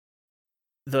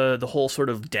whole sort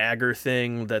of dagger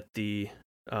thing that the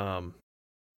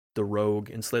rogue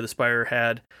in Slay the Spire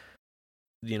had,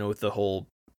 with the whole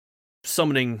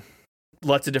summoning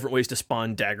lots of different ways to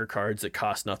spawn dagger cards that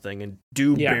cost nothing and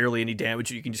do barely any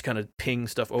damage. You can just kind of ping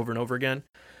stuff over and over again.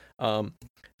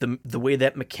 The way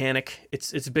that mechanic,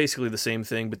 it's basically the same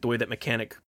thing, but the way that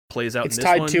mechanic plays out. It's in this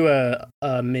tied to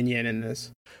a minion in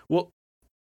this. Well,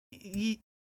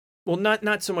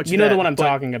 not so much. You know the one I'm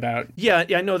talking about. Yeah,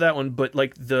 I know that one. But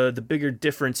like the bigger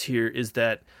difference here is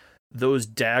that those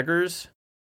daggers,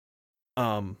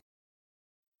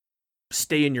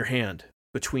 stay in your hand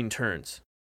between turns,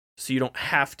 so you don't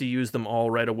have to use them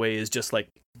all right away. Is just like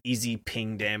easy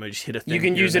ping damage, hit a thing. You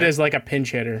can use it as like a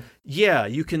pinch hitter. Yeah,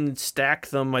 you can stack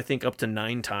them. I think up to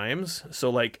 9 times. So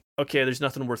like, okay, there's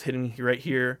nothing worth hitting right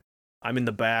here. I'm in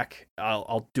the back.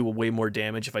 I'll do way more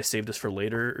damage if I save this for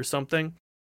later or something.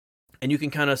 And you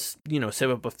can kind of, save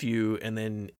up a few and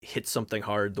then hit something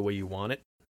hard the way you want it,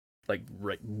 like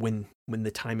right when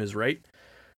the time is right.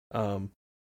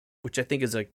 Which I think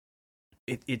is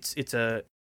it's an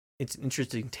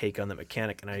interesting take on the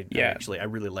mechanic, and I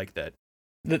really like that.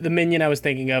 The minion I was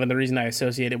thinking of, and the reason I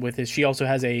associate it with is she also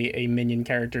has a minion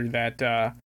character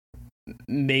that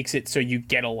makes it so you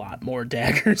get a lot more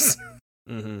daggers.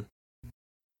 Mm-hmm.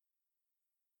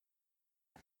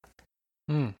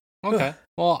 Okay.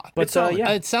 Well, but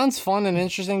it sounds fun and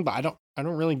interesting, but I don't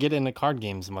really get into card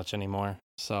games much anymore.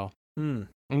 So I'm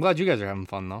glad you guys are having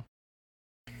fun though.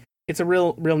 It's a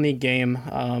real neat game.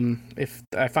 If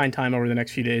I find time over the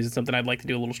next few days, it's something I'd like to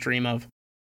do a little stream of.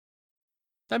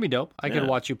 That'd be dope. I could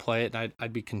watch you play it, and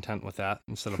I'd be content with that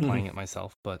instead of playing it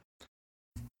myself. But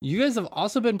you guys have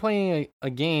also been playing a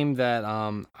game that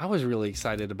I was really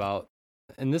excited about.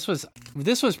 And this was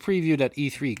previewed at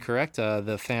E3, correct?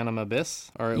 The Phantom Abyss,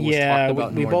 or it was talked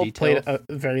about we in more both detail? played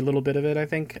a very little bit of it. I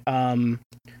think I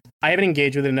haven't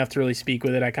engaged with it enough to really speak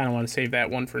with it. I kind of want to save that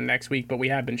one for next week, but we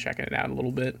have been checking it out a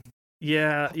little bit.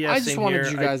 Yeah. I just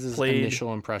wanted you guys'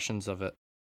 initial impressions of it.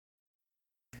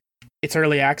 It's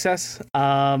early access.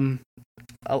 A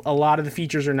lot of the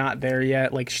features are not there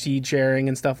yet, like seed sharing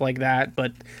and stuff like that.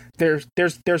 But there's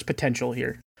potential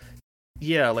here.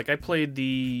 Yeah, like I played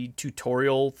the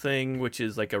tutorial thing, which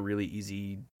is like a really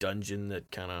easy dungeon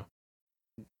that kind of,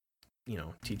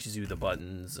 teaches you the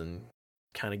buttons and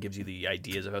kind of gives you the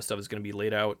ideas of how stuff is going to be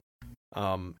laid out.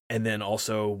 And then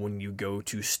also when you go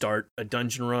to start a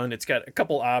dungeon run, it's got a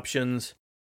couple options.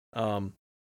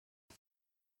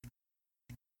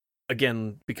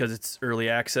 Again, because it's early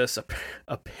access,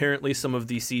 apparently some of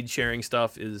the seed sharing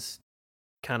stuff is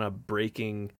kind of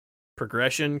breaking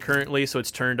progression currently, so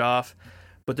it's turned off.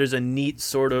 But there's a neat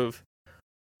sort of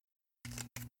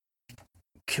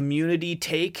community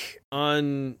take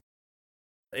on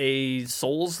a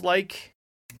Souls-like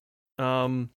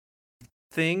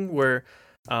thing where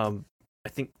I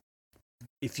think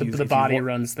if you the body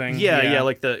runs thing. Yeah,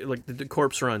 like the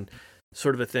corpse run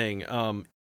sort of a thing.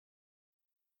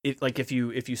 If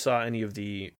you saw any of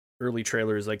the early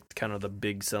trailers, like kind of the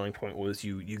big selling point was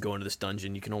you go into this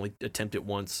dungeon, you can only attempt it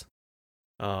once.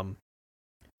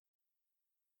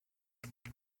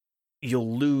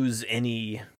 You'll lose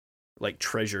any like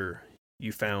treasure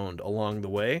you found along the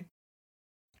way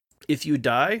if you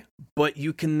die, but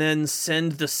you can then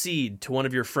send the seed to one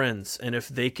of your friends, and if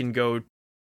they can go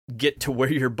get to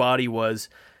where your body was,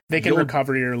 they can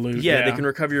recover your loot. Yeah, they can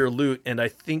recover your loot, and I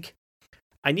think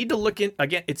I need to look in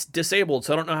again. It's disabled,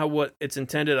 so I don't know what it's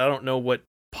intended. I don't know what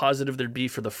positive there'd be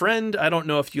for the friend. I don't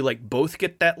know if you like both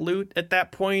get that loot at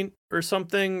that point or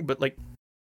something, but like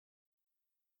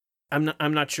I'm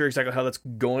not sure exactly how that's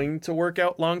going to work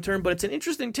out long term, but it's an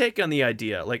interesting take on the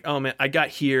idea. Like, oh man, I got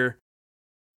here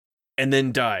and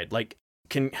then died. Like,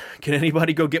 can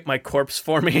anybody go get my corpse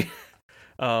for me?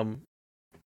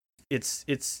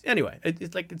 It's anyway.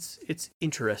 It's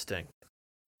interesting,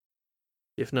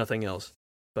 if nothing else.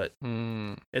 But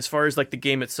as far as like the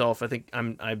game itself, I think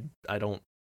I don't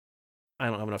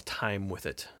have enough time with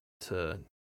it to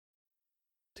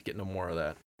get no more of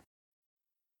that.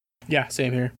 Yeah,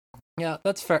 same here. Yeah,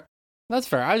 that's fair. That's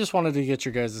fair. I just wanted to get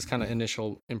your guys' kind of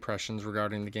initial impressions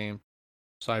regarding the game,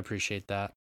 so I appreciate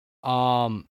that.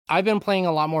 I've been playing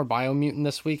a lot more Biomutant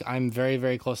this week. I'm very,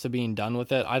 very close to being done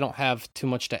with it. I don't have too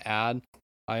much to add.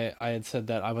 I had said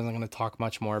that I wasn't going to talk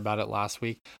much more about it last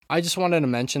week. I just wanted to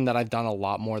mention that I've done a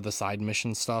lot more of the side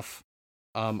mission stuff.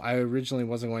 I originally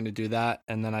wasn't going to do that,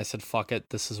 and then I said, fuck it,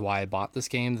 this is why I bought this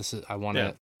game. I want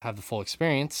to have the full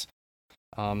experience.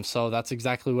 So that's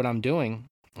exactly what I'm doing.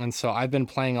 And so I've been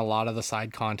playing a lot of the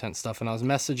side content stuff, and I was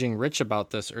messaging Rich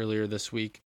about this earlier this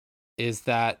week, is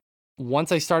that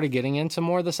once I started getting into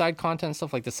more of the side content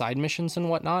stuff, like the side missions and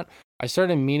whatnot, I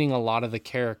started meeting a lot of the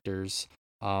characters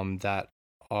that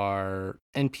are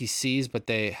NPCs, but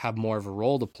they have more of a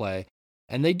role to play.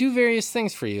 And they do various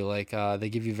things for you, like they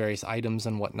give you various items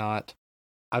and whatnot.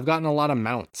 I've gotten a lot of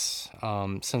mounts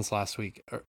since last week.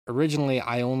 Originally,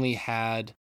 I only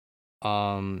had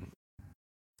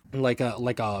like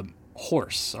a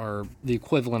horse, or the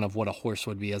equivalent of what a horse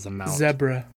would be as a mount.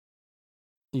 Zebra.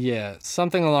 Yeah,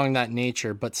 something along that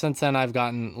nature. But since then, I've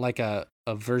gotten like a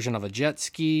version of a jet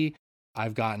ski.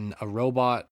 I've gotten a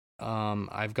robot.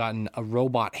 I've gotten a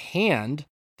robot hand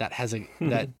that has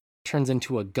that turns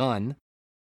into a gun.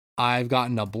 I've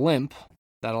gotten a blimp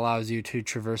that allows you to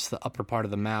traverse the upper part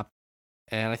of the map.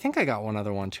 And I think I got one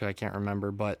other one too. I can't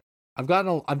remember, but I've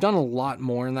done a lot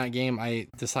more in that game. I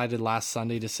decided last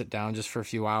Sunday to sit down just for a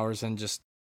few hours and just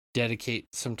dedicate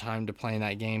some time to playing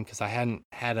that game, because I hadn't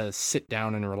had a sit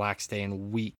down and relax day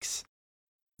in weeks.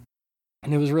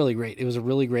 And it was really great. It was a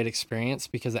really great experience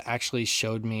because it actually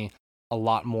showed me a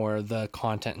lot more of the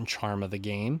content and charm of the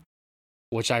game,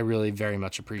 which I really very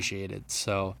much appreciated.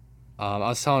 So I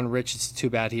was telling Rich it's too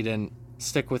bad he didn't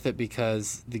stick with it,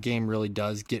 because the game really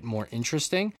does get more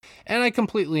interesting. And I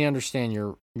completely understand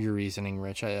your reasoning,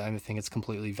 Rich. I think it's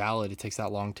completely valid. It takes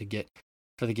that long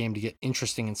for the game to get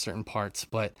interesting in certain parts,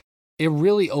 but it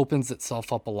really opens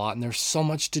itself up a lot, and there's so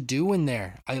much to do in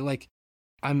there.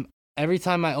 Every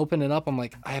time I open it up, I'm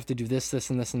like, I have to do this,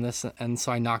 and this, and this, and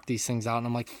so I knock these things out, and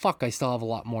I'm like, fuck, I still have a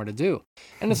lot more to do.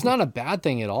 And it's not a bad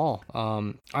thing at all.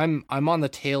 I'm on the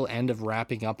tail end of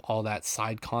wrapping up all that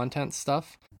side content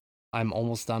stuff. I'm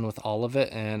almost done with all of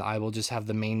it, and I will just have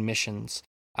the main missions.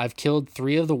 I've killed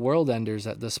 3 of the world enders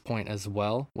at this point as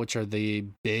well, which are the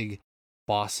big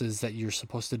bosses that you're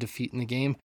supposed to defeat in the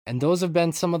game. And those have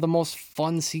been some of the most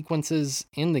fun sequences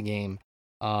in the game.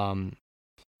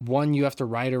 One, you have to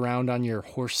ride around on your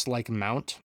horse-like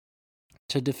mount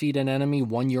to defeat an enemy.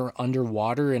 One, you're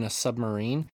underwater in a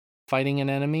submarine fighting an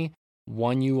enemy.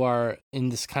 One, you are in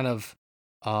this kind of,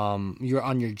 you're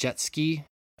on your jet ski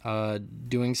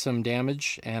doing some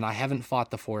damage. And I haven't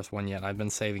fought the 4th one yet. I've been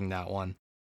saving that one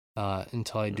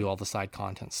until I do all the side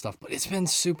content stuff. But it's been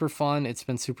super fun. It's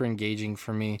been super engaging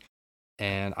for me.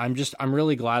 And I'm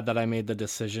really glad that I made the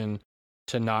decision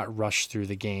to not rush through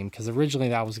the game, because originally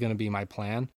that was going to be my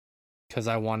plan, because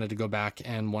I wanted to go back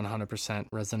and 100%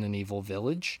 Resident Evil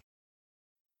Village.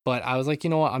 But I was like, you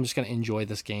know what? I'm just going to enjoy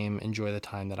this game, enjoy the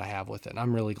time that I have with it. And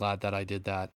I'm really glad that I did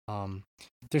that.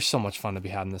 There's so much fun to be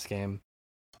had in this game.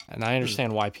 And I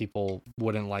understand why people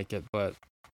wouldn't like it, but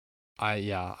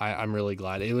I'm really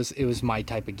glad. It was my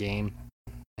type of game.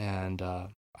 And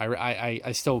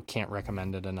I still can't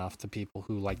recommend it enough to people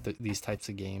who like these types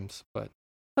of games. But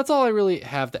that's all I really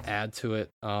have to add to it.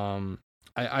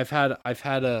 I've had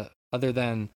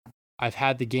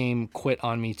the game quit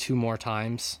on me 2 more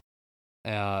times.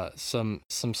 Some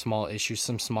small issues,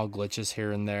 some small glitches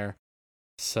here and there.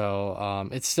 So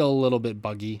it's still a little bit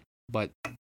buggy, but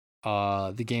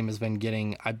the game has been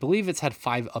getting, I believe it's had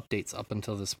 5 updates up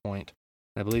until this point.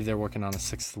 I believe they're working on a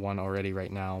 6th one already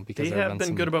right now because they have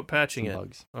been good about patching it.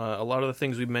 Bugs. A lot of the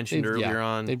things we mentioned earlier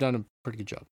on, they've done a pretty good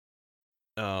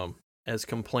job. As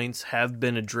complaints have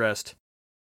been addressed.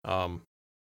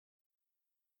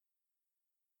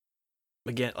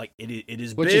 Again, like it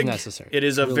is which big. Is necessary. It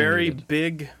is a really very needed.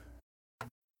 big,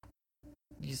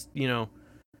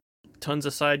 tons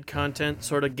of side content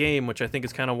sort of game, which I think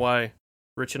is kind of why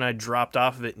Rich and I dropped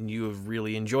off of it, and you have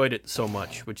really enjoyed it so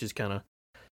much, which is kind of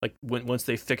like once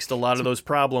they fixed a lot of those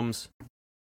problems,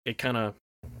 it kind of,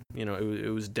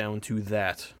 it was down to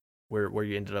that where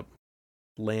you ended up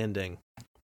landing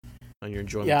on your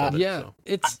enjoyment of it. Yeah,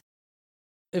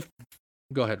 so.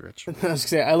 Go ahead, Rich. I was gonna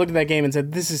say, I looked at that game and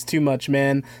said, "This is too much,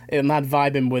 man. I'm not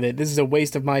vibing with it. This is a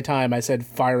waste of my time." I said,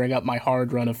 firing up my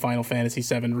hard run of Final Fantasy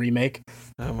VII Remake.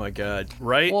 Oh my god!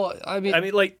 Right? Well, I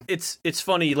mean, like it's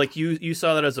funny. Like you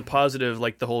saw that as a positive,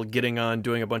 like the whole getting on,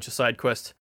 doing a bunch of side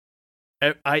quests.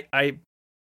 I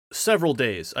several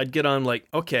days I'd get on like,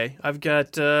 okay, I've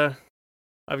got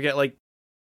like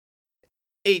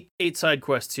eight side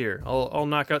quests here. I'll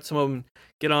knock out some of them.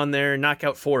 Get on there, knock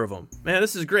out 4 of them. Man,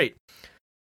 this is great.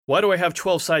 Why do I have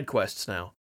 12 side quests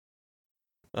now?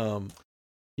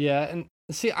 Yeah, and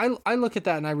see, I look at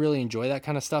that and I really enjoy that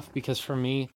kind of stuff because for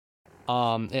me,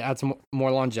 it adds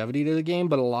more longevity to the game.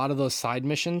 But a lot of those side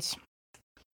missions,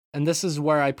 and this is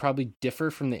where I probably differ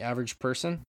from the average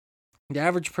person. The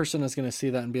average person is going to see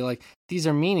that and be like, "These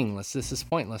are meaningless. This is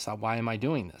pointless. Why am I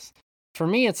doing this?" For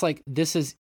me, it's like this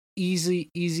is easy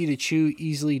to chew,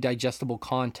 easily digestible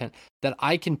content that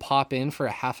I can pop in for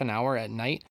a half an hour at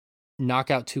night, knock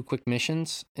out 2 quick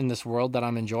missions in this world that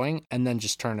I'm enjoying, and then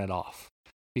just turn it off.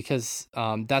 Because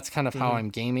that's kind of how I'm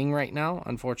gaming right now.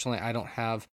 Unfortunately,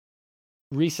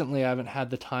 recently I haven't had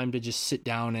the time to just sit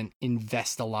down and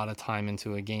invest a lot of time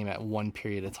into a game at one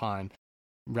period of time,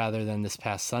 rather than this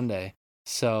past Sunday.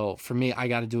 So for me, I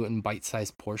got to do it in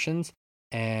bite-sized portions,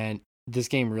 and this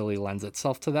game really lends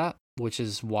itself to that, which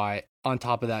is why, on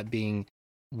top of that being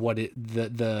what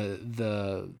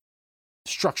the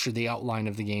structure, the outline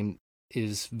of the game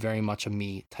is very much a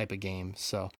me type of game.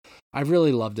 So I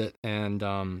really loved it, and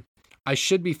I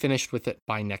should be finished with it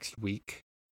by next week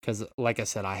because, like I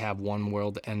said, I have one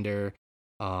world ender.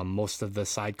 Most of the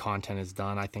side content is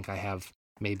done. I think I have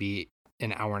maybe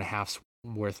an hour and a half's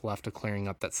worth left of clearing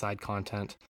up that side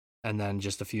content, and then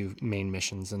just a few main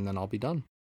missions, and then I'll be done.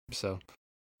 So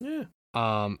yeah.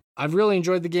 I've really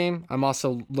enjoyed the game. I'm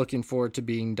also looking forward to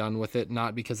being done with it,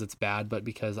 not because it's bad, but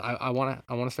because I want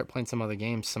to start playing some other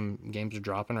games. Some games are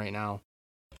dropping right now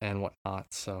and whatnot.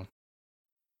 So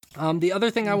the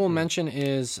other thing I will mention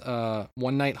is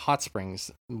One Night Hot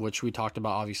Springs, which we talked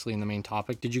about obviously in the main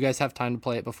topic. Did you guys have time to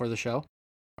play it before the show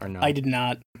or no? I did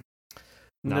not.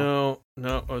 No,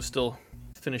 I was still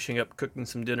finishing up cooking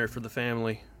some dinner for the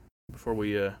family before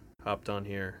we hopped on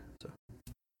here. So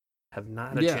have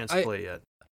not had a chance to play yet.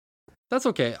 That's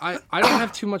okay. I don't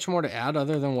have too much more to add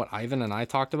other than what Ivan and I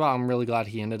talked about. I'm really glad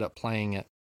he ended up playing it.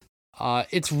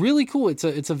 It's really cool. It's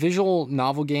a visual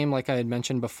novel game, like I had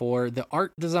mentioned before. The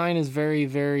art design is very,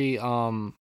 very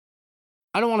I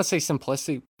don't want to say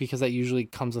simplistic because that usually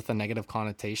comes with a negative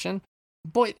connotation,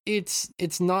 but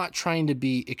it's not trying to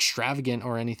be extravagant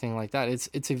or anything like that.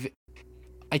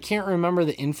 I can't remember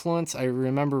the influence. I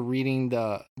remember reading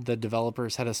the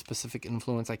developers had a specific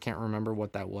influence. I can't remember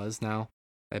what that was now.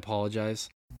 I apologize.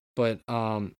 But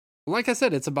like I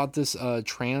said, it's about this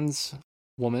trans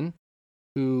woman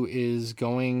who is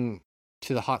going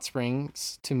to the hot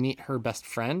springs to meet her best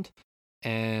friend,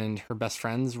 and her best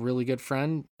friend's really good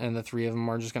friend, and the 3 of them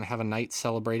are just going to have a night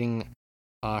celebrating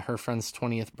her friend's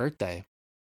 20th birthday.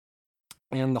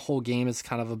 And the whole game is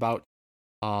kind of about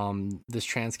this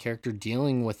trans character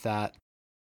dealing with that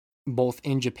both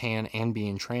in Japan and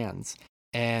being trans.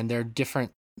 And there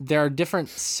are different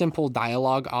simple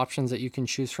dialogue options that you can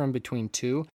choose from between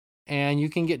 2, and you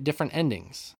can get different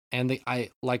endings. And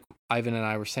like Ivan and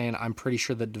I were saying, I'm pretty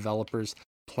sure the developers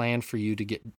plan for you to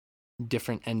get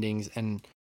different endings and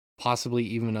possibly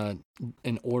even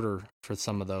an order for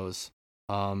some of those,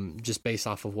 just based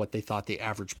off of what they thought the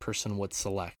average person would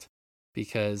select.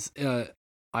 Because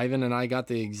Ivan and I got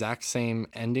the exact same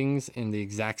endings in the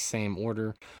exact same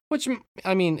order, which,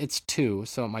 I mean, it's 2,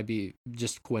 so it might be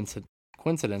just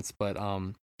coincidence, but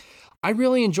I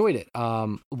really enjoyed it.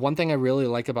 One thing I really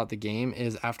like about the game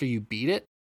is after you beat it,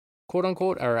 quote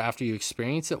unquote, or after you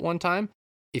experience it one time,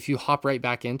 if you hop right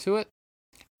back into it,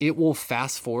 it will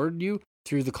fast forward you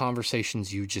through the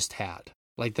conversations you just had.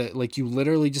 Like you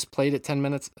literally just played it 10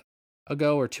 minutes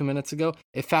ago or 2 minutes ago,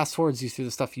 it fast forwards you through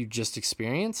the stuff you just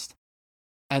experienced,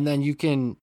 and then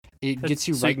it gets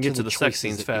you so right you can get to the sex choices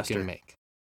scenes that faster. you can make.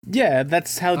 Yeah,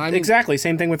 that's how exactly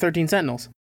same thing with 13 Sentinels.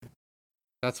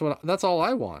 That's all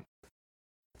I want.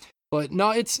 But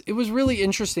no, it was really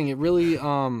interesting. It really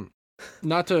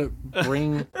not to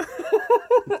bring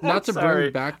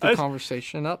bring back the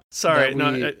conversation up. Sorry,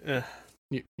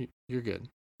 you're good.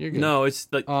 You're good. No, it's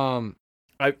like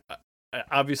I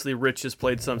obviously Rich has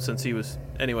played some since he was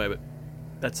anyway, but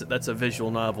that's a visual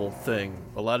novel thing.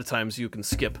 A lot of times you can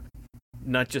skip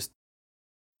not just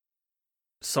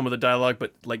some of the dialogue,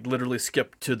 but like literally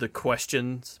skip to the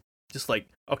questions. Just like,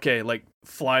 okay, like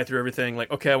fly through everything.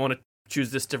 Like, okay, I want to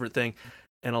choose this different thing.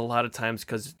 And a lot of times,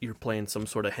 because you're playing some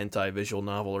sort of hentai visual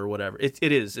novel or whatever,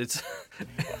 it's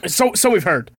so we've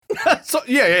heard. So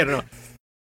yeah, I don't know.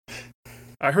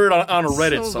 I heard on a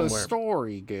Reddit somewhere. The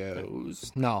story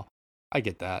goes. No, I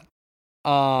get that.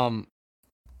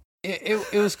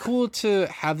 It was cool to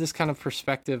have this kind of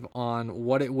perspective on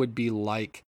what it would be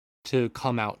like to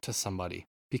come out to somebody,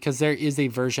 because there is a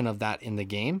version of that in the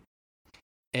game,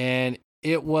 and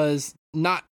it was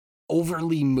not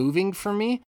overly moving for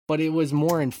me, but it was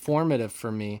more informative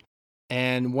for me.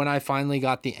 And when I finally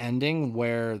got the ending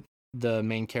where the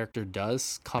main character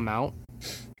does come out,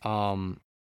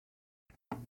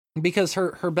 because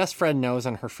her best friend knows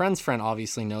and her friend's friend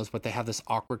obviously knows, but they have this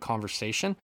awkward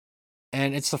conversation.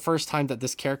 And it's the first time that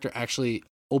this character actually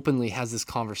openly has this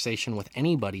conversation with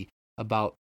anybody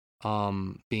about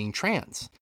being trans.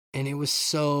 And it was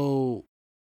so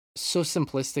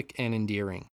simplistic and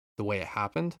endearing the way it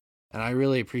happened. And I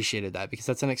really appreciated that, because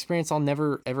that's an experience I'll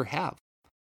never ever have.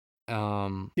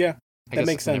 Yeah, that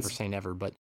makes sense. Never say never,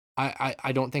 but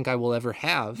I don't think I will ever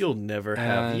have. You'll never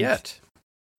have yet.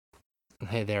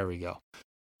 Hey, there we go.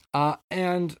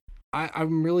 And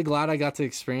I'm really glad I got to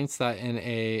experience that in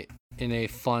a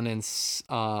fun and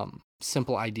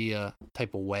simple idea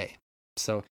type of way.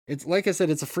 So it's, like I said,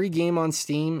 it's a free game on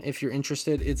Steam if you're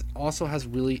interested. It also has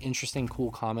really interesting,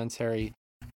 cool commentary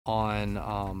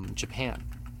on Japan.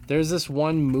 There's this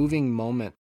one moving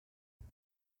moment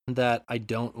that I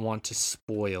don't want to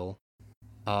spoil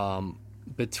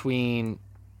between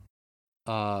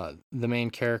the main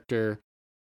character,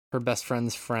 her best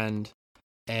friend's friend,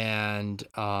 and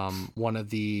one of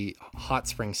the hot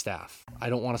spring staff. I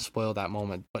don't want to spoil that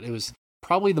moment, but it was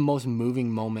probably the most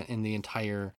moving moment in the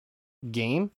entire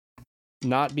game.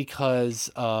 Not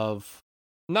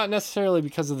necessarily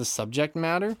because of the subject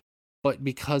matter, but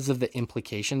because of the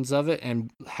implications of it,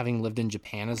 and having lived in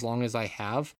Japan as long as I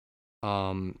have,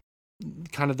 kind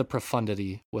of the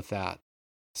profundity with that.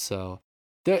 So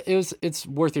it's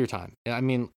worth your time. I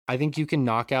mean, I think you can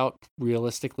knock out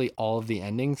realistically all of the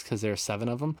endings, because there are 7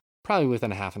 of them, probably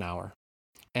within a half an hour.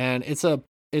 And it's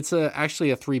actually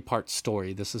a 3-part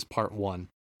story. This is part 1.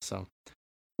 So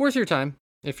worth your time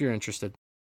if you're interested.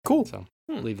 Cool. So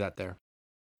leave that there.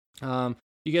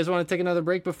 You guys want to take another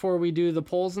break before we do the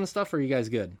polls and stuff, or are you guys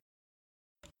good?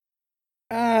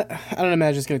 I don't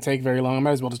imagine it's going to take very long. I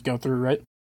might as well just go through, right?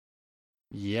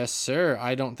 Yes, sir.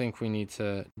 I don't think we need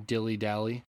to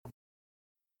dilly-dally.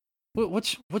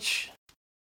 Which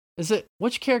is it?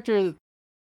 Which character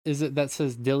is it that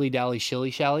says dilly-dally,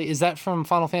 shilly-shally? Is that from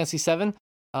Final Fantasy VII?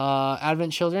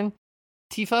 Advent Children?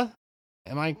 Tifa?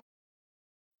 Am I?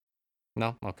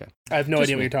 No? Okay. I have no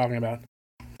idea what you're talking about.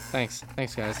 Thanks,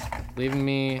 guys. Leaving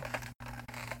me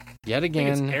yet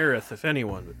again. I think it's Aerith, if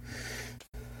anyone.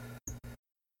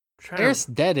 Aerith's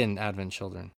dead in Advent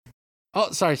Children.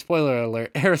 Oh, sorry, spoiler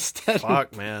alert. Aerith's dead.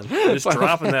 Fuck, man. Just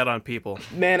dropping that on people.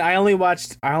 Man, I only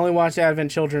watched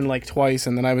Advent Children like twice,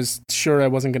 and then I was sure I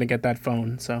wasn't going to get that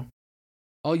phone, so.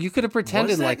 Oh, you could have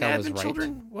pretended like I was Advent right.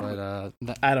 Children?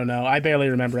 But, I don't know. I barely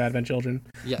remember Advent Children.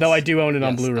 Yes. Though I do own it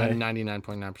on Blu-ray. I'm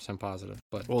 99.9% positive.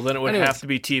 But well, then it would have to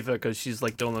be Tifa, because she's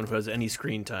like the only one who has any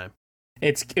screen time.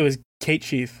 It was Kate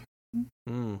Sheath.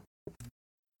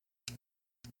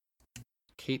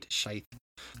 Kate Sheath.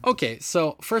 Okay,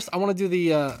 so first I want to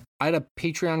do I had a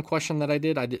Patreon question that I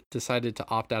did. Decided to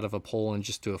opt out of a poll and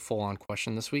just do a full-on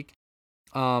question this week.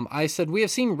 I said, we have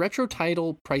seen retro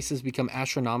title prices become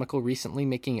astronomical recently,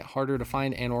 making it harder to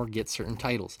find and or get certain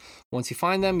titles. Once you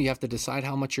find them, you have to decide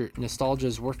how much your nostalgia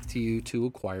is worth to you to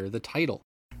acquire the title.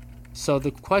 So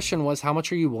the question was, how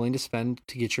much are you willing to spend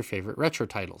to get your favorite retro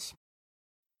titles?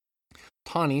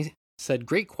 Tawny said,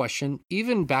 great question.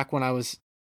 Even back when I was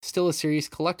still a serious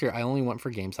collector, I only went for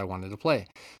games I wanted to play.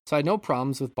 So I had no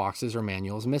problems with boxes or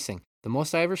manuals missing. The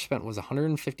most I ever spent was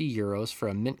 150 euros for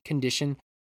a mint condition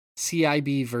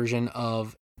CIB version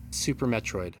of Super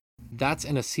Metroid. That's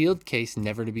in a sealed case,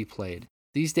 never to be played.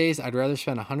 These days, I'd rather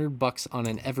spend $100 on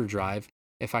an EverDrive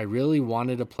if I really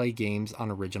wanted to play games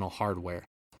on original hardware,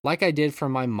 like I did for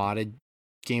my modded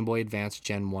Game Boy Advance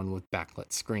Gen 1 with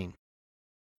backlit screen.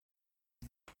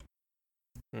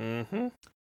 Mm-hmm.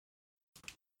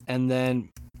 And then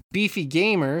Beefy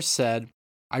Gamer said,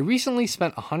 I recently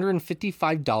spent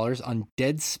 $155 on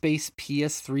Dead Space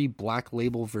PS3 Black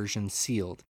Label version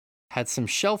sealed. Had some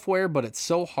shelfware, but it's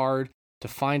so hard to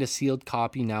find a sealed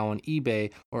copy now on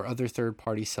eBay or other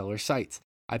third-party seller sites.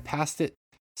 I passed it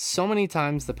so many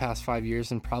times the past 5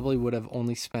 years and probably would have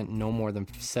only spent no more than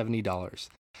 $70.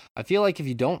 I feel like if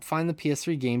you don't find the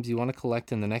PS3 games you want to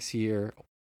collect in the next 2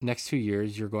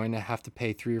 years, you're going to have to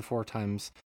pay 3 or 4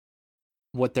 times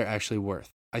what they're actually worth.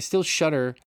 I still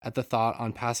shudder at the thought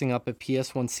on passing up a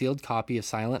PS1 sealed copy of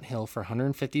Silent Hill for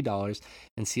 $150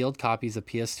 and sealed copies of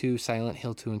PS2, Silent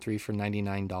Hill 2 and 3 for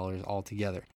 $99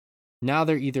 altogether. Now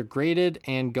they're either graded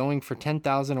and going for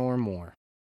 $10,000 or more.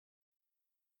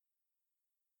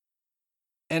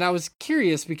 And I was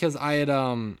curious because I had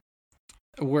I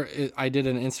did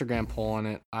an Instagram poll on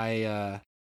it. I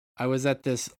was at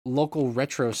this local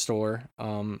retro store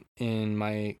in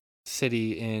my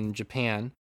city in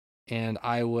Japan, and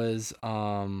I was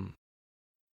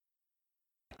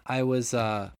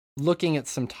looking at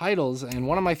some titles, and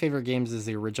one of my favorite games is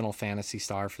the original Phantasy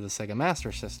Star for the Sega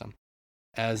Master System,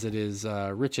 as it is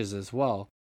Rich's as well.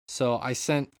 So I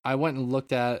went and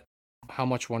looked at how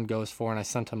much one goes for, and I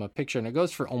sent him a picture, and it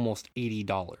goes for almost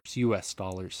 $80 US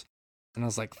dollars. And I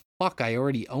was like, fuck, I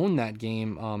already own that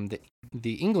game,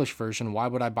 the English version. Why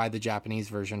would I buy the Japanese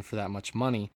version for that much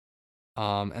money?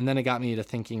 And then it got me to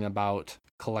thinking about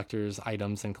collector's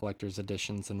items and collector's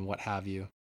editions and what have you.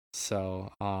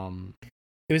 So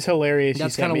it was hilarious.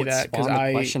 That's you sent me what that because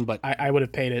I would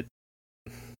have paid it.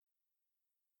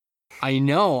 I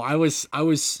know. I was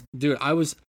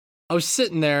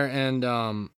sitting there,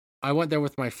 and I went there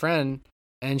with my friend,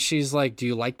 and she's like, "Do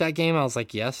you like that game?" I was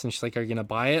like, "Yes." And she's like, "Are you gonna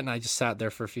buy it?" And I just sat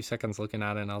there for a few seconds looking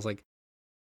at it, and I was like,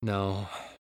 "No."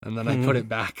 And then I put it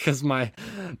back because my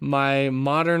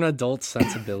modern adult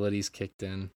sensibilities kicked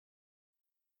in.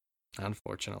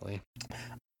 Unfortunately.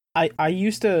 I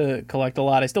used to collect a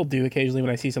lot. I still do occasionally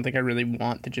when I see something I really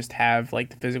want to just have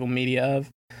like the physical media of.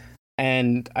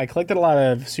 And I collected a lot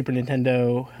of Super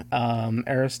Nintendo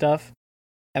era stuff.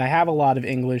 And I have a lot of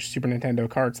English Super Nintendo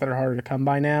carts that are harder to come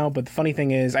by now. But the funny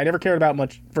thing is, I never cared about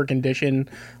much for condition.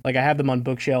 Like, I have them on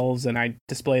bookshelves, and I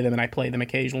display them, and I play them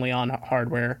occasionally on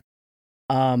hardware.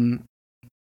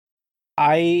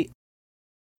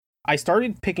 I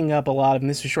started picking up a lot of, and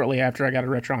this was shortly after I got a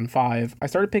Retron 5, I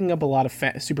started picking up a lot of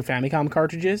Super Famicom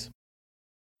cartridges.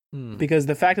 Because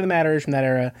the fact of the matter is, from that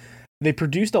era, they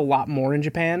produced a lot more in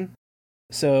Japan.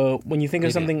 So when you think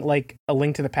of something like A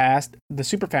Link to the Past, the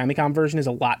Super Famicom version is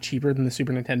a lot cheaper than the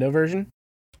Super Nintendo version.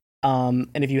 And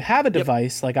if you have a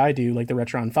device like I do, like the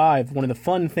Retron 5, one of the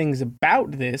fun things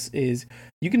about this is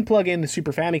you can plug in the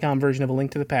Super Famicom version of A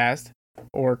Link to the Past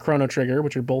or Chrono Trigger,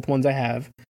 which are both ones I have,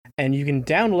 and you can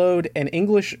download an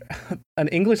English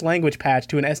language patch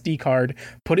to an SD card,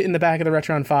 put it in the back of the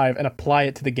Retron 5, and apply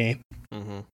it to the game.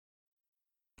 Mm-hmm.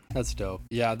 That's dope.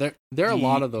 Yeah, there are a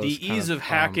lot of those. The ease of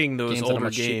hacking those older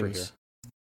games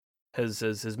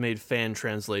has made fan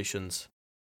translations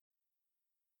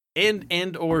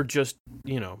and or just,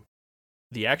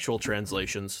 the actual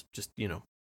translations, just,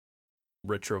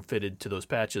 retrofitted to those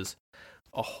patches,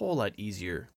 a whole lot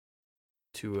easier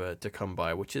to come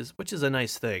by, which is a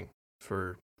nice thing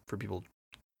for people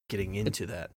getting into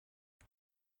that.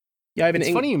 Yeah, it's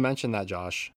funny you mentioned that,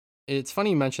 Josh. It's funny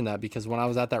you mentioned that because when I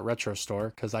was at that retro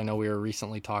store, because I know we were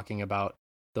recently talking about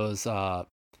those English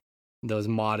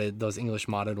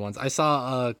modded ones, I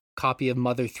saw a copy of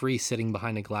Mother 3 sitting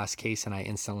behind a glass case, and I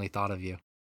instantly thought of you.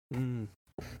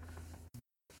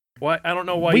 Why? I don't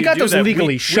know why we got those that.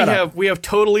 Legally. Shut up. We have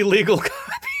totally legal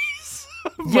copies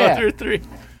of Mother 3.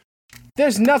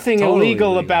 There's nothing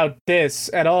illegal about this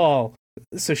at all.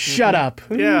 So shut up.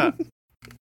 Yeah.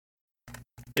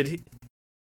 It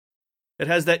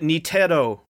has that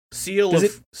Nintendo seal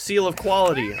of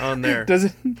quality on there.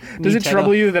 Does it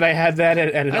trouble you that I had that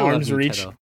at an arm's reach?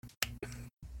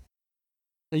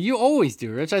 You always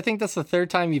do, Rich. I think that's the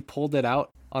third time you pulled it out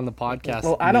on the podcast.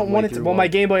 Well, I don't want it to. Well, my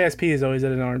Game Boy SP is always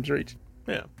at an arm's reach.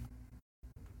 Yeah.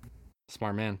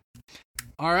 Smart man.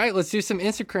 All right, let's do some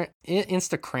Instagram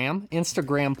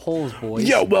polls, boys.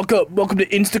 Yo, welcome to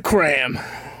Instagram.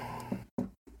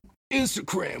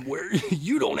 Instagram, where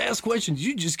you don't ask questions,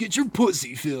 you just get your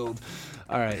pussy filled.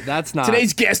 All right, that's not...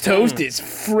 Today's guest host is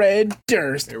Fred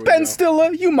Durst. Ben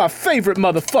Stiller, you my favorite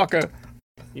motherfucker.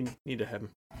 You need to have him.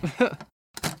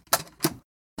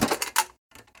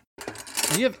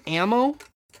 Do you have ammo?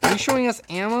 Are you showing us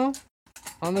ammo?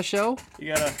 on the show.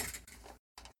 You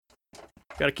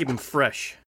gotta keep them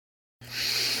fresh.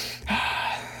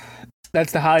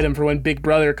 That's to hide them for when Big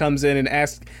Brother comes in and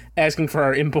asking for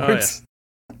our imports.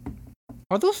 Oh, yeah.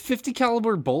 Are those 50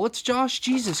 caliber bullets, Josh?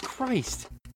 Jesus Christ!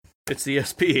 It's the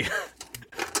SP.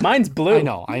 Mine's blue. I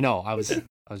know. I was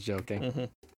joking. Mm-hmm.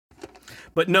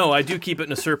 But no, I do keep it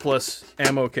in a surplus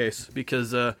ammo case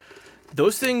because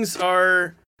those things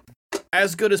are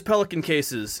as good as Pelican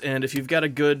cases, and if you've got a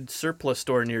good surplus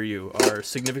store near you, are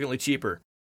significantly cheaper.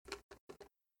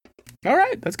 All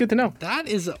right, that's good to know. That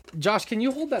is... Josh, can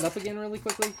you hold that up again really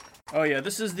quickly? Oh yeah,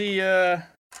 this is the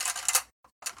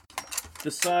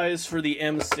size for the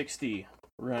M60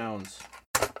 rounds,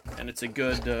 and it's a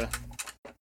good.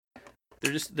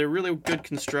 They're really good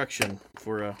construction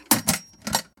for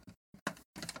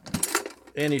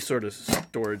any sort of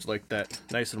storage like that.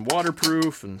 Nice and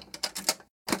waterproof, and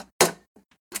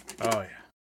oh yeah.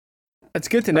 That's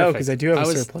good to know because I do have a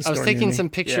surplus store. I was taking some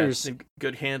pictures. Yeah,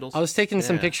 good handles. I was taking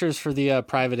some pictures for the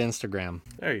private Instagram.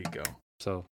 There you go.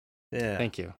 So, yeah.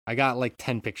 Thank you. I got like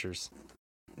 10 pictures.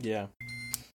 Yeah.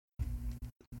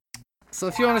 So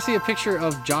if you want to see a picture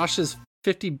of Josh's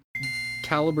 50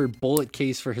 caliber bullet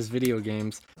case for his video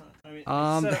games,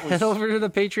 head over to the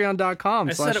patreon.com.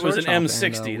 I said it was an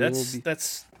M60. That's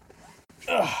it's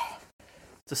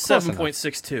a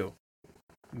 7.62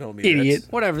 millimeter. Idiot.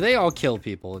 Whatever. They all kill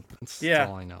people. That's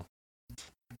all I know.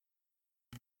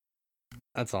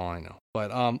 That's all I know.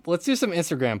 But let's do some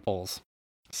Instagram polls.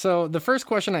 So the first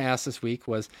question I asked this week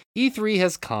was, E3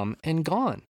 has come and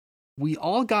gone. We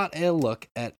all got a look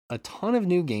at a ton of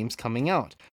new games coming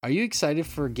out. Are you excited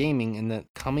for gaming in the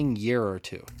coming year or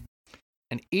two?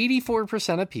 And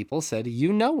 84% of people said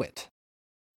you know it.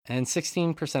 And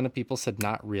 16% of people said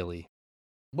not really.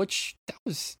 Which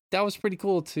that was pretty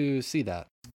cool to see that.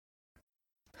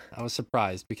 I was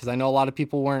surprised because I know a lot of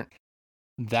people weren't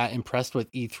that impressed with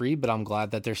E3, but I'm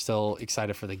glad that they're still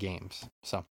excited for the games.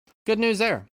 So, good news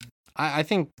there. I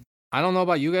think, I don't know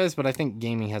about you guys, but I think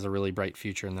gaming has a really bright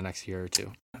future in the next year or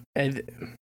two.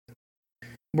 And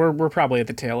we're probably at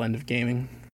the tail end of gaming.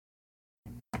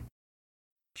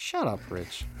 Shut up,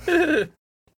 Rich. Just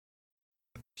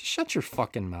shut your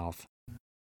fucking mouth.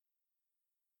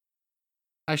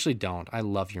 Actually, don't. I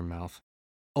love your mouth.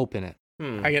 Open it.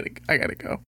 I gotta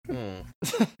go.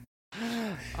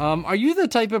 Are you the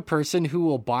type of person who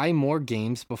will buy more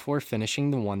games before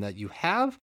finishing the one that you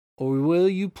have, or will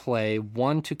you play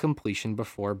one to completion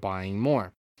before buying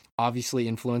more? Obviously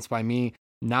influenced by me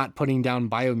not putting down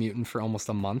Biomutant for almost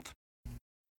a month.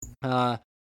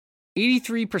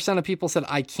 83% of people said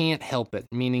I can't help it,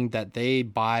 meaning that they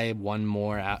buy one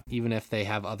more even if they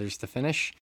have others to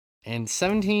finish. And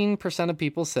 17% of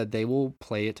people said they will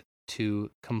play it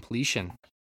to completion.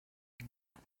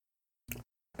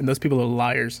 And those people are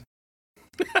liars.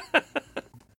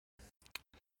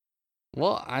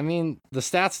 Well, I mean, the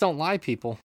stats don't lie,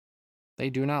 people. They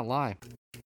do not lie.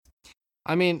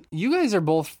 I mean, you guys are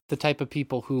both the type of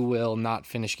people who will not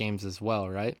finish games as well,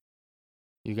 right?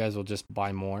 You guys will just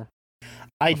buy more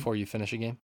before you finish a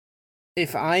game?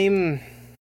 If I'm...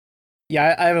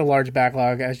 Yeah, I have a large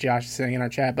backlog, as Josh is saying in our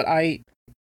chat, but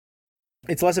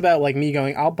it's less about like me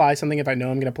going, I'll buy something if I know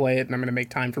I'm going to play it and I'm going to make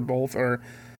time for both, or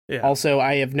also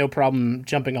I have no problem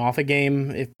jumping off a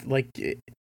game if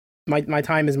my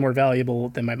time is more valuable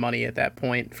than my money at that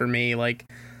point for me. Like,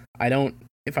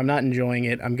 if I'm not enjoying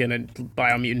it, I'm going to,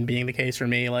 Biomutant being the case for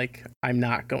me, like, I'm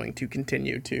not going to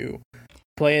continue to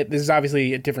play it. This is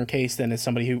obviously a different case than as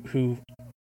somebody who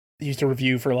used to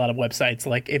review for a lot of websites.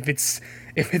 Like, if it's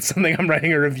something I'm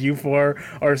writing a review for,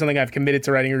 or something I've committed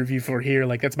to writing a review for here,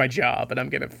 like, that's my job and I'm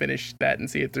going to finish that and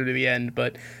see it through to the end.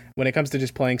 But when it comes to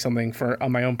just playing something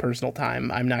on my own personal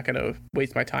time, I'm not going to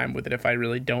waste my time with it if I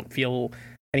really don't feel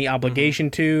any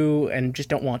obligation to, and just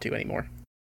don't want to anymore.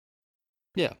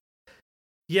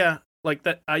 Yeah, like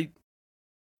that. I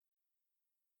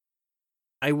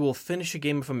will finish a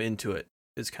game if I'm into it,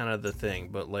 is kind of the thing.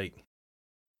 But like,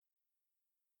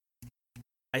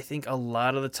 I think a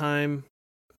lot of the time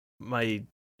my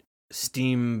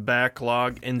Steam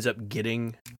backlog ends up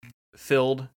getting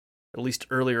filled, at least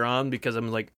earlier on, because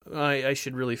I'm like, I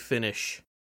should really finish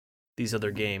these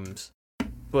other games.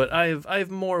 But I've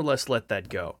more or less let that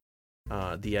go.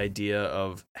 The idea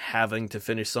of having to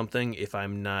finish something if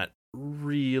I'm not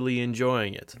really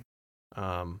enjoying it.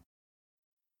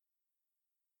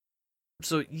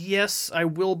 So yes, I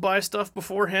will buy stuff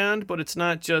beforehand, but it's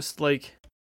not just like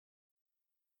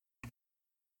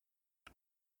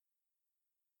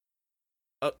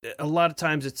a lot of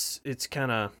times it's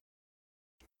kind of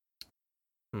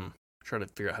trying to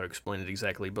figure out how to explain it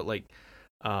exactly, but like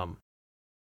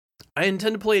I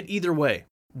intend to play it either way.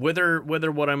 Whether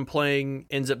what I'm playing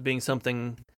ends up being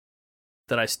something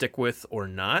that I stick with or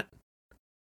not.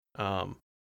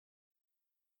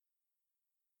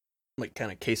 Like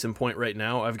kind of case in point right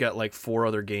now, I've got like 4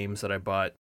 other games that I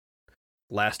bought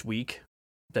last week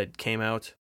that came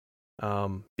out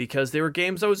because they were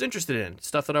games I was interested in,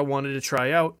 stuff that I wanted to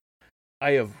try out.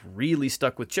 I have really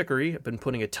stuck with Chicory. I've been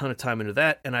putting a ton of time into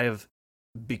that, and I have,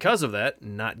 because of that,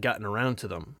 not gotten around to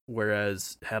them.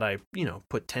 Whereas had I,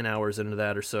 put 10 hours into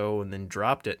that or so and then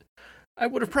dropped it, I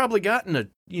would have probably gotten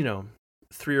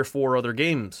 3 or 4 other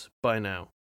games by now.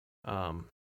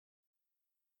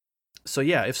 So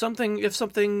yeah, if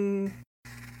something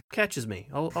catches me,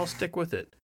 I'll stick with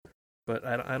it. But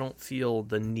I don't feel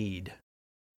the need.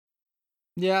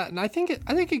 Yeah, and I think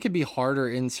it could be harder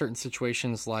in certain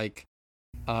situations, like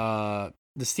the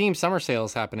Steam Summer Sale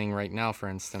is happening right now, for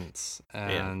instance,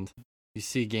 and you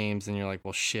see games and you're like,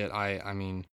 well, shit, I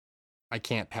mean, I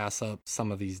can't pass up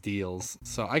some of these deals.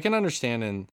 So I can understand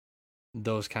in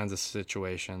those kinds of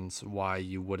situations why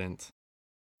you wouldn't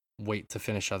wait to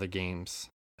finish other games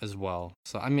as well.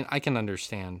 So I mean, I can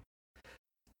understand.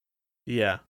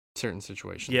 Yeah. Certain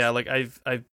situations. Yeah, like I've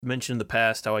mentioned in the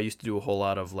past how I used to do a whole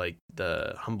lot of like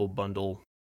the Humble Bundle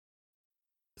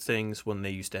things when they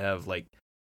used to have like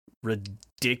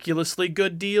ridiculously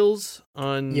good deals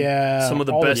on some of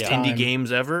the best indie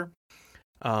games ever.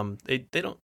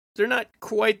 They're not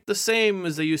quite the same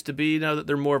as they used to be now that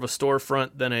they're more of a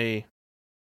storefront than a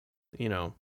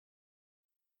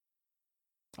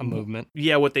movement.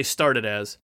 Yeah, what they started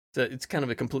as. It's kind of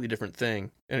a completely different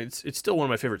thing, and it's still one of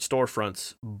my favorite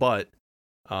storefronts. But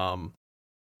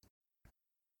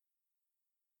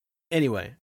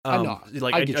anyway,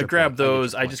 I grabbed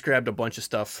those. I just grabbed a bunch of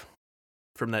stuff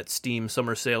from that Steam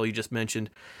Summer Sale you just mentioned,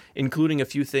 including a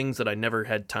few things that I never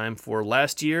had time for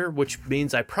last year, which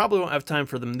means I probably won't have time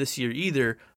for them this year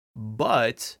either.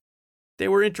 But they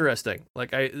were interesting.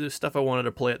 Like there's stuff I wanted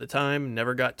to play at the time,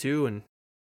 never got to, and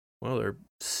well, they're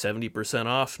 70%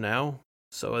 off now.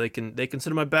 So they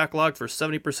consider my backlog for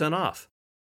 70% off.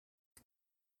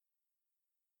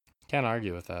 Can't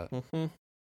argue with that. Mm-hmm.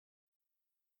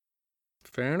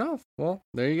 Fair enough. Well,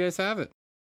 there you guys have it.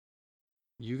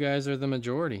 You guys are the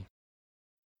majority.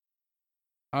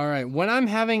 All right. When I'm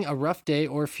having a rough day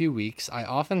or a few weeks, I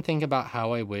often think about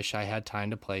how I wish I had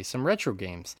time to play some retro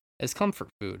games as comfort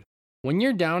food. When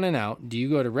you're down and out, do you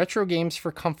go to retro games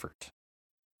for comfort?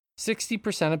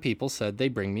 60% of people said they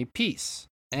bring me peace.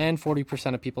 And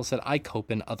 40% of people said I cope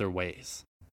in other ways.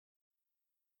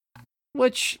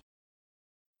 Which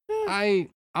I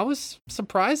was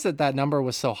surprised that number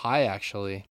was so high,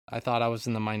 actually. I thought I was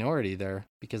in the minority there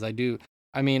because you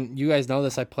guys know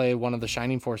this, I play one of the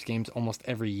Shining Force games almost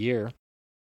every year.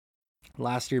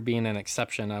 Last year being an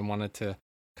exception, I wanted to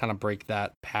kind of break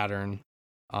that pattern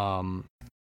and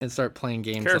start playing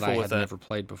games that I had never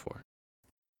played before.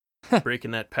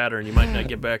 Breaking that pattern, you might not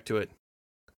get back to it.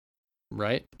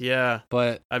 Right? Yeah,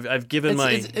 but I've given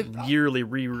my yearly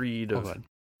reread of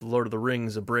Lord of the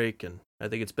Rings a break, and I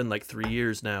think it's been like 3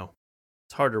 years now.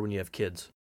 It's harder when you have kids.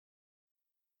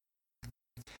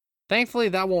 Thankfully,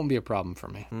 that won't be a problem for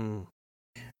me.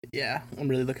 Yeah, I'm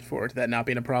really looking forward to that not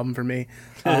being a problem for me.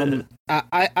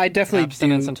 I definitely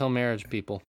abstinence until marriage,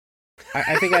 people.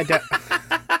 I think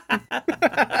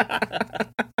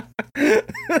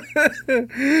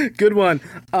Good one.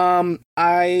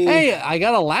 Hey, I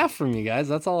got a laugh from you guys.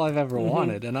 That's all I've ever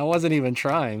wanted, and I wasn't even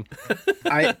trying.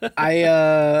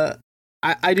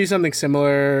 I do something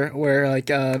similar where like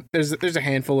there's a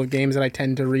handful of games that I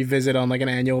tend to revisit on like an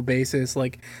annual basis,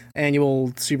 like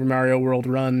annual Super Mario World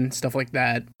run, stuff like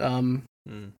that.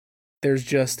 There's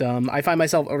just I find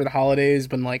myself over the holidays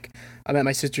when like I'm at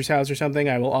my sister's house or something,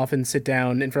 I will often sit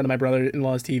down in front of my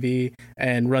brother-in-law's TV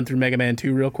and run through Mega Man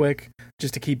 2 real quick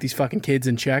just to keep these fucking kids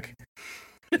in check.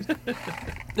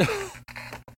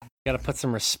 Gotta put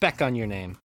some respect on your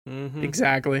name. Mm-hmm.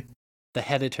 Exactly. The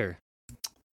Headitor.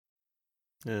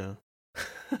 Yeah.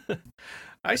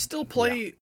 I still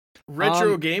play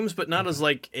retro games, but not as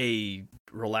like a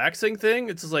relaxing thing.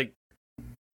 It's just like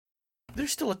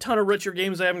there's still a ton of retro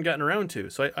games I haven't gotten around to.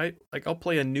 So I'll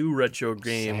play a new retro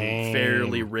game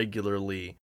fairly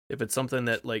regularly. If it's something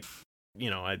that like,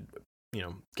 I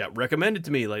got recommended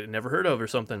to me, like never heard of or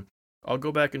something, I'll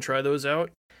go back and try those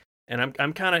out. And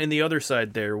I'm kind of in the other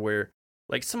side there where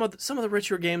like some of the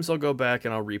retro games I'll go back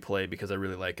and I'll replay because I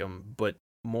really like them, but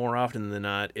more often than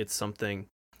not, it's something,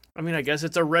 I guess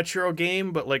it's a retro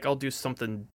game, but like I'll do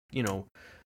something,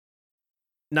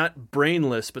 not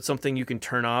brainless, but something you can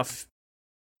turn off,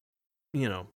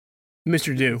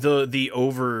 Mr. Do. The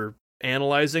over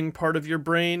analyzing part of your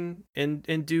brain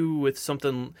and do with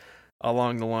something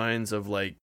along the lines of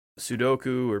like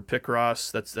Sudoku or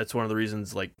Picross. That's one of the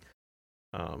reasons like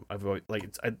I've always, like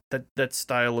that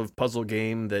style of puzzle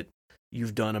game that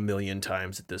you've done a million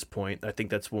times at this point. I think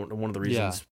that's one of the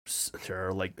reasons there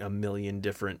are like a million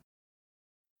different,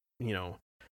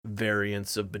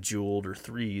 variants of Bejeweled or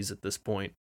Threes at this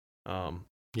point.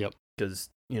 Yep. Because,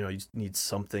 you need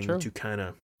something to kind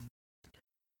of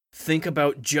think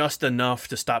about just enough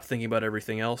to stop thinking about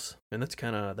everything else. And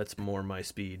that's more my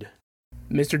speed.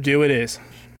 Mr. Do it is.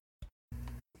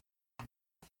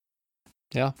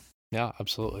 Yeah,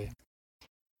 absolutely.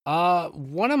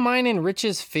 One of mine and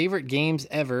Rich's favorite games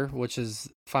ever, which is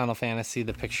Final Fantasy,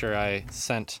 the picture I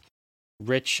sent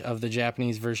Rich of the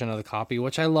Japanese version of the copy,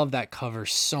 which I love that cover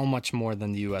so much more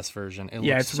than the US version.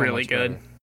 It's so really good. Better.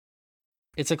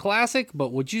 It's a classic,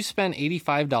 but would you spend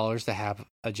 $85 to have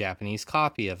a Japanese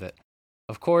copy of it?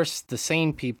 Of course, the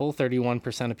sane people,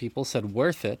 31% of people, said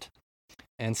worth it,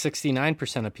 and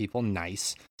 69% of people,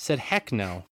 nice, said heck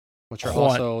no, which are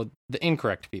also the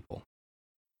incorrect people.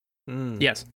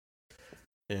 Yes.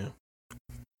 Yeah.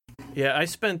 Yeah, I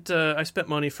spent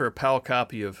money for a PAL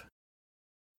copy of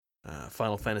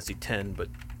Final Fantasy X, but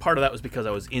part of that was because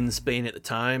I was in Spain at the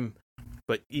time.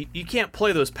 But you can't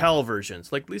play those PAL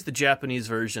versions. Like, at least the Japanese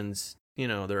versions,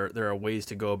 there are ways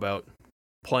to go about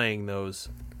playing those.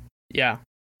 Yeah.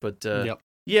 But, yep.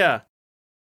 Yeah,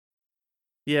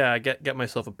 I got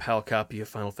myself a PAL copy of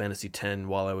Final Fantasy X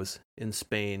while I was in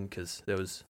Spain, because that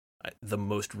was the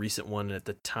most recent one at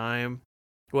the time.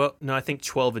 Well, no, I think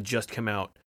 12 had just come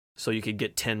out, so you could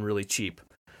get 10 really cheap,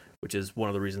 which is one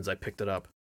of the reasons I picked it up.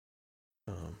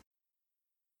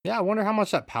 Yeah, I wonder how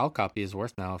much that PAL copy is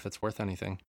worth now, if it's worth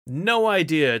anything. No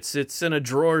idea. It's in a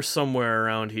drawer somewhere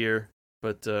around here,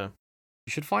 but you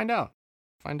should find out.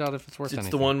 Find out if it's worth anything.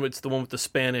 It's the one with the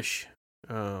Spanish,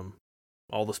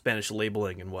 all the Spanish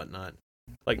labeling and whatnot.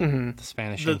 Like the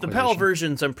Spanish. The PAL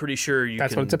versions, I'm pretty sure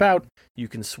that's what it's about. You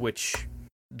can switch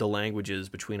the languages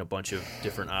between a bunch of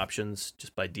different options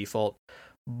just by default,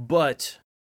 but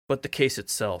the case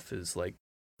itself is like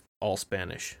all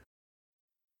Spanish.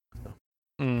 So.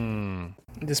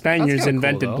 The Spaniards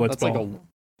invented Blitzball.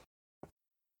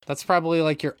 That's probably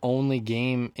like your only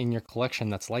game in your collection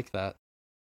that's like that.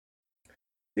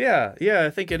 Yeah,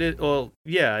 I think it is. Well,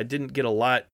 yeah, I didn't get a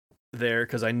lot there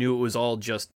because I knew it was all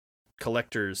just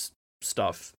collector's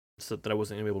stuff, so that I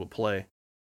wasn't going to be able to play.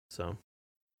 So,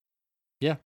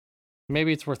 yeah,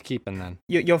 maybe it's worth keeping then.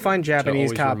 You'll find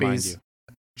Japanese copies.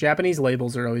 Japanese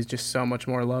labels are always just so much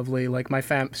more lovely. Like my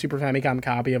Super Famicom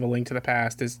copy of A Link to the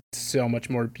Past is so much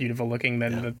more beautiful looking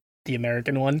than the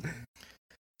American one.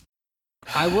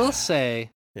 I will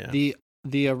say the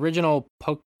original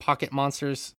Pocket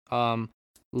Monsters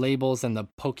labels and the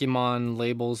Pokemon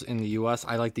labels in the US,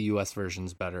 I like the US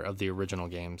versions better of the original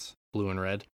games, Blue and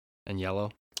Red and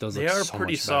Yellow. They are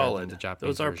pretty solid.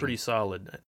 Those are pretty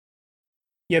solid.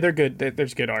 Yeah, they're good.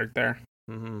 There's good art there.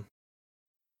 Mm-hmm.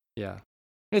 Yeah.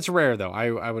 It's rare, though.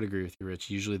 I would agree with you, Rich.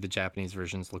 Usually the Japanese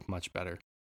versions look much better.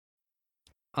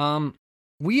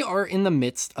 We are in the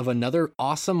midst of another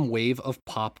awesome wave of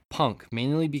pop punk,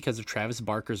 mainly because of Travis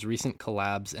Barker's recent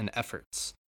collabs and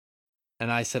efforts. And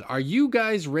I said, are you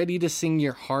guys ready to sing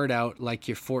your heart out like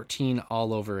you're 14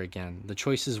 all over again? The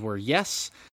choices were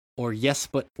yes or yes,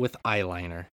 but with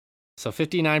eyeliner. So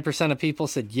 59% of people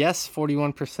said yes,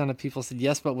 41% of people said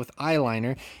yes, but with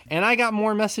eyeliner. And I got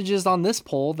more messages on this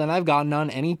poll than I've gotten on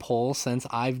any poll since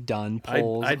I've done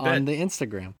polls on the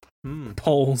Instagram.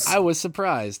 Polls. I was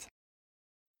surprised.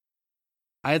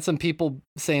 I had some people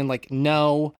saying like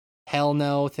no, hell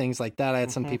no, things like that. I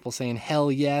had some people saying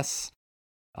hell yes.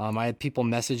 I had people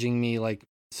messaging me like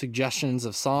suggestions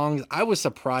of songs. I was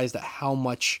surprised at how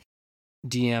much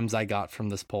DMs I got from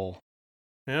this poll.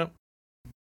 Yep.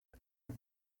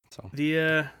 So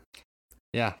yeah,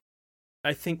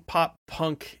 I think pop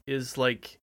punk is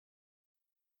like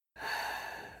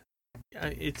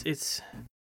it's.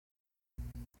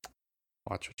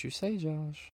 Watch what you say,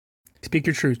 Josh. Speak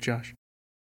your truth, Josh.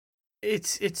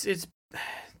 It's.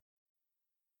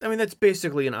 I mean, that's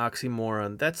basically an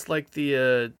oxymoron. That's like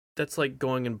that's like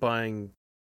going and buying.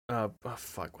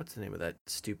 What's the name of that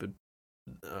stupid?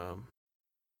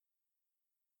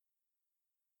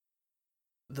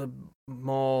 The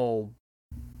mall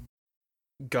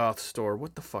goth store.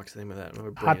 What the fuck's the name of that?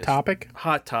 Hot Topic?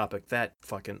 Hot Topic. That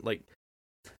fucking, like,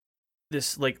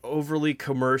 this, like, overly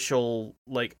commercial,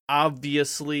 like,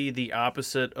 obviously the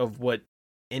opposite of what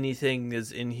anything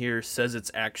is in here says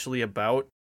it's actually about.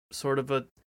 Sort of a,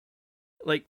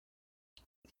 like,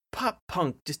 pop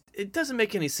punk. Just, it doesn't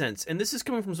make any sense. And this is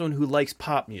coming from someone who likes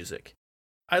pop music.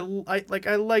 I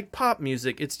like pop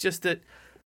music. It's just that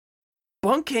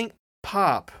punk ain't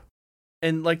pop,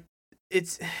 and like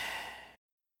it's.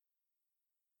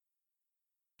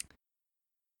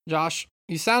 Josh,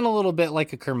 you sound a little bit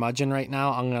like a curmudgeon right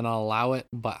now. I'm gonna allow it,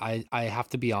 but I have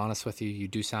to be honest with you. You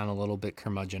do sound a little bit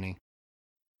curmudgeon-y.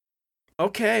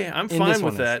 Okay, I'm fine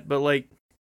with that, but like,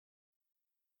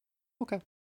 okay,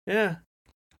 yeah.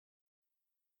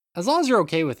 As long as you're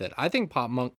okay with it, I think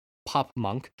pop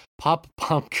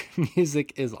punk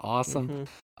music is awesome.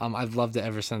 I've loved it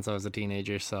ever since I was a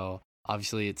teenager, so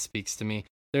obviously it speaks to me.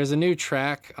 There's a new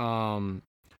track called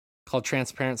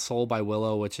Transparent Soul by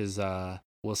Willow, which is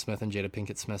Will Smith and Jada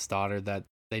Pinkett Smith's daughter, that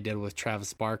they did with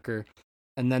Travis Barker.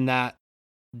 And then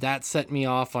that set me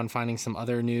off on finding some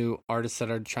other new artists that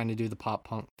are trying to do the pop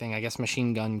punk thing. I guess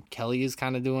Machine Gun Kelly is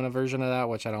kind of doing a version of that,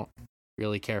 which I don't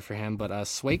really care for him. But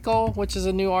Swayco, which is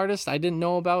a new artist I didn't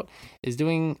know about,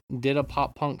 did a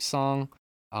pop punk song.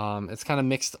 It's kind of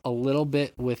mixed a little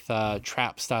bit with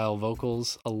trap style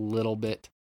vocals, a little bit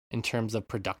in terms of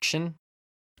production,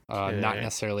 not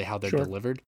necessarily how they're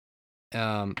delivered.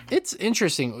 It's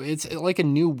interesting. It's like a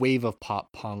new wave of pop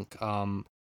punk.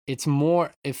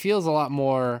 It feels a lot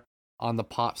more on the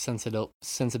pop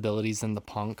sensibilities than the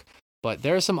punk, but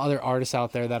there are some other artists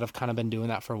out there that have kind of been doing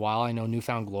that for a while. I know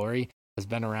Newfound Glory has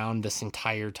been around this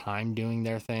entire time doing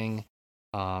their thing.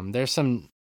 There's some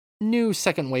new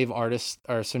second wave artists,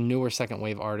 or some newer second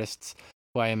wave artists,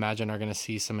 who I imagine are going to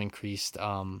see some increased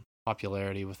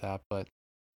popularity with that. But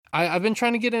I've been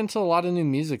trying to get into a lot of new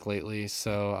music lately,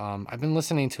 so I've been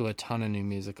listening to a ton of new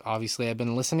music. Obviously, I've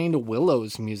been listening to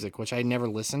Willow's music, which I never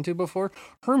listened to before.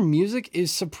 Her music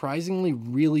is surprisingly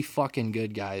really fucking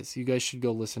good, guys. You guys should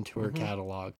go listen to her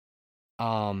catalog.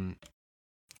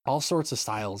 All sorts of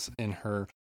styles in her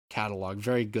catalog,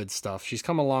 very good stuff. She's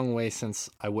come a long way since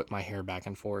I whipped my hair back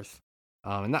and forth.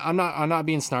 And I'm not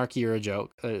being snarky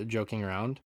or joking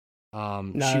around.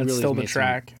 No, she really it's still the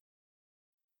track.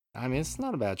 I mean, it's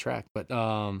not a bad track, but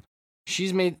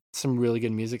she's made some really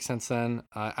good music since then.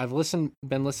 I've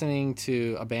been listening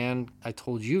to a band I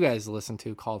told you guys to listen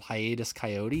to called Hiatus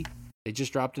Coyote. They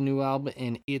just dropped a new album,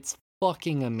 and it's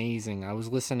fucking amazing. I was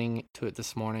listening to it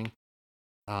this morning.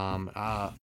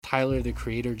 Tyler, the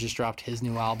Creator, just dropped his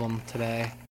new album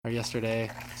today or yesterday.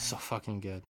 So fucking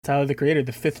good. Tyler, the Creator,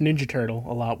 the fifth Ninja Turtle.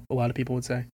 A lot of people would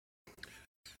say.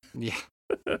 Yeah,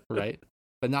 right.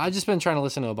 But no, I've just been trying to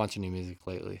listen to a bunch of new music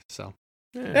lately. So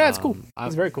yeah, it's cool.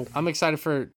 It's very cool. I'm excited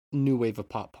for new wave of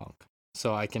pop punk,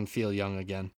 so I can feel young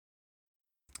again.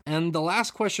 And the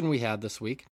last question we had this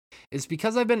week is,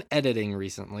 because I've been editing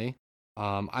recently,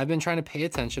 I've been trying to pay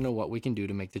attention to what we can do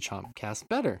to make the Chompcast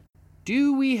better.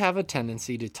 Do we have a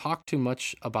tendency to talk too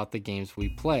much about the games we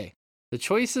play? The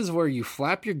choice is where you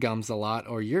flap your gums a lot,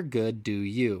 or you're good, do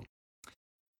you?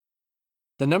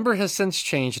 The number has since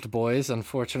changed, boys,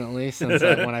 unfortunately, since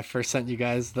when I first sent you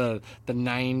guys the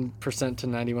 9% to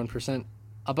 91%.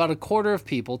 About a quarter of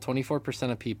people,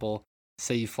 24% of people,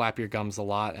 say you flap your gums a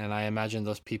lot, and I imagine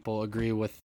those people agree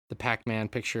with the Pac-Man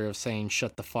picture of saying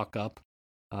shut the fuck up,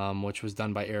 which was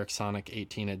done by Eric Sonic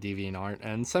 18 at DeviantArt,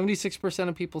 and 76%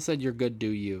 of people said you're good, do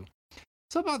you.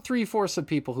 So about 3/4 of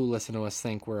people who listen to us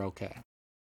think we're okay.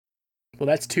 Well,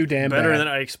 that's too damn better bad. than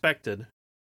I expected.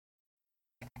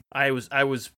 I was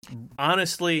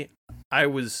honestly, I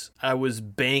was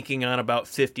banking on about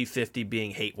 50-50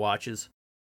 being hate watches.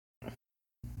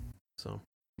 So,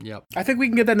 yep. I think we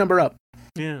can get that number up.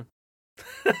 Yeah.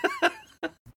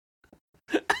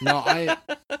 No,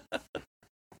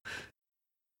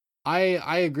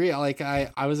 I agree. Like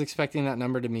I was expecting that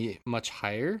number to be much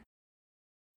higher,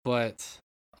 but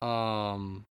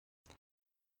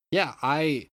yeah,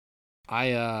 I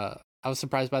was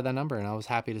surprised by that number, and I was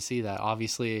happy to see that.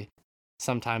 Obviously,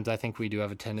 sometimes I think we do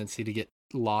have a tendency to get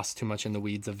lost too much in the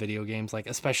weeds of video games, like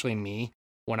especially me.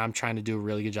 When I'm trying to do a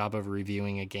really good job of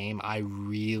reviewing a game, I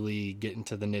really get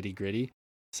into the nitty-gritty.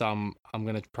 So I'm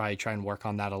going to probably try and work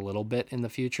on that a little bit in the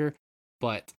future,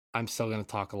 but I'm still going to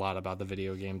talk a lot about the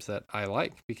video games that I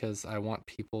like, because I want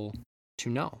people to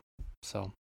know.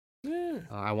 So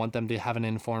I want them to have an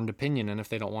informed opinion, and if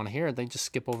they don't want to hear it, they just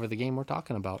skip over the game we're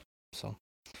talking about. So,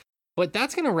 but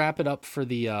that's going to wrap it up for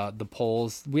the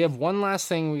polls. We have one last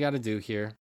thing we got to do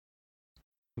here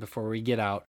before we get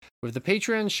out. With the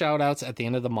Patreon shout-outs at the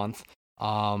end of the month,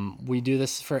 we do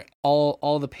this for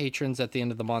all the patrons at the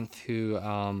end of the month who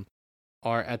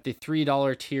are at the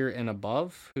 $3 tier and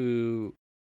above, who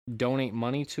donate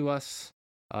money to us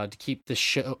to keep the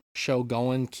show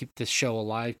going, keep the show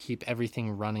alive, keep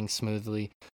everything running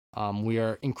smoothly. We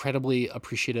are incredibly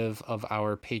appreciative of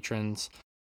our patrons.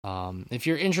 If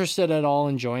you're interested at all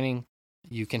in joining,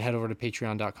 you can head over to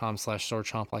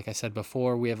patreon.com/swordchomp. Like I said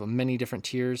before, we have many different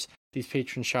tiers. These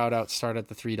patron shout outs start at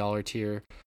the $3 tier.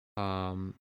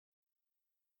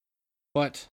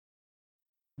 But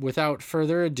without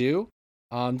further ado,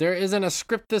 there isn't a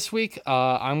script this week.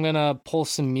 I'm going to pull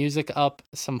some music up,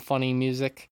 some funny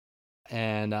music.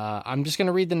 And I'm just going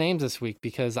to read the names this week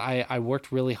because I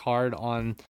worked really hard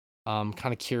on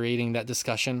kind of curating that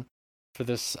discussion for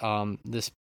this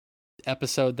this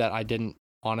episode that I didn't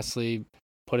honestly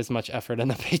put as much effort in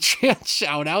the Patreon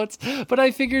shout outs. But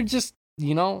I figured just,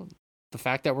 the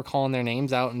fact that we're calling their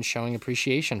names out and showing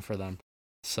appreciation for them.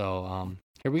 So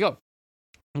here we go.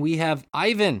 We have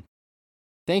Ivan.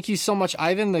 Thank you so much,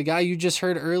 Ivan. The guy you just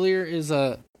heard earlier is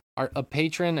a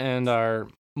patron and our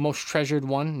most treasured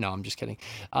one. No, I'm just kidding.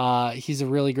 He's a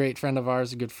really great friend of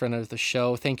ours, a good friend of the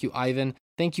show. Thank you, Ivan.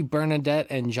 Thank you, Bernadette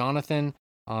and Jonathan.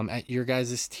 At your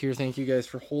guys' tier, thank you guys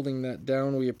for holding that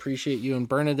down. We appreciate you. And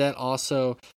Bernadette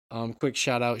also, quick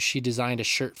shout out. She designed a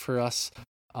shirt for us,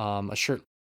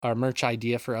 our merch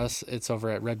idea for us. It's over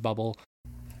at Redbubble.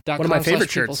 One of my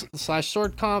favorite shirts.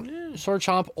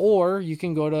 /swordchomp, or you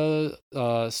can go to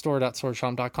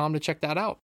store.swordchomp.com to check that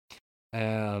out.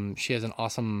 She has an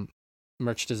awesome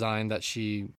merch design that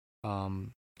she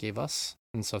gave us.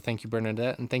 And so thank you,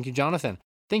 Bernadette, and thank you, Jonathan.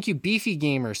 Thank you, Beefy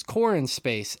Gamers, Corin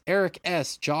Space, Eric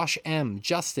S., Josh M.,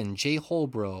 Justin, J.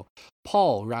 Holbro,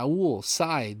 Paul, Raul,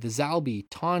 Sai, The Zalby,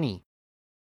 Tawny.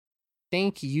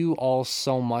 Thank you all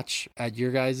so much at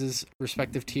your guys'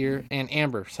 respective tier. And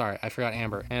Amber, sorry, I forgot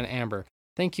Amber. And Amber,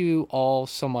 thank you all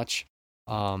so much.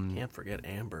 Can't forget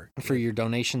Amber. For your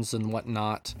donations and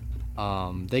whatnot.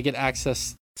 They get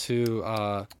access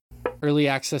to early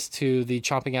access to the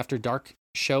Chomping After Dark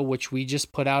show, which we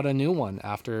just put out a new one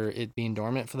after it being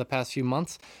dormant for the past few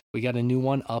months. We got a new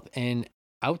one up and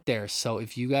out there. So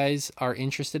if you guys are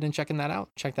interested in checking that out,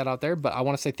 check that out there. But I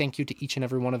want to say thank you to each and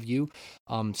every one of you.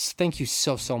 Thank you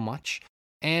so much.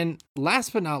 And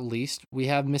last but not least, we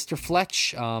have Mr.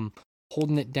 Fletch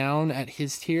holding it down at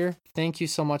his tier. Thank you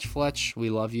so much, Fletch. We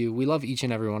love you. We love each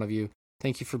and every one of you.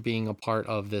 Thank you for being a part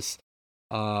of this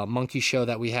monkey show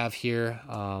that we have here.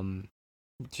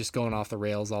 Just going off the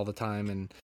rails all the time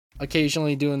and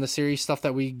occasionally doing the serious stuff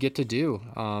that we get to do.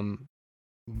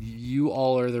 You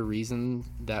all are the reason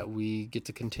that we get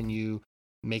to continue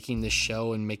making this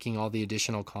show and making all the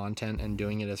additional content and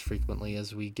doing it as frequently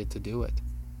as we get to do it.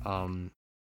 I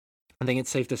think it's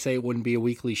safe to say it wouldn't be a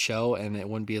weekly show and it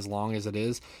wouldn't be as long as it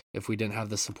is if we didn't have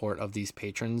the support of these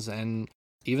patrons and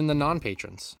even the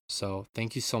non-patrons. So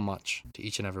thank you so much to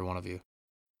each and every one of you.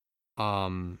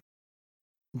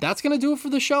 That's going to do it for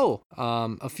the show.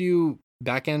 A few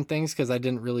back-end things because I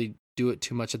didn't really do it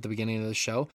too much at the beginning of the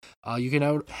show. You can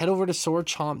head over to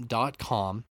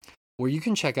swordchomp.com where you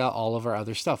can check out all of our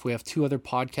other stuff. We have 2 other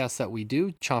podcasts that we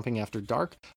do, Chomping After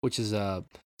Dark, which is a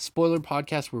spoiler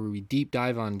podcast where we deep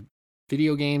dive on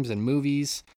video games and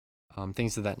movies,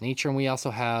 things of that nature. And we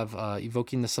also have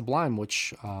Evoking the Sublime,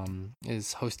 which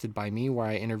is hosted by me, where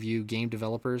I interview game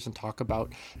developers and talk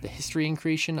about the history and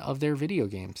creation of their video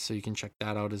games. So you can check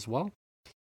that out as well.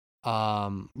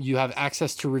 You have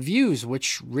access to reviews,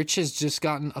 which Rich has just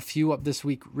gotten a few up this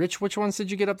week. Rich, which ones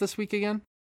did you get up this week again?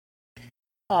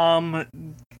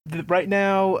 Right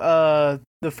now,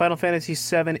 the Final Fantasy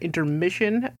VII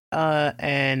Intermission,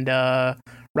 and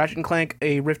Ratchet & Clank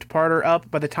A Rift Apart are up.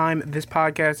 By the time this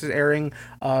podcast is airing,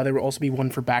 there will also be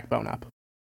one for Backbone up.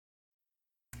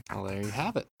 Well, there you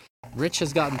have it. Rich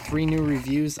has gotten 3 new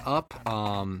reviews up.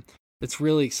 It's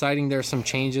really exciting. There are some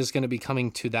changes going to be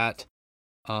coming to that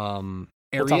area.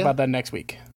 We'll talk about that next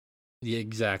week. Yeah,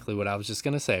 exactly what I was just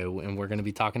going to say, and we're going to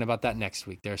be talking about that next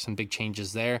week. There are some big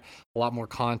changes there. A lot more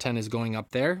content is going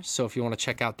up there, so if you want to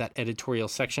check out that editorial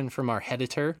section from our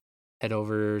editor, head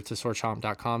over to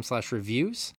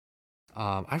swordchomp.com/reviews.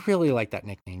 I really like that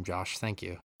nickname, Josh. Thank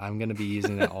you. I'm going to be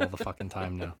using that all the fucking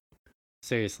time now.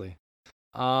 Seriously.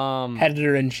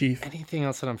 Editor-in-chief. Anything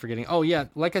else that I'm forgetting? Oh, yeah,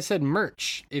 like I said,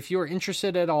 merch. If you're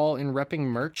interested at all in repping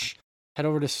merch, head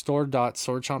over to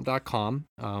store.swordchomp.com.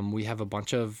 We have a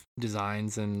bunch of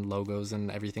designs and logos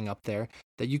and everything up there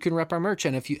that you can rep our merch.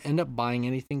 And if you end up buying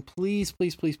anything, please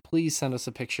send us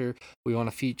a picture. We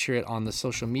want to feature it on the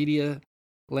social media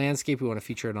landscape. We want to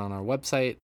feature it on our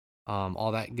website,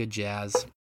 all that good jazz.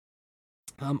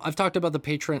 I've talked about the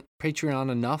Patreon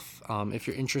enough. If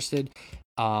you're interested,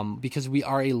 because we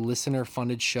are a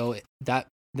listener-funded show, that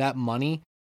money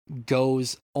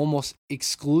goes almost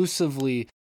exclusively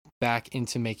back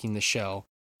into making the show.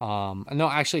 No,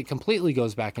 actually, it completely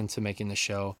goes back into making the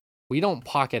show. We don't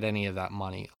pocket any of that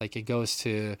money. Like, it goes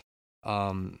to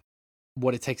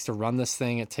what it takes to run this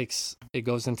thing. It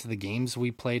goes into the games we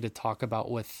play to talk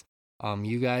about with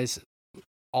You guys,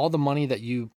 all the money that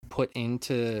you put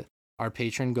into our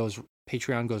Patreon goes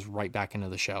right back into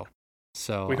the show.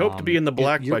 So we hope to be in the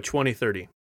black by 2030.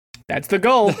 That's the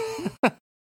goal.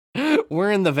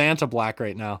 We're in the Vanta black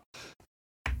right now.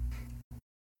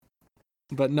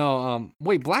 But no,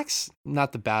 wait, black's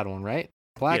not the bad one, right?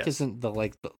 Black isn't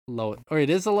the low, or it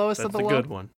is the lowest of the low? That's the good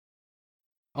one.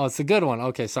 Oh, it's the good one.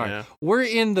 Okay, sorry. Yeah. We're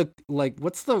in the,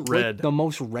 what's the red? The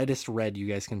most reddest red you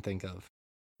guys can think of?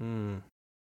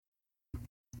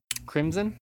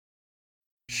 Crimson?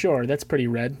 Sure, that's pretty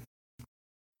red.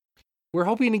 We're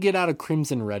hoping to get out of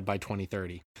crimson red by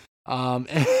 2030. But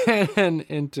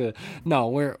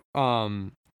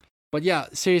yeah,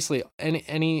 seriously,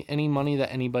 any money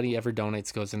that anybody ever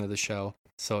donates goes into the show,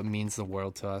 so it means the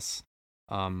world to us.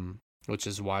 Which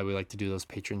is why we like to do those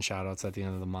patron shout outs at the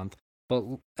end of the month.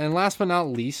 And last but not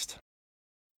least,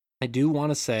 I do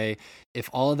want to say, if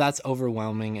all of that's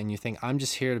overwhelming and you think I'm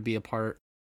just here to be a part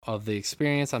of the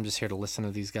experience, I'm just here to listen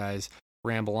to these guys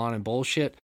ramble on and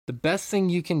bullshit, the best thing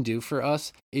you can do for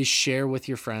us is share with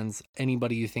your friends,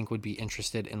 anybody you think would be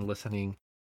interested in listening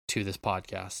to this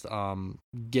podcast.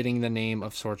 Getting the name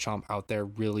of Sword Chomp out there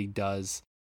really does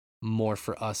more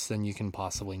for us than you can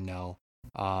possibly know.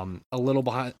 A little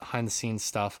behind the scenes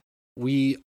stuff.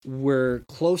 We were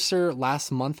closer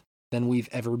last month than we've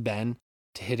ever been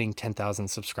to hitting 10,000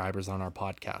 subscribers on our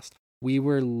podcast. We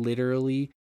were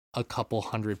literally a couple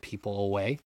hundred people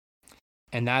away.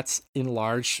 And that's in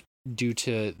large due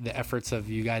to the efforts of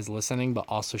you guys listening, but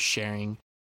also sharing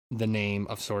the name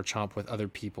of Sword Chomp with other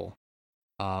people.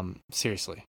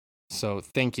 Seriously. So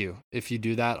thank you if you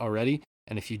do that already.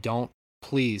 And if you don't,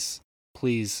 please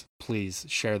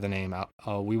share the name out.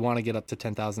 We want to get up to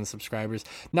 10,000 subscribers,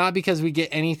 not because we get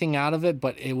anything out of it,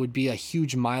 but it would be a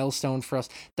huge milestone for us.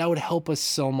 That would help us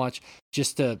so much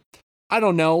just to, I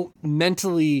don't know,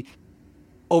 mentally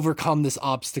overcome this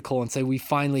obstacle and say we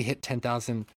finally hit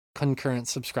 10,000 concurrent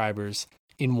subscribers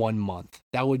in 1 month.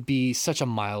 That would be such a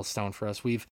milestone for us.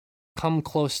 We've come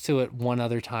close to it one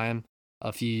other time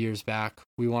a few years back.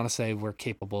 We want to say we're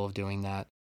capable of doing that.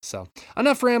 So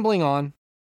enough rambling on.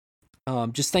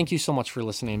 Just thank you so much for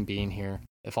listening and being here.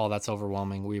 If all that's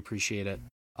overwhelming, we appreciate it.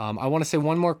 I want to say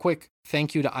one more quick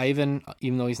thank you to Ivan,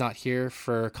 even though he's not here,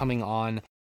 for coming on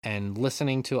and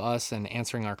listening to us and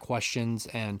answering our questions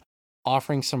and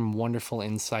offering some wonderful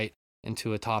insight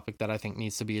into a topic that I think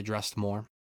needs to be addressed more.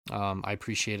 I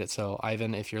appreciate it. So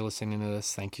Ivan, if you're listening to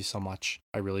this, thank you so much.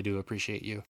 I really do appreciate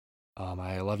you.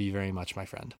 I love you very much, my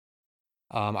friend.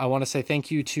 I want to say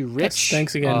thank you to Rich.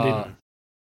 Thanks again, dude.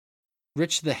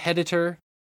 Rich the Editor,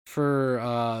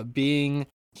 for being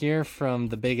here from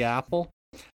the Big Apple.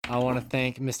 I want to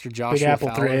thank Mr. Joshua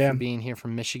Fowler for being here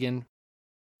from Michigan.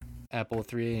 Apple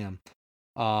 3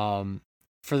 a.m.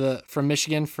 From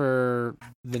Michigan for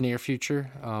the near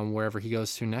future, wherever he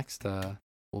goes to next,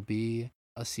 will be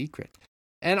a secret.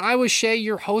 And I was Shay,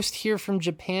 your host here from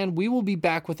Japan. We will be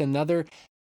back with another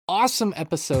awesome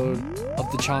episode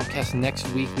of the Chompcast next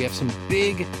week. We have some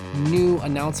big new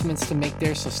announcements to make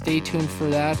there, so stay tuned for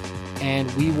that,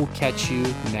 and we will catch you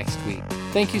next week.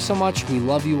 Thank you so much. We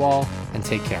love you all, and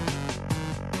take care.